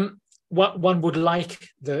 What one would like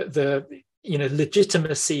the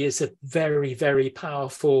legitimacy is a very, very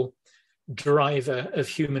powerful driver of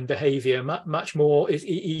human behavior, much more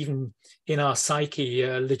even in our psyche.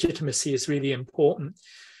 Legitimacy is really important.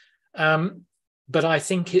 But I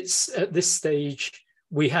think it's at this stage,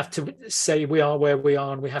 we have to say we are where we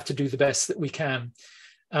are and we have to do the best that we can.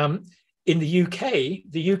 In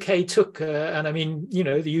the UK took, and I mean,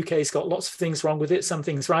 the UK's got lots of things wrong with it, some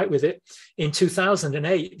things right with it. In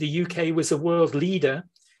 2008, the UK was a world leader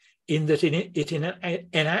in that it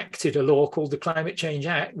enacted a law called the Climate Change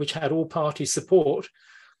Act, which had all party support,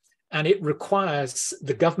 and it requires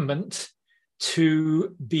the government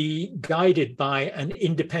to be guided by an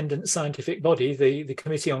independent scientific body, the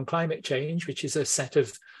Committee on Climate Change, which is a set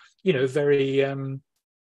of, very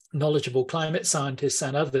knowledgeable climate scientists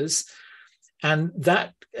and others. And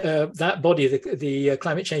that body, the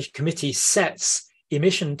Climate Change Committee, sets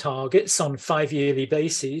emission targets on 5-yearly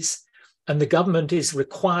bases, and the government is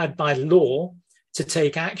required by law to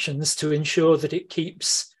take actions to ensure that it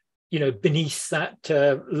keeps, beneath that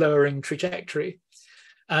lowering trajectory.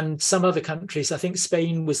 And some other countries, I think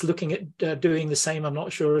Spain was looking at doing the same. I'm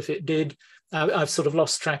not sure if it did. I've sort of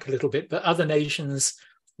lost track a little bit, but other nations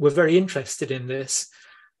were very interested in this.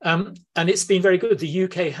 And it's been very good. The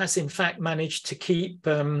UK has in fact managed to keep,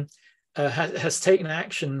 has taken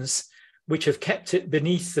actions which have kept it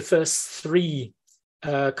beneath the first 3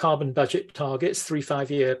 carbon budget targets, 3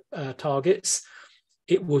 5-year targets.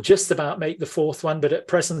 It will just about make the 4th one, but at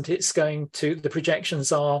present it's going to, the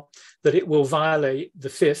projections are that it will violate the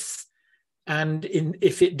 5th. And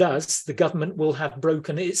if it does, the government will have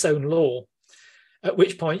broken its own law. At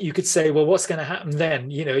which point you could say, well, what's going to happen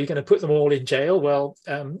then? You're going to put them all in jail. Well,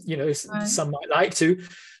 some might like to,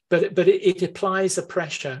 but it applies a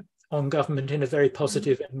pressure on government in a very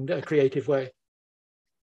positive and creative way.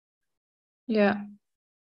 Yeah.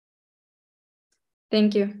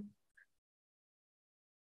 Thank you.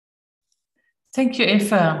 Thank you,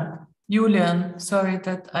 Eva. Julian, sorry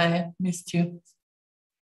that I missed you.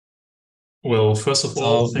 Well, first of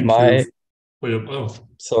all, thank you for your... Oh,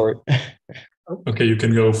 sorry. Okay, you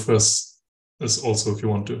can go first as also if you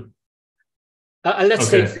want to. Let's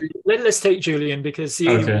take Julian because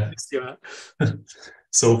you missed you out.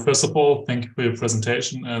 So first of all, thank you for your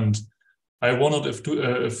presentation. And I wondered if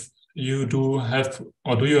you do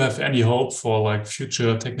you have any hope for like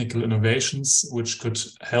future technical innovations which could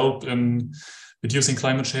help in reducing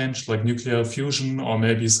climate change, like nuclear fusion or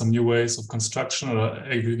maybe some new ways of construction or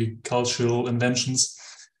agricultural inventions?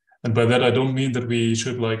 And by that, I don't mean that we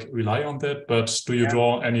should like rely on that, but do you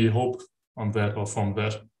draw any hope on that or from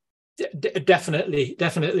that? Definitely,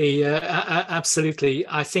 absolutely.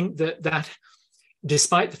 I think that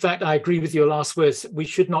despite the fact I agree with your last words, we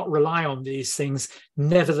should not rely on these things.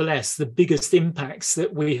 Nevertheless, the biggest impacts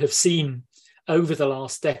that we have seen over the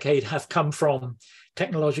last decade have come from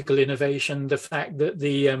technological innovation. The fact that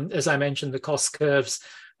as I mentioned, the cost curves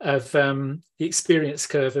of the experience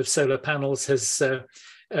curve of solar panels has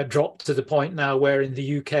dropped to the point now where in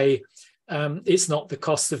the UK, It's not the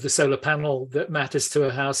cost of the solar panel that matters to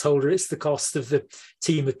a householder. It's the cost of the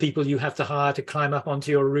team of people you have to hire to climb up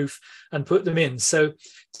onto your roof and put them in. So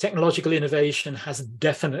technological innovation has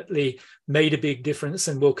definitely made a big difference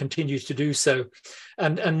and will continue to do so.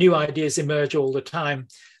 And new ideas emerge all the time.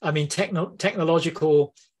 I mean,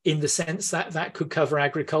 technological in the sense that that could cover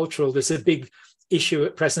agricultural. There's a big issue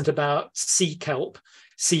at present about sea kelp.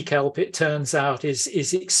 Sea kelp, it turns out,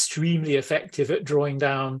 is extremely effective at drawing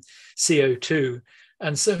down CO2.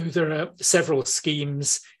 And so there are several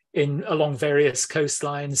schemes along various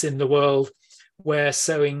coastlines in the world where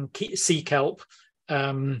sowing sea kelp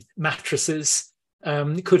mattresses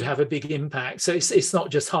could have a big impact. So it's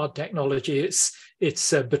not just hard technology,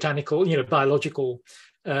 it's botanical, biological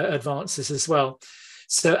advances as well.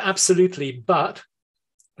 So absolutely, but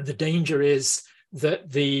the danger is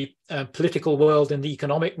that the political world and the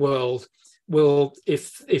economic world will,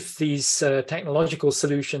 if these technological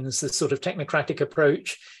solutions, the sort of technocratic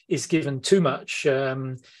approach is given too much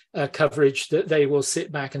coverage, that they will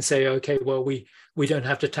sit back and say, okay, well, we don't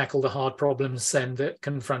have to tackle the hard problems then that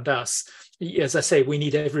confront us. As I say, we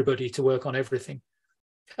need everybody to work on everything.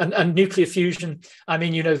 And nuclear fusion, I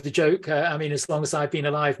mean, the joke, as long as I've been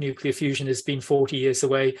alive, nuclear fusion has been 40 years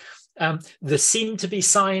away. There seem to be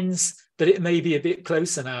signs that it may be a bit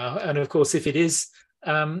closer now. And of course, if it is,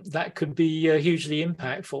 that could be hugely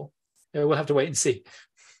impactful. We'll have to wait and see.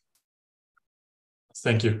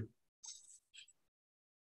 Thank you.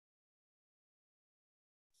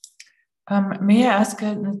 May I ask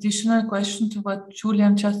an additional question to what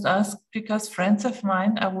Julian just asked? Because friends of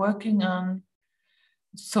mine are working on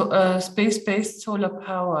space-based solar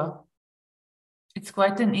power. It's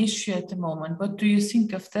quite an issue at the moment. What do you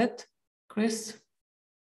think of that, Chris?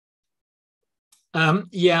 This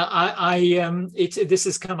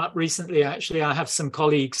has come up recently, actually. I have some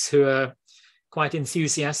colleagues who are quite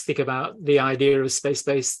enthusiastic about the idea of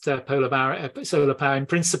space-based solar power. In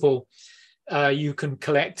principle, you can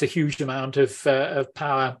collect a huge amount of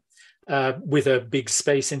power with a big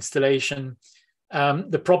space installation.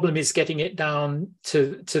 The problem is getting it down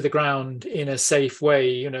to the ground in a safe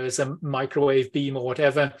way, as a microwave beam or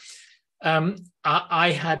whatever.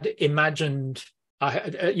 I had imagined,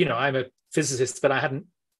 I'm a physicist, but I hadn't,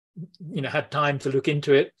 had time to look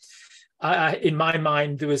into it. In my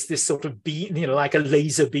mind, there was this sort of beam, like a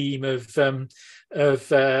laser beam of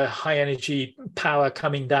high energy power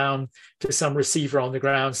coming down to some receiver on the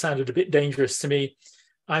ground. Sounded a bit dangerous to me.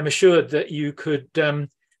 I'm assured that you could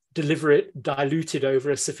deliver it diluted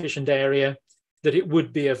over a sufficient area, that it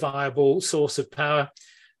would be a viable source of power.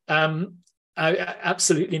 I'm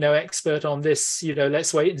absolutely no expert on this.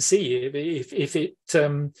 Let's wait and see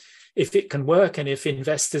if it can work, and if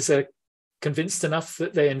investors are convinced enough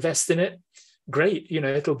that they invest in it. Great,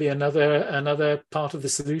 it'll be another part of the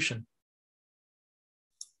solution.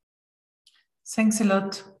 Thanks a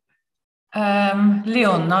lot,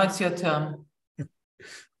 Leon. Now it's your turn.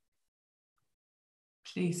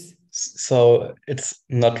 Please. So it's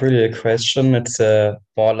not really a question, it's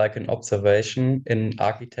more like an observation in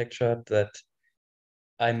architecture that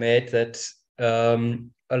I made, that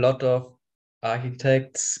a lot of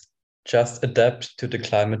architects just adapt to the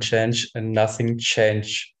climate change and nothing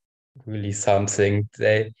change really something.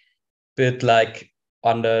 They build like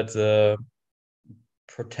under the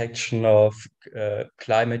protection of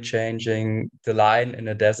climate changing, the line in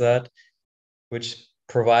a desert, which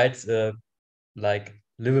provides a like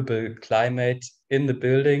livable climate in the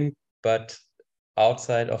building, but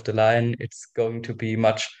outside of the line, it's going to be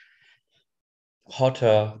much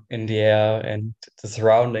hotter in the air and the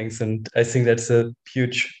surroundings. And I think that's a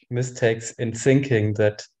huge mistake in thinking,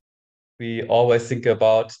 that we always think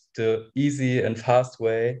about the easy and fast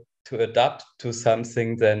way to adapt to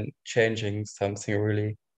something than changing something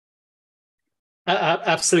really.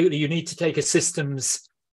 Absolutely. You need to take a systems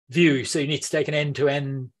view. So you need to take an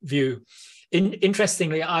end-to-end view.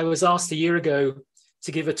 Interestingly, I was asked a year ago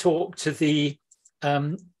to give a talk to the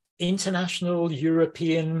International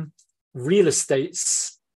European Real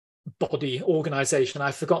Estate's body organization.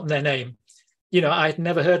 I've forgotten their name. I had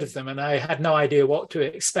never heard of them, and I had no idea what to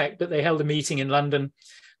expect, but they held a meeting in London,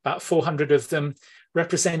 about 400 of them,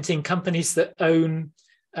 representing companies that own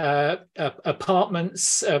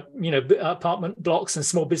apartments, apartment blocks and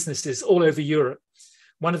small businesses all over Europe.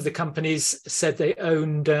 One of the companies said they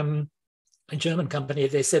owned, a German company,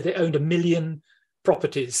 they said they owned 1 million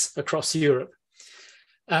properties across Europe.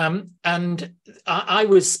 And I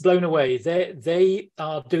was blown away. They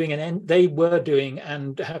were doing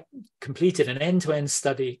and have completed an end-to-end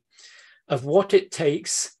study of what it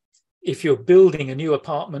takes if you're building a new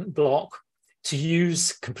apartment block to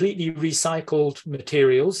use completely recycled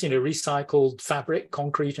materials, recycled fabric,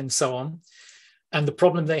 concrete, and so on. And the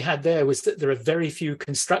problem they had there was that there are very few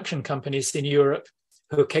construction companies in Europe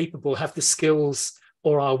who are capable, have the skills,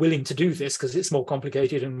 or are willing to do this because it's more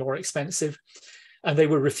complicated and more expensive. And they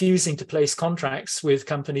were refusing to place contracts with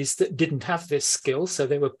companies that didn't have this skill. So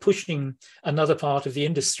they were pushing another part of the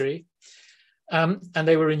industry. And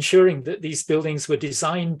they were ensuring that these buildings were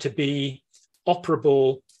designed to be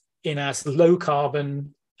operable in as low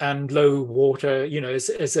carbon and low water, as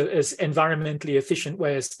environmentally efficient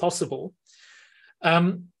way as possible.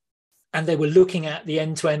 And they were looking at the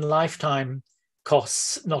end-to-end lifetime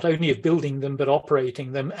costs, not only of building them, but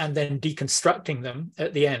operating them and then deconstructing them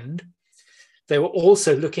at the end. They were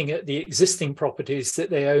also looking at the existing properties that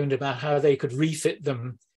they owned about how they could refit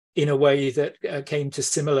them in a way that came to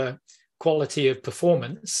similar quality of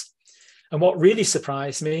performance. And what really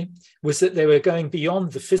surprised me was that they were going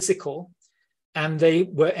beyond the physical and they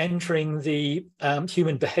were entering the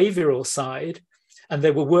human behavioral side, and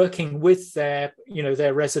they were working with their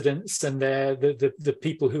residents and the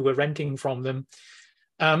people who were renting from them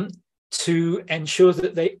to ensure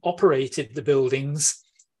that they operated the buildings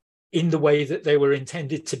in the way that they were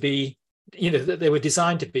intended to be, that they were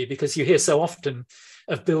designed to be, because you hear so often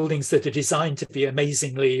of buildings that are designed to be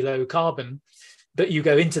amazingly low carbon, but you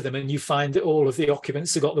go into them and you find that all of the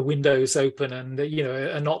occupants have got the windows open and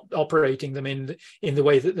are not operating them in the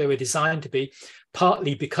way that they were designed to be,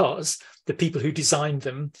 partly because the people who designed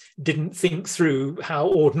them didn't think through how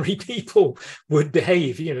ordinary people would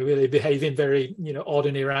behave. They behave in very odd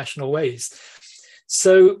and irrational ways.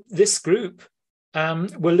 So this group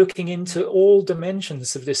were looking into all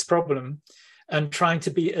dimensions of this problem and trying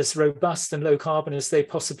to be as robust and low carbon as they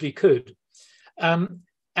possibly could.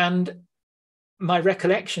 And my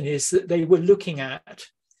recollection is that they were looking at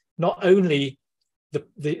not only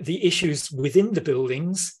the issues within the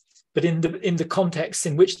buildings, but in the context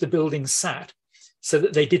in which the buildings sat, so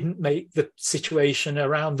that they didn't make the situation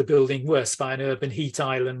around the building worse by an urban heat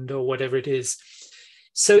island or whatever it is.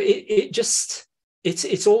 So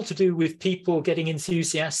it's all to do with people getting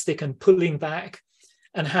enthusiastic and pulling back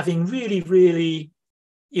and having really, really,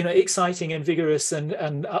 exciting and vigorous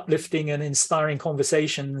and uplifting and inspiring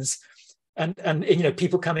conversations. And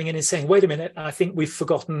people coming in and saying, wait a minute, I think we've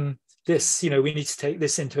forgotten this, we need to take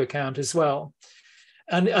this into account as well.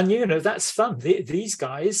 And that's fun. These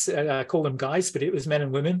guys, I call them guys, but it was men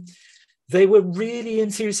and women, they were really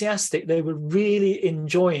enthusiastic. They were really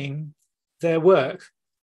enjoying their work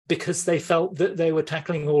because they felt that they were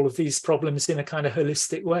tackling all of these problems in a kind of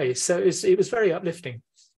holistic way. So it was very uplifting.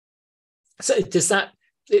 So is that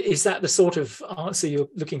the sort of answer you're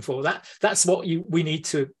looking for? That's what we need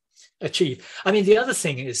to achieve. I mean, the other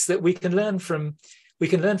thing is that we can learn from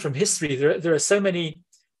history. There are so many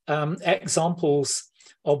examples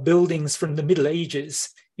of buildings from the Middle Ages,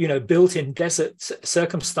 built in desert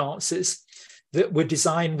circumstances that were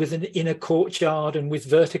designed with an inner courtyard and with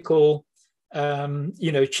vertical,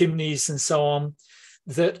 chimneys and so on,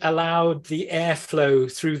 that allowed the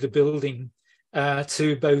airflow through the building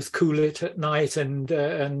to both cool it at night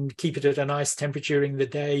and keep it at a nice temperature during the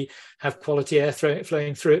day, have quality air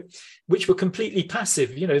flowing through it, which were completely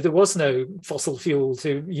passive. There was no fossil fuel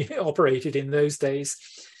to operate it in those days.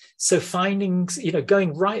 So finding,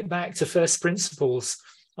 going right back to first principles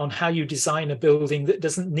on how you design a building that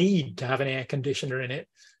doesn't need to have an air conditioner in it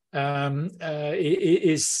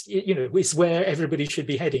is where everybody should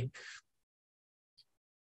be heading.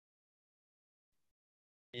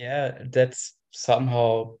 Yeah, that's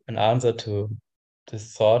somehow an answer to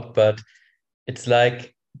this thought, but it's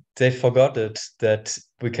like they forgot it, that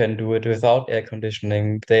we can do it without air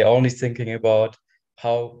conditioning. They only thinking about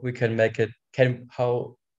how we can make it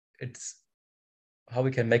how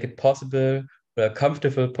we can make it possible or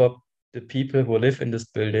comfortable for the people who live in this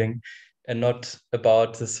building, and not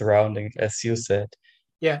about the surroundings, as you said.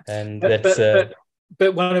 Yeah, and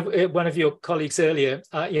but one of your colleagues earlier,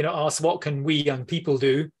 asked, what can we young people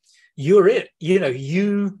do? You're it.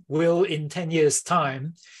 You will in 10 years'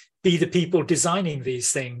 time be the people designing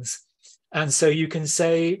these things, and so you can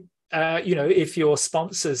say, if your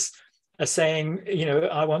sponsors are saying,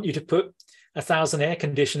 I want you to put 1,000 air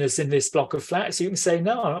conditioners in this block of flats, you can say,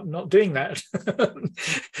 no, I'm not doing that.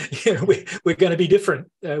 We're going to be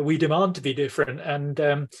different. We demand to be different.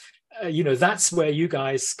 And, that's where you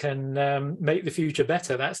guys can make the future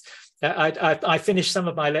better. I finished some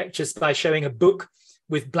of my lectures by showing a book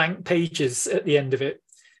with blank pages at the end of it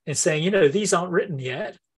and saying, these aren't written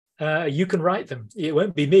yet. You can write them. It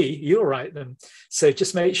won't be me. You'll write them. So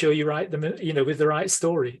just make sure you write them, with the right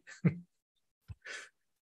story.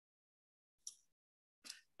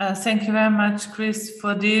 Thank you very much, Chris,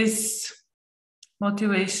 for this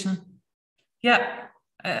motivation. Yeah,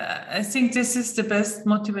 I think this is the best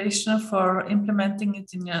motivation for implementing it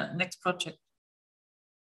in your next project.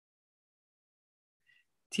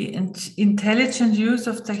 The intelligent use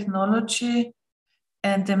of technology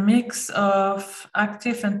and the mix of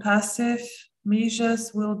active and passive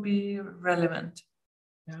measures will be relevant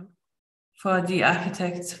for the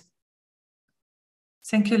architects.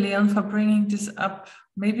 Thank you, Leon, for bringing this up.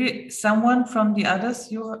 Maybe someone from the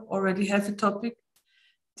others, you already have a topic.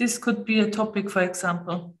 This could be a topic, for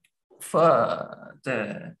example, for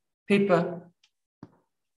the paper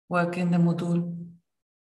work in the module.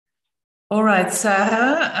 All right,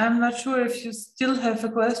 Sarah, I'm not sure if you still have a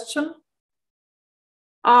question.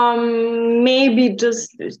 Maybe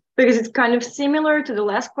just because it's kind of similar to the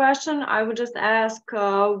last question, I would just ask,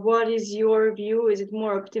 what is your view? Is it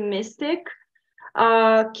more optimistic?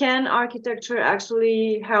 Can architecture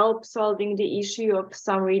actually help solving the issue of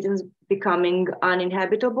some regions becoming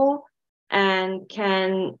uninhabitable? And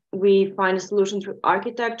can we find a solution through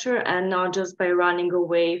architecture and not just by running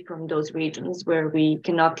away from those regions where we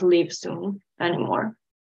cannot live soon anymore?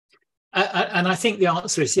 And I think the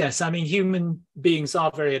answer is yes. I mean, human beings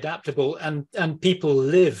are very adaptable, and people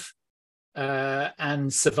live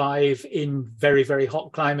and survive in very, very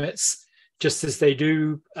hot climates, just as they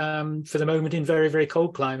do for the moment in very, very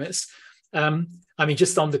cold climates. I mean,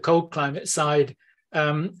 just on the cold climate side,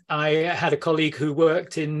 I had a colleague who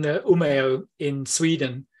worked in Umeå in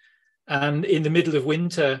Sweden, and in the middle of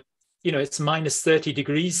winter, you know, it's minus 30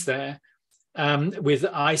 degrees there, with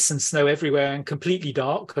ice and snow everywhere and completely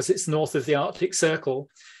dark because it's north of the Arctic Circle.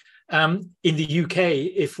 In the UK,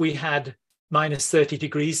 if we had minus 30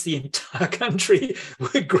 degrees, the entire country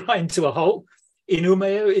would grind to a halt. In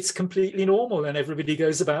Umeå, it's completely normal and everybody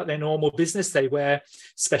goes about their normal business. They wear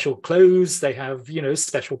special clothes, they have, you know,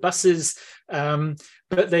 special buses, but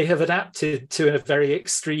they have adapted to a very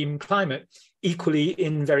extreme climate. Equally,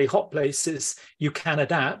 in very hot places, you can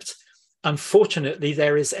adapt. Unfortunately,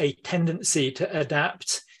 there is a tendency to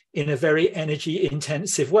adapt in a very energy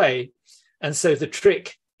intensive way. And so the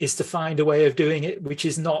trick is to find a way of doing it which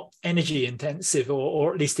is not energy intensive,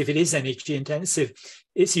 or at least if it is energy intensive,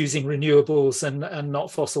 it's using renewables and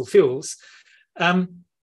not fossil fuels. I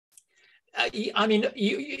mean,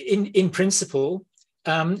 in principle,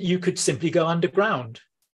 you could simply go underground.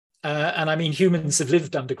 And I mean, humans have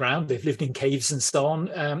lived underground. They've lived in caves and so on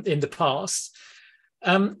in the past.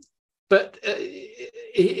 But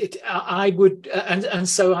I would, and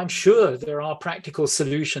so I'm sure there are practical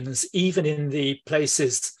solutions, even in the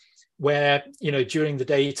places where, you know, during the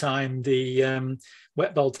daytime, the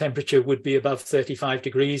wet bulb temperature would be above 35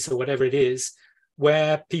 degrees or whatever it is,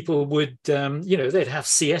 where people would, you know, they'd have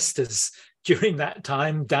siestas during that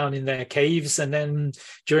time down in their caves. And then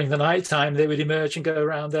during the nighttime, they would emerge and go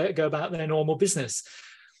about their normal business.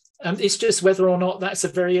 It's just whether or not that's a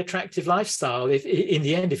very attractive lifestyle. If in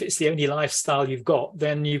the end, if it's the only lifestyle you've got,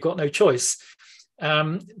 then you've got no choice.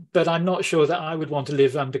 But I'm not sure that I would want to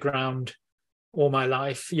live underground all my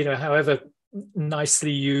life, you know, however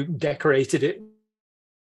nicely you decorated it,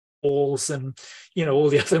 walls and, you know, all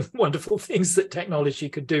the other wonderful things that technology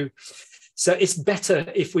could do. So it's better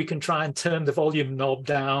if we can try and turn the volume knob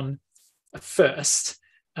down first,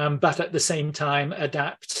 but at the same time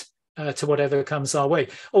adapt to whatever comes our way.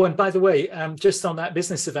 Oh, and by the way, just on that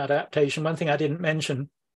business of adaptation, one thing I didn't mention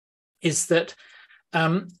is that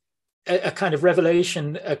a kind of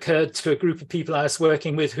revelation occurred to a group of people I was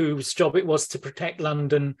working with whose job it was to protect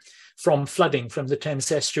London from flooding, from the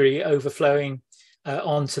Thames estuary overflowing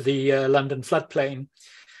onto the London floodplain.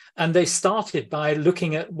 And they started by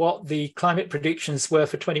looking at what the climate predictions were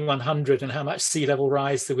for 2100 and how much sea level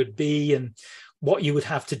rise there would be and what you would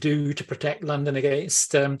have to do to protect London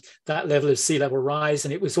against that level of sea level rise.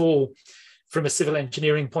 And it was all, from a civil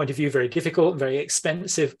engineering point of view, very difficult and very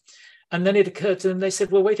expensive. And then it occurred to them, they said,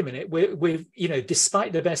 well, wait a minute, we're you know,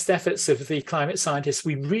 despite the best efforts of the climate scientists,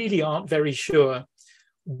 we really aren't very sure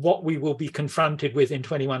what we will be confronted with in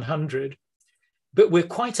 2100. But we're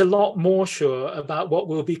quite a lot more sure about what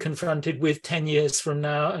we'll be confronted with 10 years from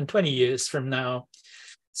now and 20 years from now.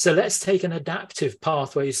 So let's take an adaptive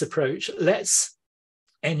pathways approach. Let's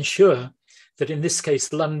ensure that in this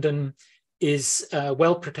case, London is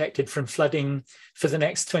well protected from flooding for the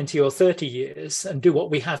next 20 or 30 years and do what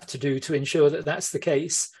we have to do to ensure that that's the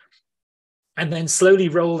case. And then slowly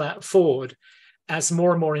roll that forward as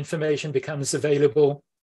more and more information becomes available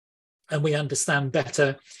and we understand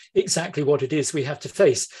better exactly what it is we have to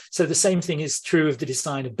face. So the same thing is true of the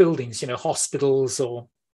design of buildings, you know, hospitals or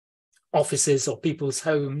offices or people's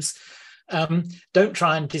homes. Don't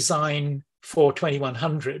try and design for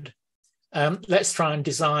 2100. Let's try and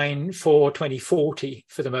design for 2040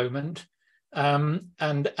 for the moment, and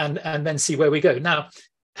then see where we go. Now,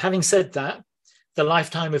 having said that, the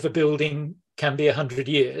lifetime of a building can be 100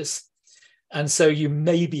 years. And so you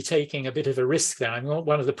may be taking a bit of a risk there. I mean,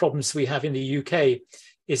 one of the problems we have in the UK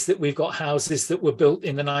is that we've got houses that were built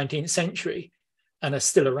in the 19th century and are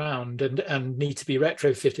still around and need to be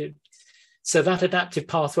retrofitted. So that adaptive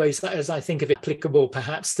pathways, as I think of it, applicable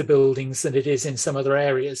perhaps to buildings than it is in some other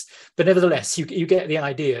areas. But nevertheless, you get the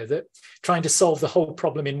idea that trying to solve the whole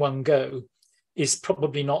problem in one go is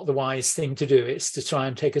probably not the wise thing to do. It's to try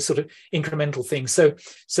and take a sort of incremental thing. So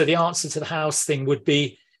the answer to the house thing would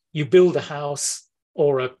be, you build a house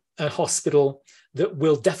or a hospital that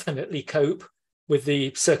will definitely cope with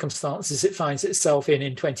the circumstances it finds itself in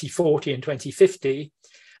 2040 and 2050,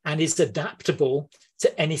 and is adaptable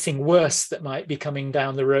to anything worse that might be coming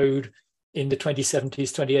down the road in the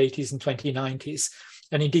 2070s, 2080s, and 2090s.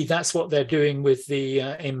 And indeed, that's what they're doing with the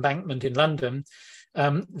embankment in London.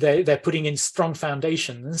 They're putting in strong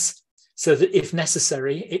foundations so that if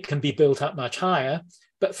necessary, it can be built up much higher.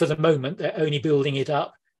 But for the moment, they're only building it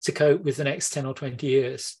up to cope with the next 10 or 20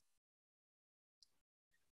 years.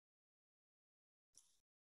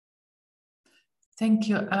 Thank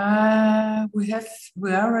you. We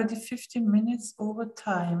are already 15 minutes over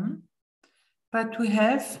time, but we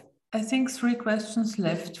have, I think, 3 questions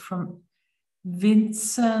left from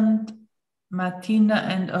Vincent, Martina,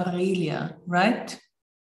 and Aurelia, right?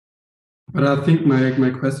 But I think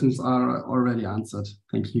my questions are already answered.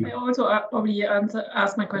 Thank you. I also already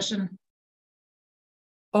asked my question.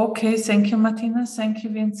 Okay, thank you, Martina. Thank you,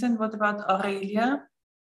 Vincent. What about Aurelia?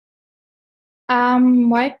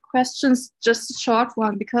 My question's just a short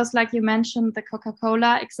one, because like you mentioned the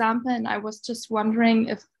Coca-Cola example, and I was just wondering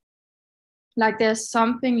if like there's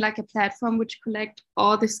something like a platform which collect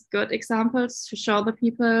all these good examples to show the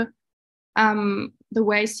people the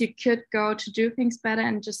ways you could go to do things better,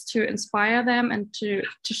 and just to inspire them and to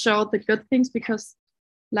show the good things, because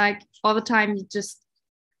like all the time you just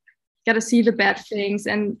got to see the bad things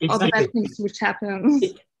and all the bad things which happen.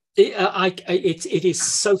 It is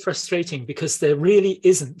so frustrating because there really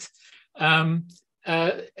isn't. You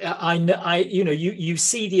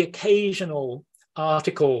see the occasional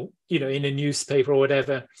article, in a newspaper or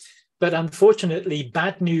whatever, but unfortunately,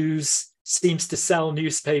 bad news seems to sell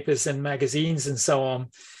newspapers and magazines and so on,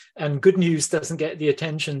 and good news doesn't get the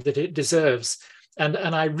attention that it deserves. And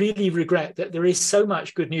I really regret that there is so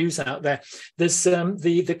much good news out there. There's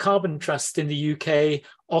the Carbon Trust in the UK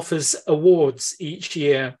offers awards each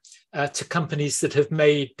year to companies that have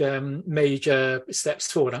made major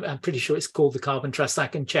steps forward. I'm pretty sure it's called the Carbon Trust. I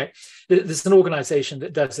can check. There's an organization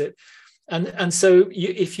that does it. And so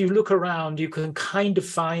if you look around, you can kind of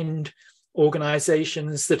find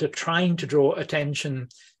organizations that are trying to draw attention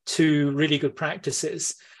to really good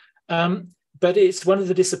practices. But it's one of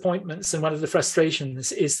the disappointments and one of the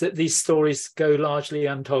frustrations is that these stories go largely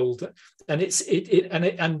untold.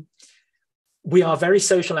 And we are very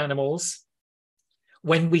social animals.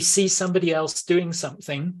 When we see somebody else doing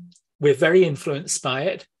something, we're very influenced by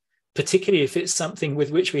it, particularly if it's something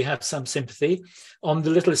with which we have some sympathy. On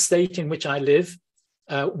the little estate in which I live,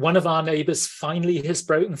 one of our neighbours finally has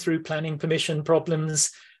broken through planning permission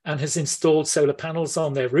problems and has installed solar panels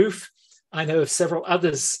on their roof. I know of several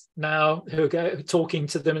others now who are talking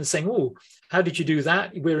to them and saying, oh, how did you do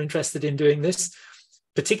that? We're interested in doing this,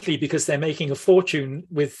 particularly because they're making a fortune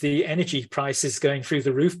with the energy prices going through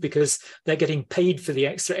the roof because they're getting paid for the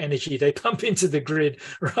extra energy they pump into the grid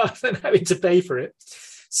rather than having to pay for it.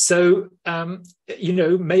 So,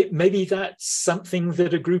 maybe that's something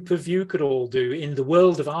that a group of you could all do in the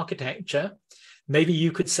world of architecture. Maybe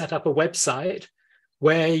you could set up a website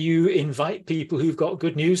where you invite people who've got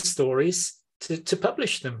good news stories to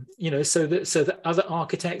publish them, so that other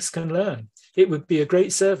architects can learn. It would be a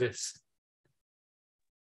great service.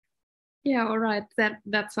 Yeah, all right.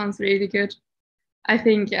 That sounds really good. I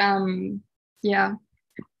think,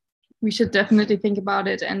 we should definitely think about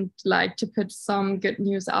it and like to put some good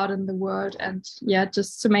news out in the world and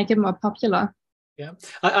just to make it more popular. Yeah,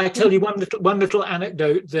 I tell you one little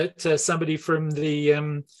anecdote that somebody from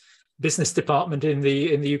the business department in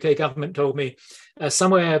the UK government told me.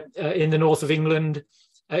 Somewhere in the north of England,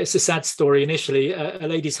 it's a sad story initially, a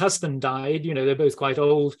lady's husband died, they're both quite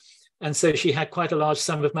old. And so she had quite a large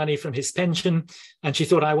sum of money from his pension. And she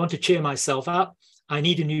thought, I want to cheer myself up. I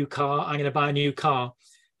need a new car. I'm going to buy a new car.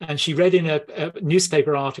 And she read in a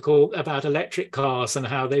newspaper article about electric cars and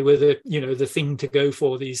how they were the thing to go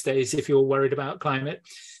for these days if you're worried about climate.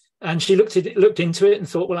 And she looked into it and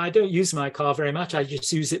thought, well, I don't use my car very much. I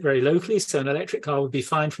just use it very locally. So an electric car would be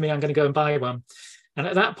fine for me. I'm going to go and buy one. And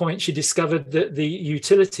at that point, she discovered that the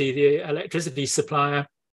utility, the electricity supplier,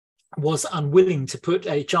 was unwilling to put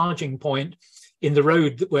a charging point in the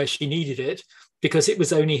road where she needed it because it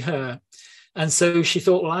was only her. And so she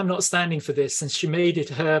thought, well, I'm not standing for this. And she made it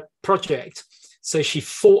her project. So she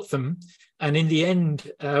fought them and in the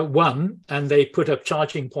end won, and they put a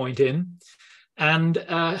charging point in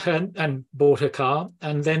and bought her car.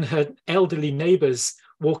 And then her elderly neighbors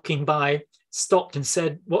walking by stopped and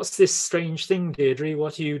said, what's this strange thing, Deirdre?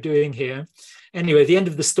 What are you doing here? Anyway, the end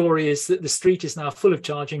of the story is that the street is now full of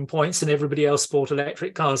charging points and everybody else bought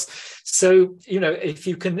electric cars. So, you know, if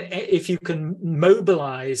you can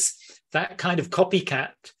mobilize that kind of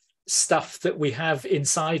copycat stuff that we have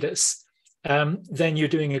inside us, then you're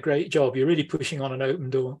doing a great job. You're really pushing on an open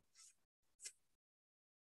door.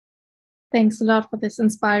 Thanks a lot for this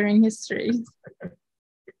inspiring history.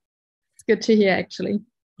 It's good to hear, actually.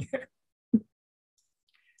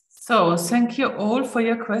 So thank you all for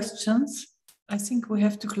your questions. I think we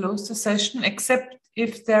have to close the session, except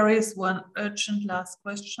if there is one urgent last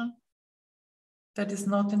question that is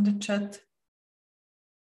not in the chat.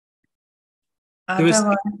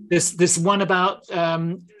 There's one about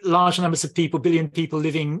large numbers of people, billion people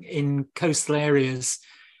living in coastal areas.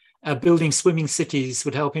 Building swimming cities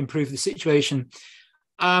would help improve the situation.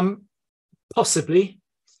 Possibly.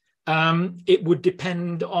 It would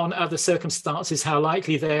depend on other circumstances, how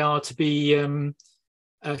likely they are to be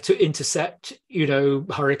to intercept, you know,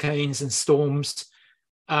 hurricanes and storms.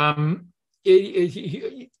 There would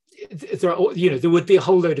be a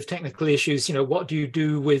whole load of technical issues. You know, what do you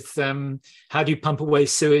do with how do you pump away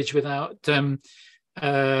sewage without polluting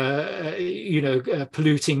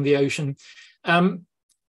the ocean?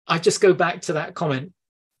 I just go back to that comment.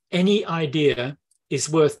 Any idea is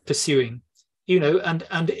worth pursuing, you know,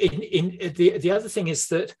 and the other thing is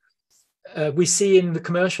that we see in the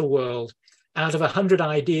commercial world, out of 100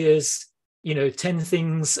 ideas, you know, 10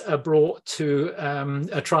 things are brought to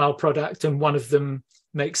a trial product and one of them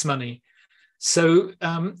makes money. So,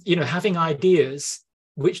 you know, having ideas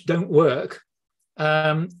which don't work,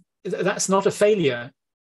 that's not a failure.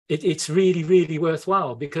 It's really, really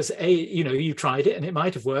worthwhile because you know, you tried it and it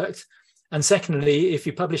might have worked. And secondly, if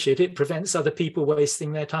you publish it, it prevents other people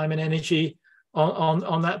wasting their time and energy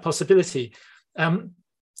on that possibility.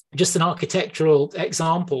 Just an architectural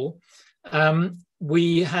example.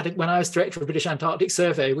 We had, when I was director of British Antarctic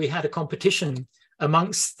Survey, we had a competition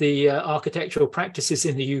amongst the architectural practices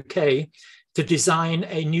in the UK to design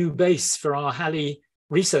a new base for our Halley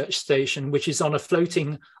research station, which is on a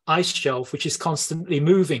floating ice shelf, which is constantly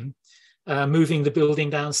moving the building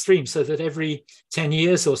downstream, so that every 10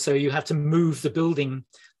 years or so, you have to move the building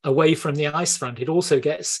away from the ice front. It also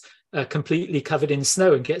gets completely covered in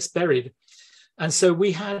snow and gets buried. And so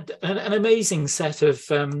we had an amazing set of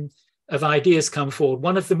ideas come forward.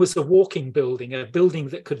 One of them was a walking building, a building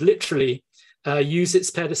that could literally use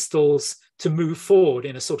its pedestals to move forward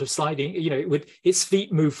in a sort of sliding, you know, its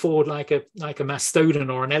feet move forward like a mastodon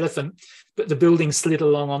or an elephant, but the building slid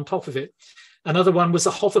along on top of it. Another one was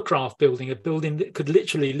a hovercraft building, a building that could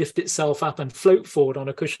literally lift itself up and float forward on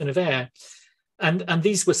a cushion of air. And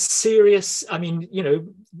these were serious, I mean, you know,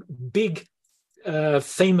 big,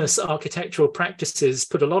 famous architectural practices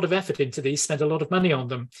put a lot of effort into these, spent a lot of money on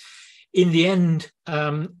them. In the end,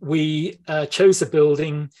 we chose a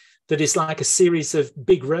building that is like a series of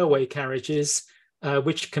big railway carriages,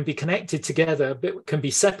 which can be connected together, but can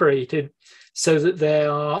be separated so that they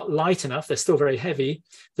are light enough, they're still very heavy,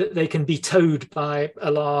 that they can be towed by a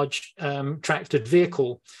large tractored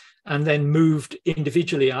vehicle and then moved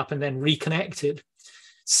individually up and then reconnected.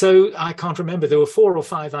 So I can't remember, there were 4 or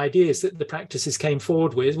 5 ideas that the practices came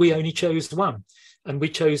forward with. We only chose one, and we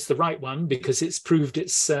chose the right one because it's proved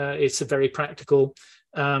it's a very practical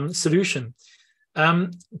solution.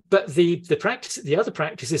 But the other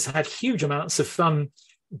practices had huge amounts of fun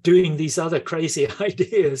doing these other crazy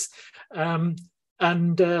ideas. You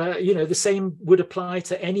know, the same would apply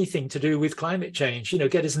to anything to do with climate change. You know,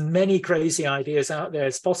 get as many crazy ideas out there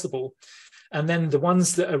as possible. And then the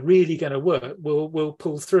ones that are really going to work will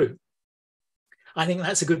pull through. I think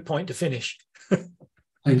that's a good point to finish.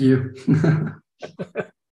 Thank you.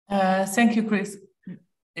 Thank you, Chris.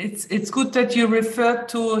 It's good that you referred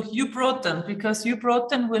to Hugh Broughton, because Hugh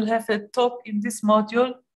Broughton will have a talk in this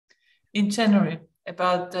module in January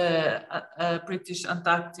about the British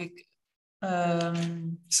Antarctic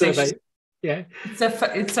survey. Yeah,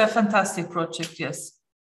 it's a fantastic project. Yes,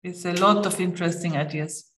 it's a lot of interesting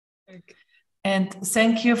ideas. Okay. And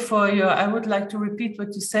thank you for your, I would like to repeat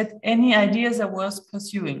what you said, any ideas are worth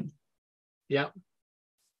pursuing. Yeah.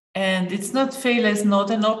 And it's not, failure is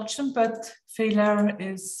not an option, but failure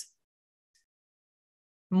is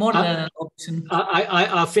more than an option.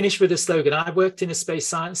 I'll finish with a slogan. I worked in a space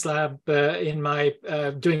science lab in my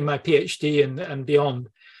doing my PhD and beyond.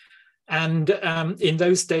 And in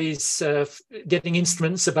those days, getting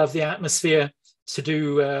instruments above the atmosphere to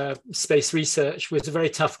do space research was a very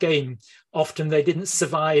tough game. Often they didn't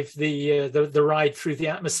survive the ride through the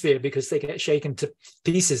atmosphere because they get shaken to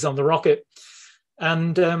pieces on the rocket.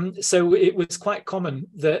 And so it was quite common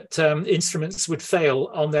that instruments would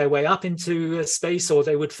fail on their way up into space, or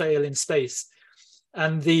they would fail in space.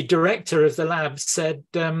 And the director of the lab said,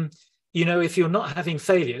 you know, if you're not having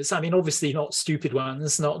failures, I mean, obviously not stupid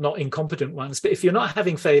ones, not incompetent ones, but if you're not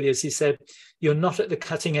having failures, he said, you're not at the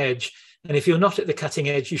cutting edge. And if you're not at the cutting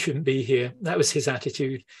edge, you shouldn't be here. That was his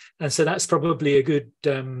attitude. And so that's probably a good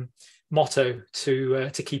motto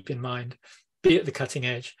to keep in mind. Be at the cutting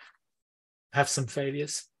edge. Have some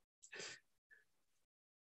failures.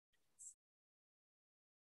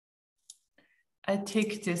 I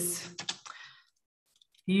take this.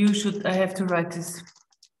 I have to write this.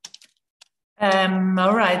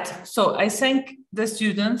 All right. So I thank the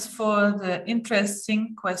students for the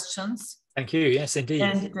interesting questions. Thank you. Yes, indeed.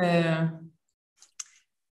 And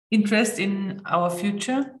interest in our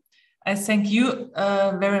future. I thank you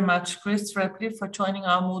very much, Chris Rapley, for joining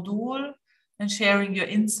our module and sharing your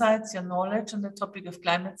insights, your knowledge on the topic of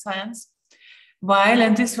climate science. While,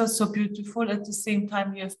 and this was so beautiful, at the same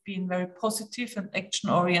time, you have been very positive and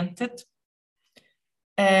action-oriented.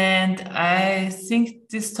 And I think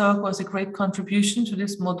this talk was a great contribution to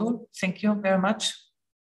this module. Thank you very much.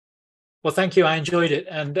 Well, thank you. I enjoyed it.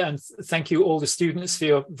 And thank you all the students for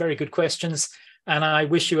your very good questions. And I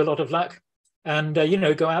wish you a lot of luck. And, you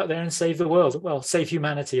know, go out there and save the world. Well, save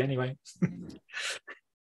humanity anyway.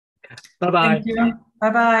 Bye-bye. Thank you.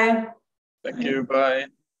 Bye-bye. Thank you. Bye.